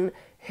person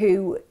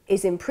who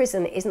is in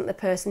prison isn't the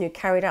person who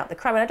carried out the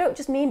crime. And I don't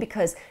just mean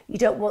because you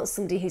don't want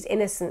somebody who's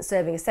innocent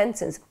serving a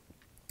sentence.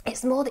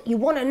 It's more that you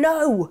want to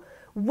know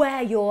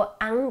where your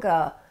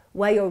anger,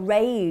 where your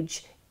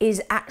rage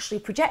is actually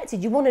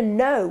projected. You want to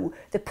know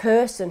the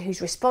person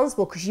who's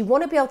responsible because you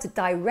want to be able to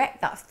direct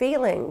that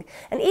feeling.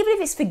 And even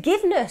if it's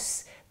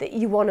forgiveness that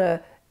you want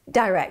to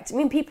direct, I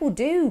mean, people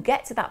do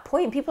get to that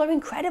point. People are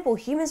incredible.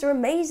 Humans are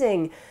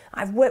amazing.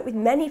 I've worked with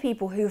many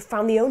people who have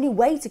found the only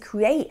way to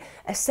create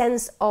a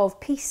sense of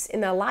peace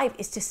in their life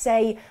is to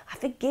say, I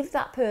forgive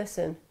that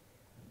person.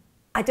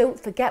 I don't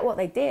forget what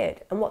they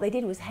did. And what they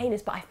did was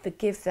heinous, but I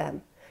forgive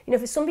them. You know,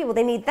 for some people,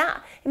 they need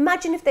that.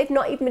 Imagine if they've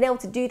not even been able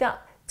to do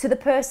that to the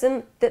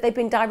person that they've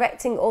been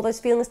directing all those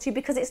feelings to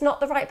because it's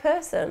not the right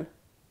person.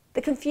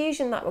 The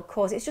confusion that would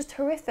cause, it's just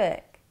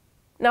horrific.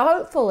 Now,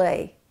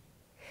 hopefully,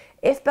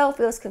 if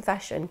Bellfield's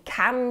confession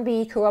can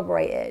be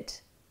corroborated,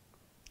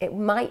 it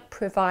might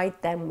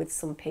provide them with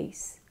some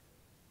peace.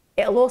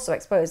 It'll also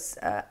expose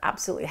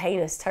absolutely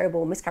heinous,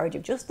 terrible miscarriage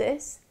of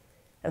justice.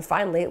 And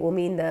finally, it will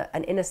mean that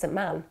an innocent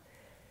man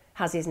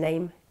has his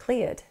name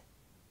cleared,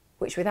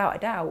 which without a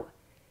doubt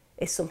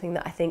is something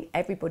that I think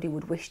everybody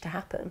would wish to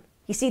happen.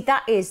 You see,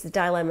 that is the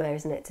dilemma,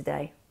 isn't it,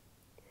 today?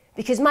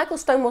 Because Michael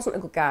Stone wasn't a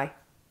good guy.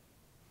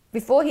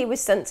 Before he was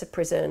sent to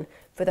prison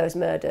for those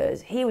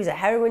murders, he was a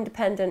heroin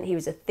dependent, he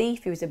was a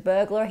thief, he was a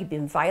burglar, he'd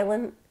been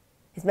violent.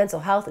 His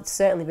mental health had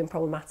certainly been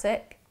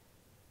problematic.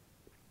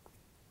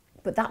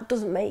 But that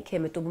doesn't make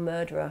him a double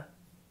murderer.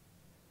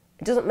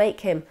 It doesn't make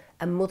him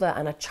a mother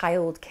and a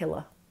child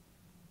killer.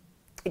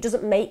 It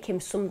doesn't make him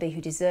somebody who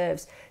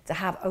deserves to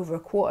have over a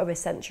quarter of a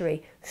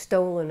century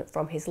stolen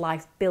from his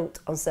life built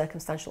on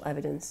circumstantial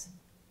evidence.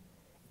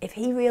 If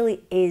he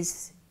really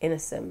is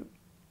innocent,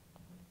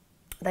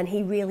 then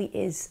he really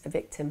is a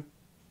victim.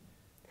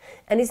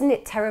 And isn't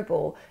it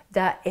terrible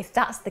that if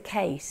that's the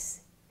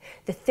case,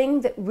 the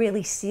thing that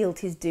really sealed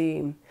his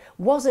doom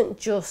wasn't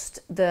just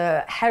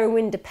the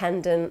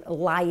heroin-dependent,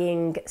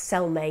 lying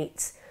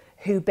cellmate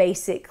who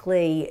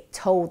basically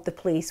told the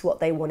police what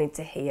they wanted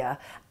to hear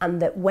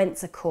and that went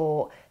to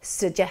court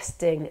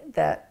suggesting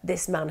that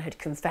this man had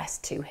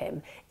confessed to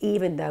him,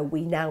 even though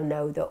we now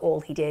know that all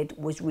he did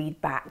was read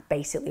back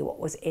basically what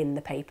was in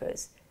the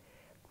papers.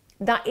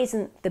 That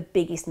isn't the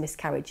biggest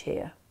miscarriage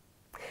here.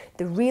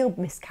 The real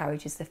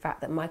miscarriage is the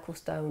fact that Michael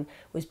Stone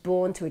was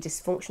born to a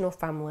dysfunctional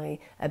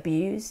family,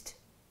 abused,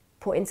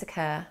 put into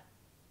care,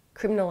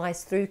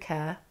 criminalised through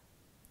care,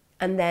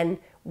 and then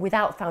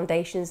without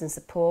foundations and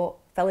support,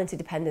 fell into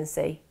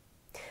dependency,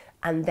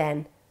 and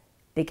then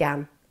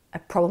began a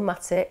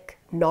problematic,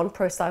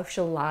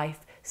 non-prosocial life,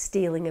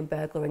 stealing and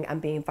burglaring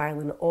and being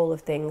violent, all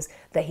of things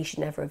that he should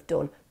never have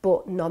done,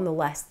 but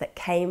nonetheless that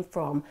came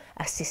from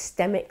a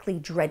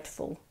systemically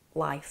dreadful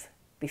life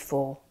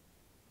before.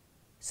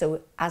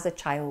 So as a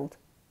child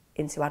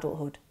into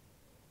adulthood,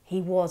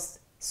 he was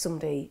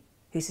somebody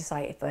who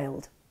society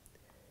failed.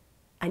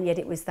 And yet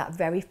it was that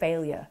very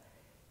failure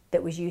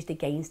that was used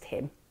against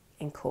him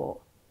in court.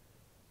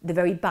 The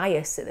very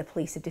bias that the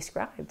police have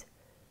described,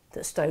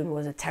 that Stone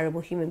was a terrible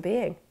human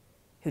being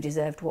who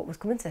deserved what was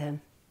coming to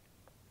him.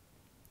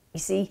 You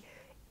see,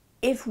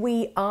 if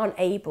we aren't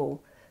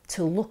able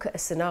to look at a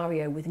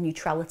scenario with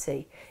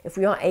neutrality, if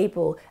we aren't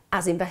able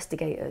as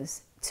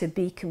investigators to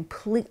be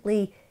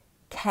completely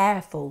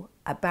careful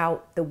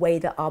about the way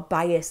that our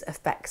bias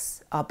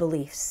affects our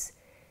beliefs,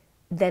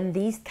 then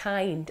these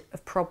kind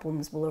of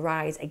problems will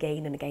arise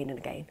again and again and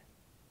again.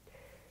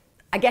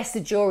 I guess the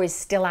jury's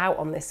still out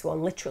on this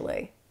one,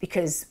 literally,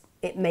 because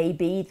it may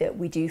be that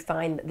we do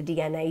find that the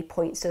DNA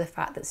points to the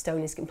fact that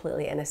Stone is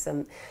completely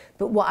innocent.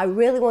 But what I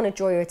really want to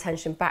draw your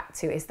attention back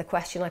to is the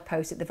question I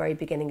posed at the very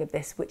beginning of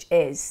this, which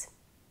is,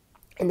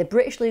 in the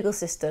British legal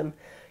system,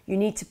 you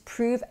need to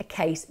prove a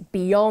case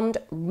beyond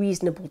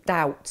reasonable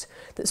doubt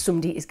that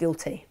somebody is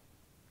guilty.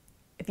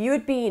 If you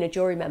had been a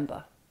jury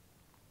member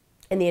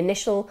in the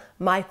initial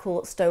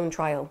Michael Stone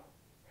trial,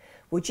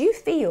 would you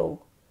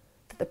feel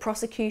that the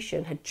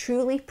prosecution had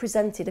truly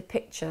presented a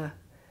picture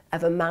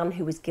of a man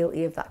who was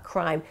guilty of that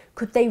crime?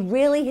 Could they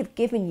really have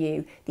given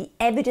you the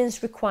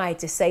evidence required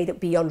to say that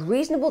beyond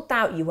reasonable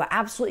doubt you were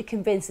absolutely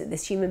convinced that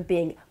this human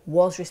being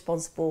was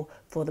responsible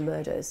for the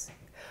murders?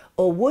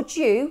 Or would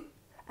you,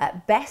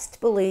 at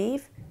best,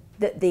 believe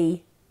that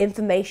the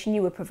information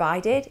you were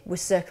provided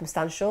was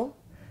circumstantial,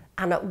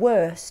 and at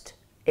worst,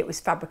 it was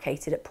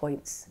fabricated at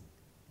points?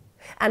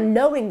 And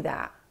knowing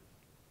that,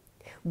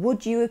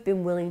 would you have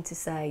been willing to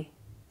say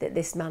that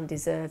this man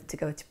deserved to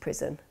go to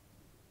prison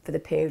for the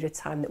period of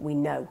time that we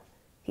know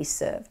he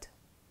served?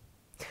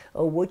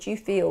 Or would you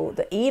feel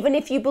that even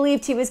if you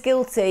believed he was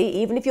guilty,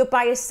 even if your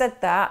bias said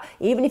that,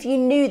 even if you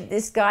knew that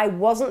this guy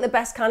wasn't the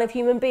best kind of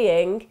human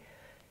being,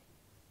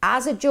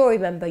 as a jury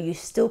member, you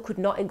still could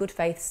not in good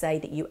faith say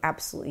that you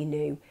absolutely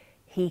knew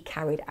he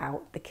carried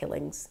out the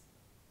killings?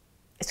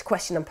 It's a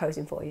question I'm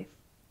posing for you.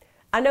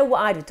 I know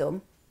what I'd have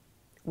done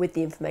with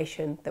the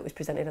information that was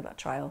presented at that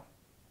trial.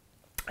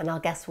 And I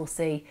guess we'll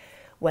see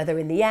whether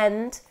in the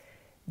end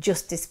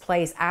justice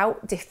plays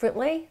out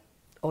differently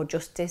or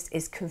justice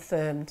is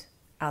confirmed,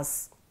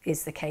 as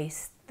is the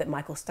case that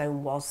Michael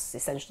Stone was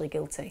essentially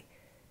guilty.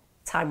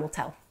 Time will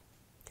tell.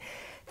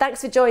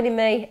 Thanks for joining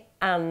me,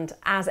 and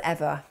as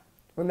ever,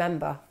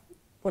 remember,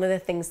 one of the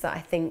things that I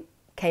think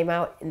came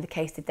out in the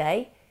case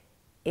today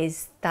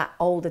is that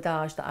old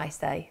adage that I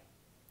say: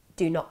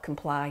 do not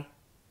comply.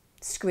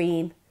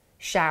 Scream,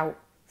 shout,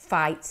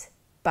 fight,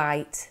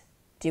 bite,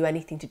 do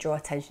anything to draw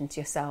attention to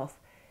yourself,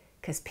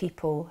 because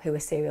people who are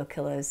serial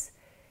killers,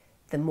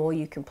 the more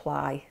you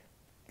comply,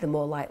 the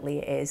more likely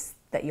it is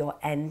that your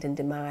end and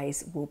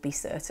demise will be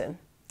certain.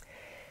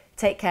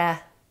 Take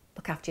care,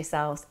 look after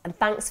yourselves, and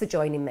thanks for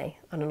joining me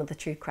on another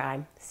True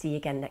Crime. See you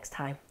again next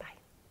time. Bye.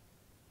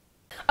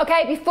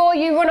 Okay, before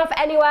you run off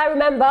anywhere,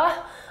 remember,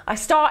 I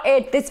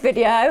started this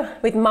video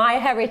with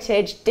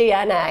MyHeritage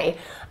DNA,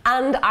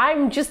 and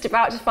I'm just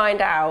about to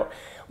find out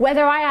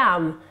whether I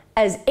am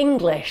as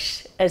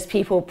English as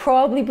people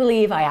probably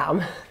believe I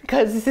am,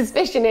 because the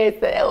suspicion is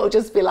that it'll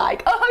just be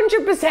like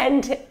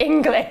 100%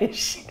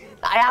 English.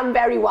 I am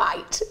very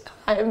white.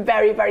 I am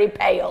very, very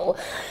pale.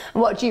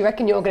 And what do you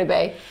reckon you're going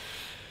to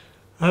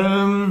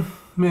be?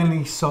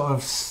 Mainly sort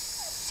of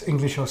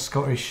English or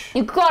Scottish.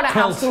 You've got to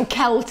have some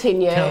Celt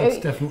in you.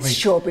 Celt, definitely.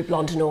 Strawberry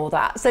blonde and all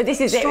that. So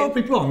this is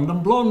Strawberry blonde,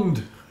 I'm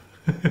blonde.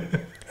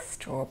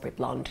 Strawberry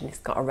blonde, and it's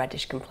got a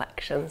reddish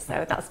complexion,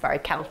 so that's very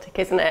Celtic,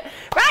 isn't it?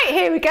 Right,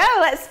 here we go.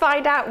 Let's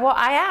find out what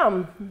I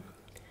am.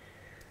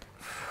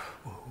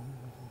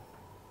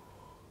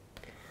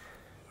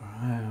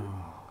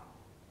 Wow.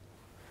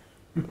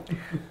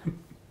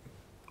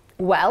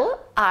 Well,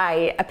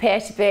 I appear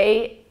to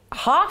be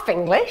half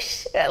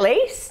English, at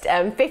least,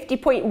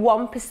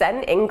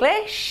 50.1%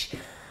 English,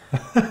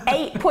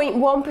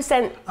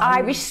 8.1%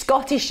 Irish,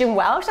 Scottish and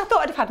Welsh. I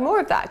thought I'd have had more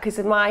of that because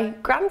of my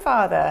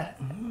grandfather.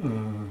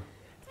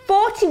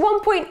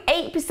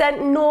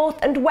 41.8% North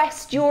and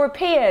West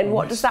European.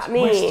 What does that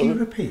mean? West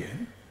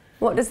European?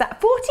 What does that?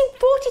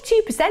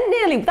 42%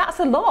 nearly. That's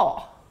a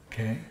lot.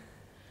 Okay.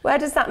 Where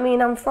does that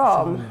mean I'm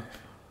from?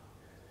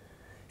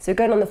 So we're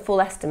going on the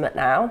full estimate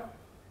now.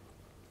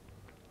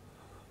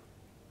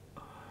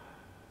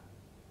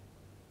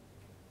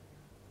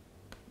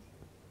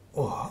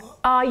 What?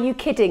 Are you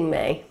kidding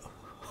me?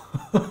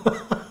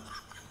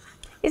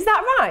 Is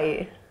that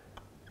right?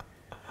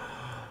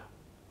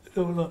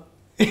 No, look.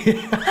 I'm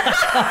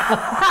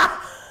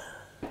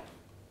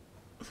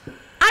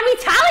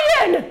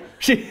Italian!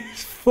 She's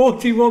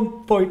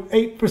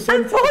 41.8%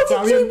 I'm 42%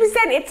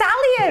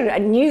 Italian! I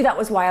knew that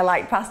was why I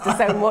liked pasta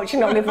so much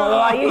and olive oil.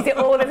 I use it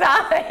all the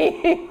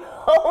time.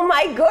 Oh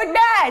my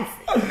goodness!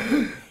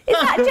 Is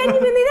that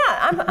genuinely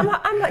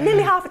that? I'm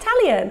nearly half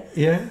Italian.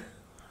 Yeah.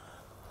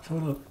 So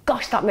look.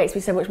 Gosh, that makes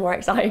me so much more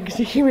exciting as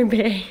a human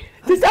being.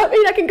 Does that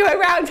mean I can go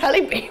around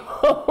telling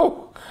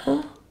people?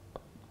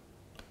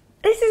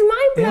 This is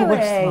mind-blowing.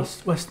 Yeah,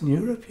 Western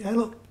Europe, yeah,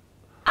 look.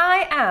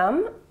 I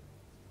am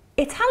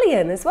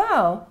Italian as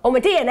well. Oh, my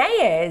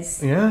DNA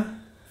is. Yeah.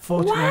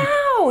 41.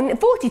 Wow,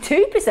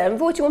 42%,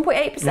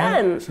 41.8%.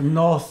 Yeah, so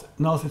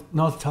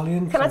North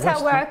Italian. Can I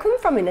tell where I come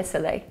from in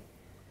Italy?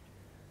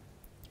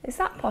 Is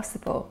that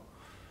possible?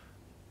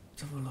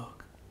 Let's have a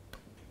look.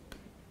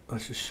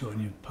 That's just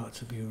showing you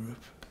parts of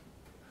Europe.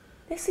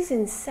 This is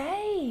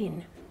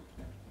insane.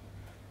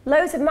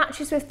 Loads of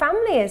matches with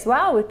family as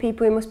well, with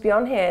people who must be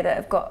on here that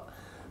have got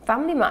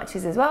family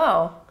matches as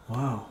well.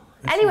 Wow.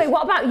 Anyway,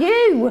 what about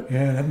you?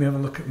 Yeah, let me have a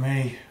look at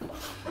me.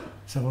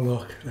 Let's have a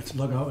look. Let's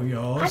log out of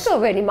yours. I feel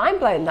really mind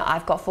blown that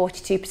I've got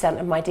 42%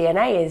 of my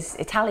DNA is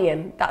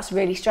Italian. That's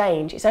really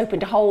strange. It's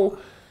opened a whole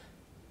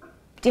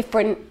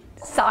different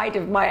side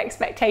of my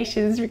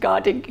expectations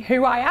regarding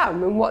who I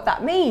am and what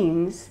that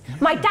means. Yeah.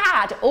 My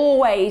dad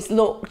always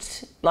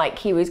looked like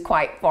he was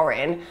quite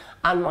foreign,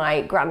 and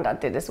my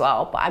granddad did as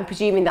well, but I'm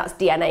presuming that's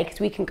DNA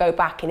because we can go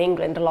back in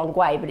England a long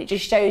way, but it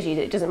just shows you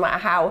that it doesn't matter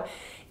how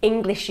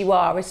English you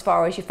are as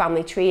far as your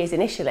family tree is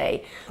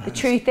initially. The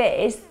truth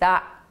is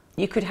that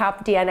you could have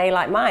DNA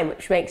like mine,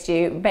 which makes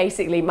you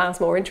basically miles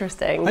more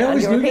interesting I and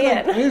always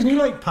European. knew you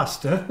like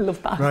pasta.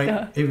 Love pasta.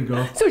 Right, here we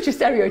go. Such a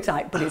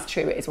stereotype, but it's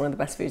true. It is one of the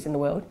best foods in the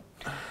world.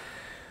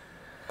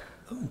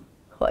 Oh,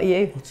 What are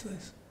you? what's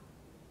this?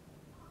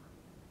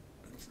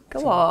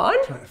 Go on.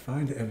 Trying to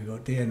find it. Here we go.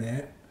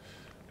 DNA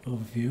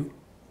overview.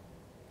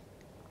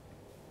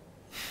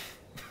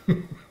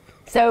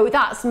 So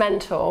that's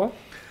mental.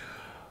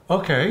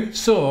 Okay,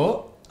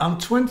 so I'm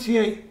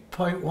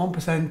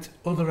 28.1%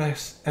 other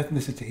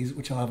ethnicities,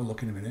 which I'll have a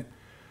look in a minute.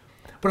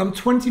 But I'm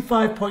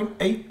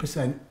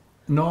 25.8%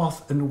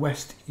 North and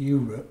West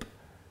Europe.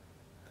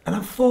 And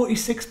I'm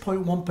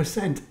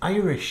 46.1%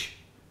 Irish,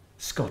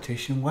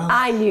 Scottish and Welsh.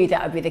 I knew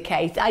that would be the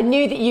case. I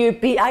knew that you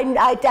would be,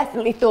 I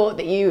definitely thought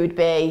that you would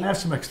be. I have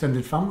some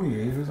extended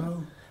family here as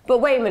well. But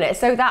wait a minute,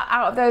 so that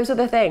out of those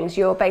other things,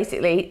 you're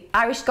basically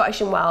Irish,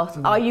 Scottish and Welsh.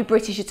 Are you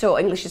British at all,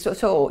 English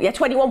at all? Yeah,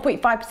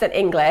 21.5%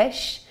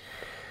 English,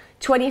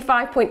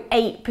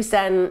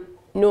 25.8%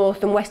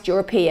 North and West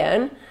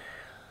European,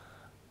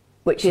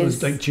 which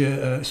is... It's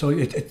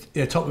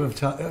like, top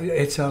of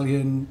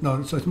Italian,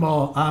 no, so it's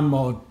more, I'm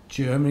more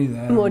Germany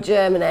there. More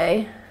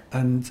Germany.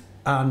 And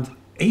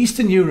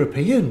Eastern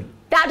European.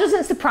 That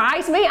doesn't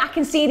surprise me. I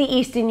can see the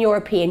Eastern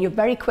European. You're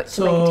very quick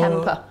to make a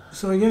temper.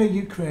 So yeah,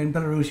 Ukraine,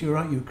 Belarus, you're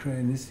right,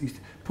 Ukraine,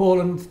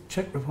 Poland,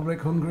 Czech Republic,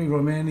 Hungary,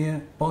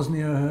 Romania,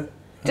 Bosnia.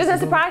 Doesn't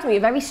surprise me.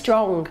 You're very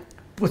strong.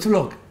 But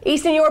look,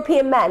 Eastern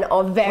European men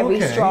are very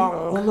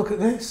strong. Well, look at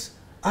this.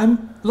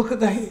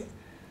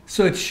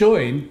 So it's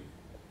showing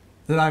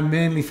that I'm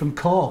mainly from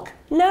Cork.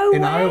 No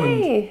in way.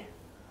 Ireland.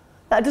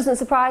 That doesn't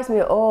surprise me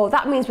at all.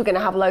 That means we're going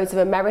to have loads of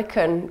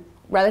American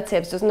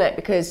relatives, doesn't it?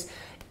 Because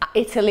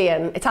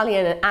Italian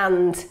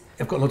and...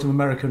 I've got lots of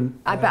American...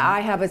 I bet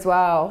I have as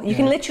well. You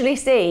can literally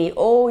see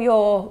all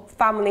your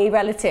family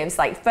relatives,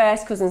 like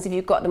first cousins, if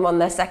you've got them on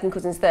there, second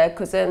cousins, third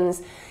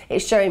cousins.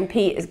 It's showing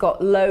Pete has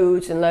got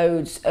loads and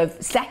loads of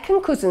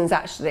second cousins,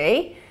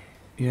 actually.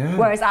 Yeah.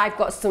 Whereas I've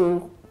got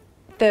some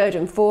third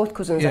and fourth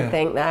cousins, I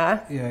think,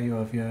 there. Yeah, you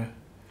have, yeah.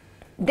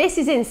 This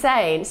is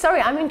insane. Sorry,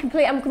 I'm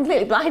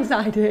completely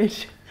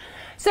blindsided.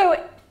 So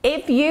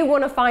if you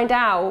want to find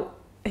out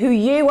who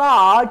you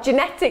are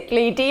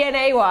genetically,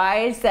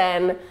 DNA-wise,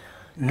 then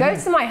go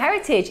to My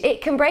Heritage.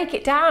 It can break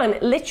it down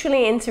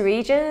literally into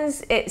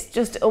regions. It's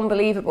just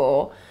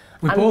unbelievable.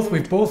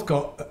 We've both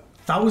got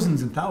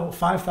thousands and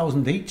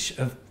 5,000 each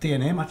of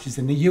DNA matches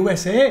in the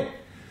USA.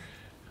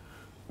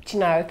 Do you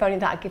know, if only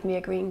that'd give me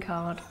a green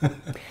card.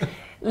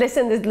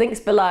 Listen, there's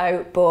links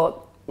below, but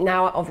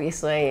now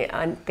obviously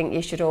I think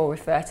you should all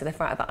refer to the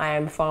fact that I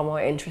am far more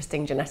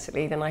interesting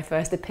genetically than I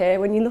first appear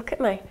when you look at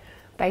me.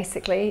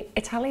 Basically,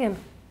 Italian.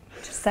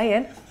 Just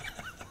saying.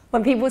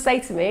 When people say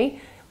to me,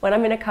 when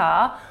I'm in a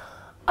car,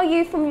 are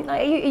you from,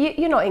 like,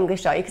 you're not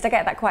English, are you? Because I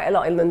get that quite a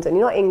lot in London.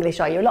 You're not English,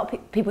 are you? A lot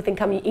of people think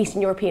I'm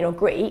Eastern European or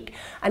Greek.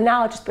 And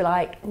now I'll just be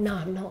like,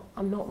 no,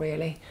 I'm not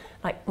really.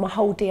 Like, my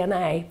whole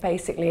DNA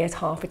basically is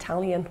half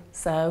Italian.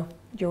 So,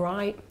 you're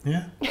right.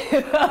 Yeah.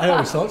 I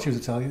always thought she was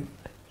Italian.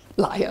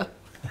 Liar.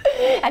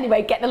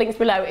 Anyway, get the links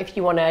below if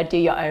you want to do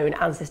your own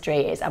ancestry.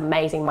 It's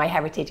amazing. My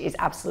Heritage is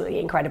absolutely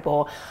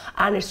incredible.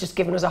 And it's just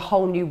given us a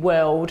whole new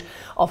world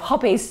of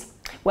hobbies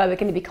where we're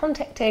going to be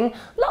contacting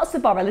lots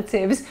of our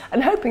relatives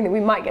and hoping that we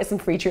might get some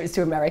free trips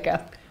to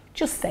America.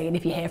 Just saying,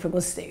 if you hear from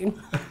us soon.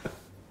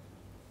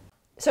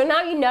 So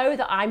now you know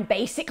that I'm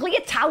basically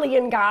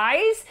Italian,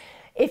 guys.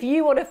 If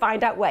you want to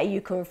find out where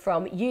you come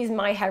from, use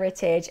My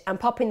Heritage and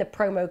pop in the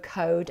promo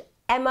code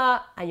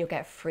Emma and you'll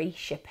get free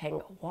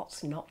shipping.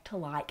 What's not to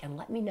like? And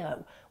let me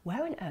know,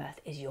 where on earth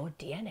is your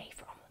DNA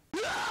from?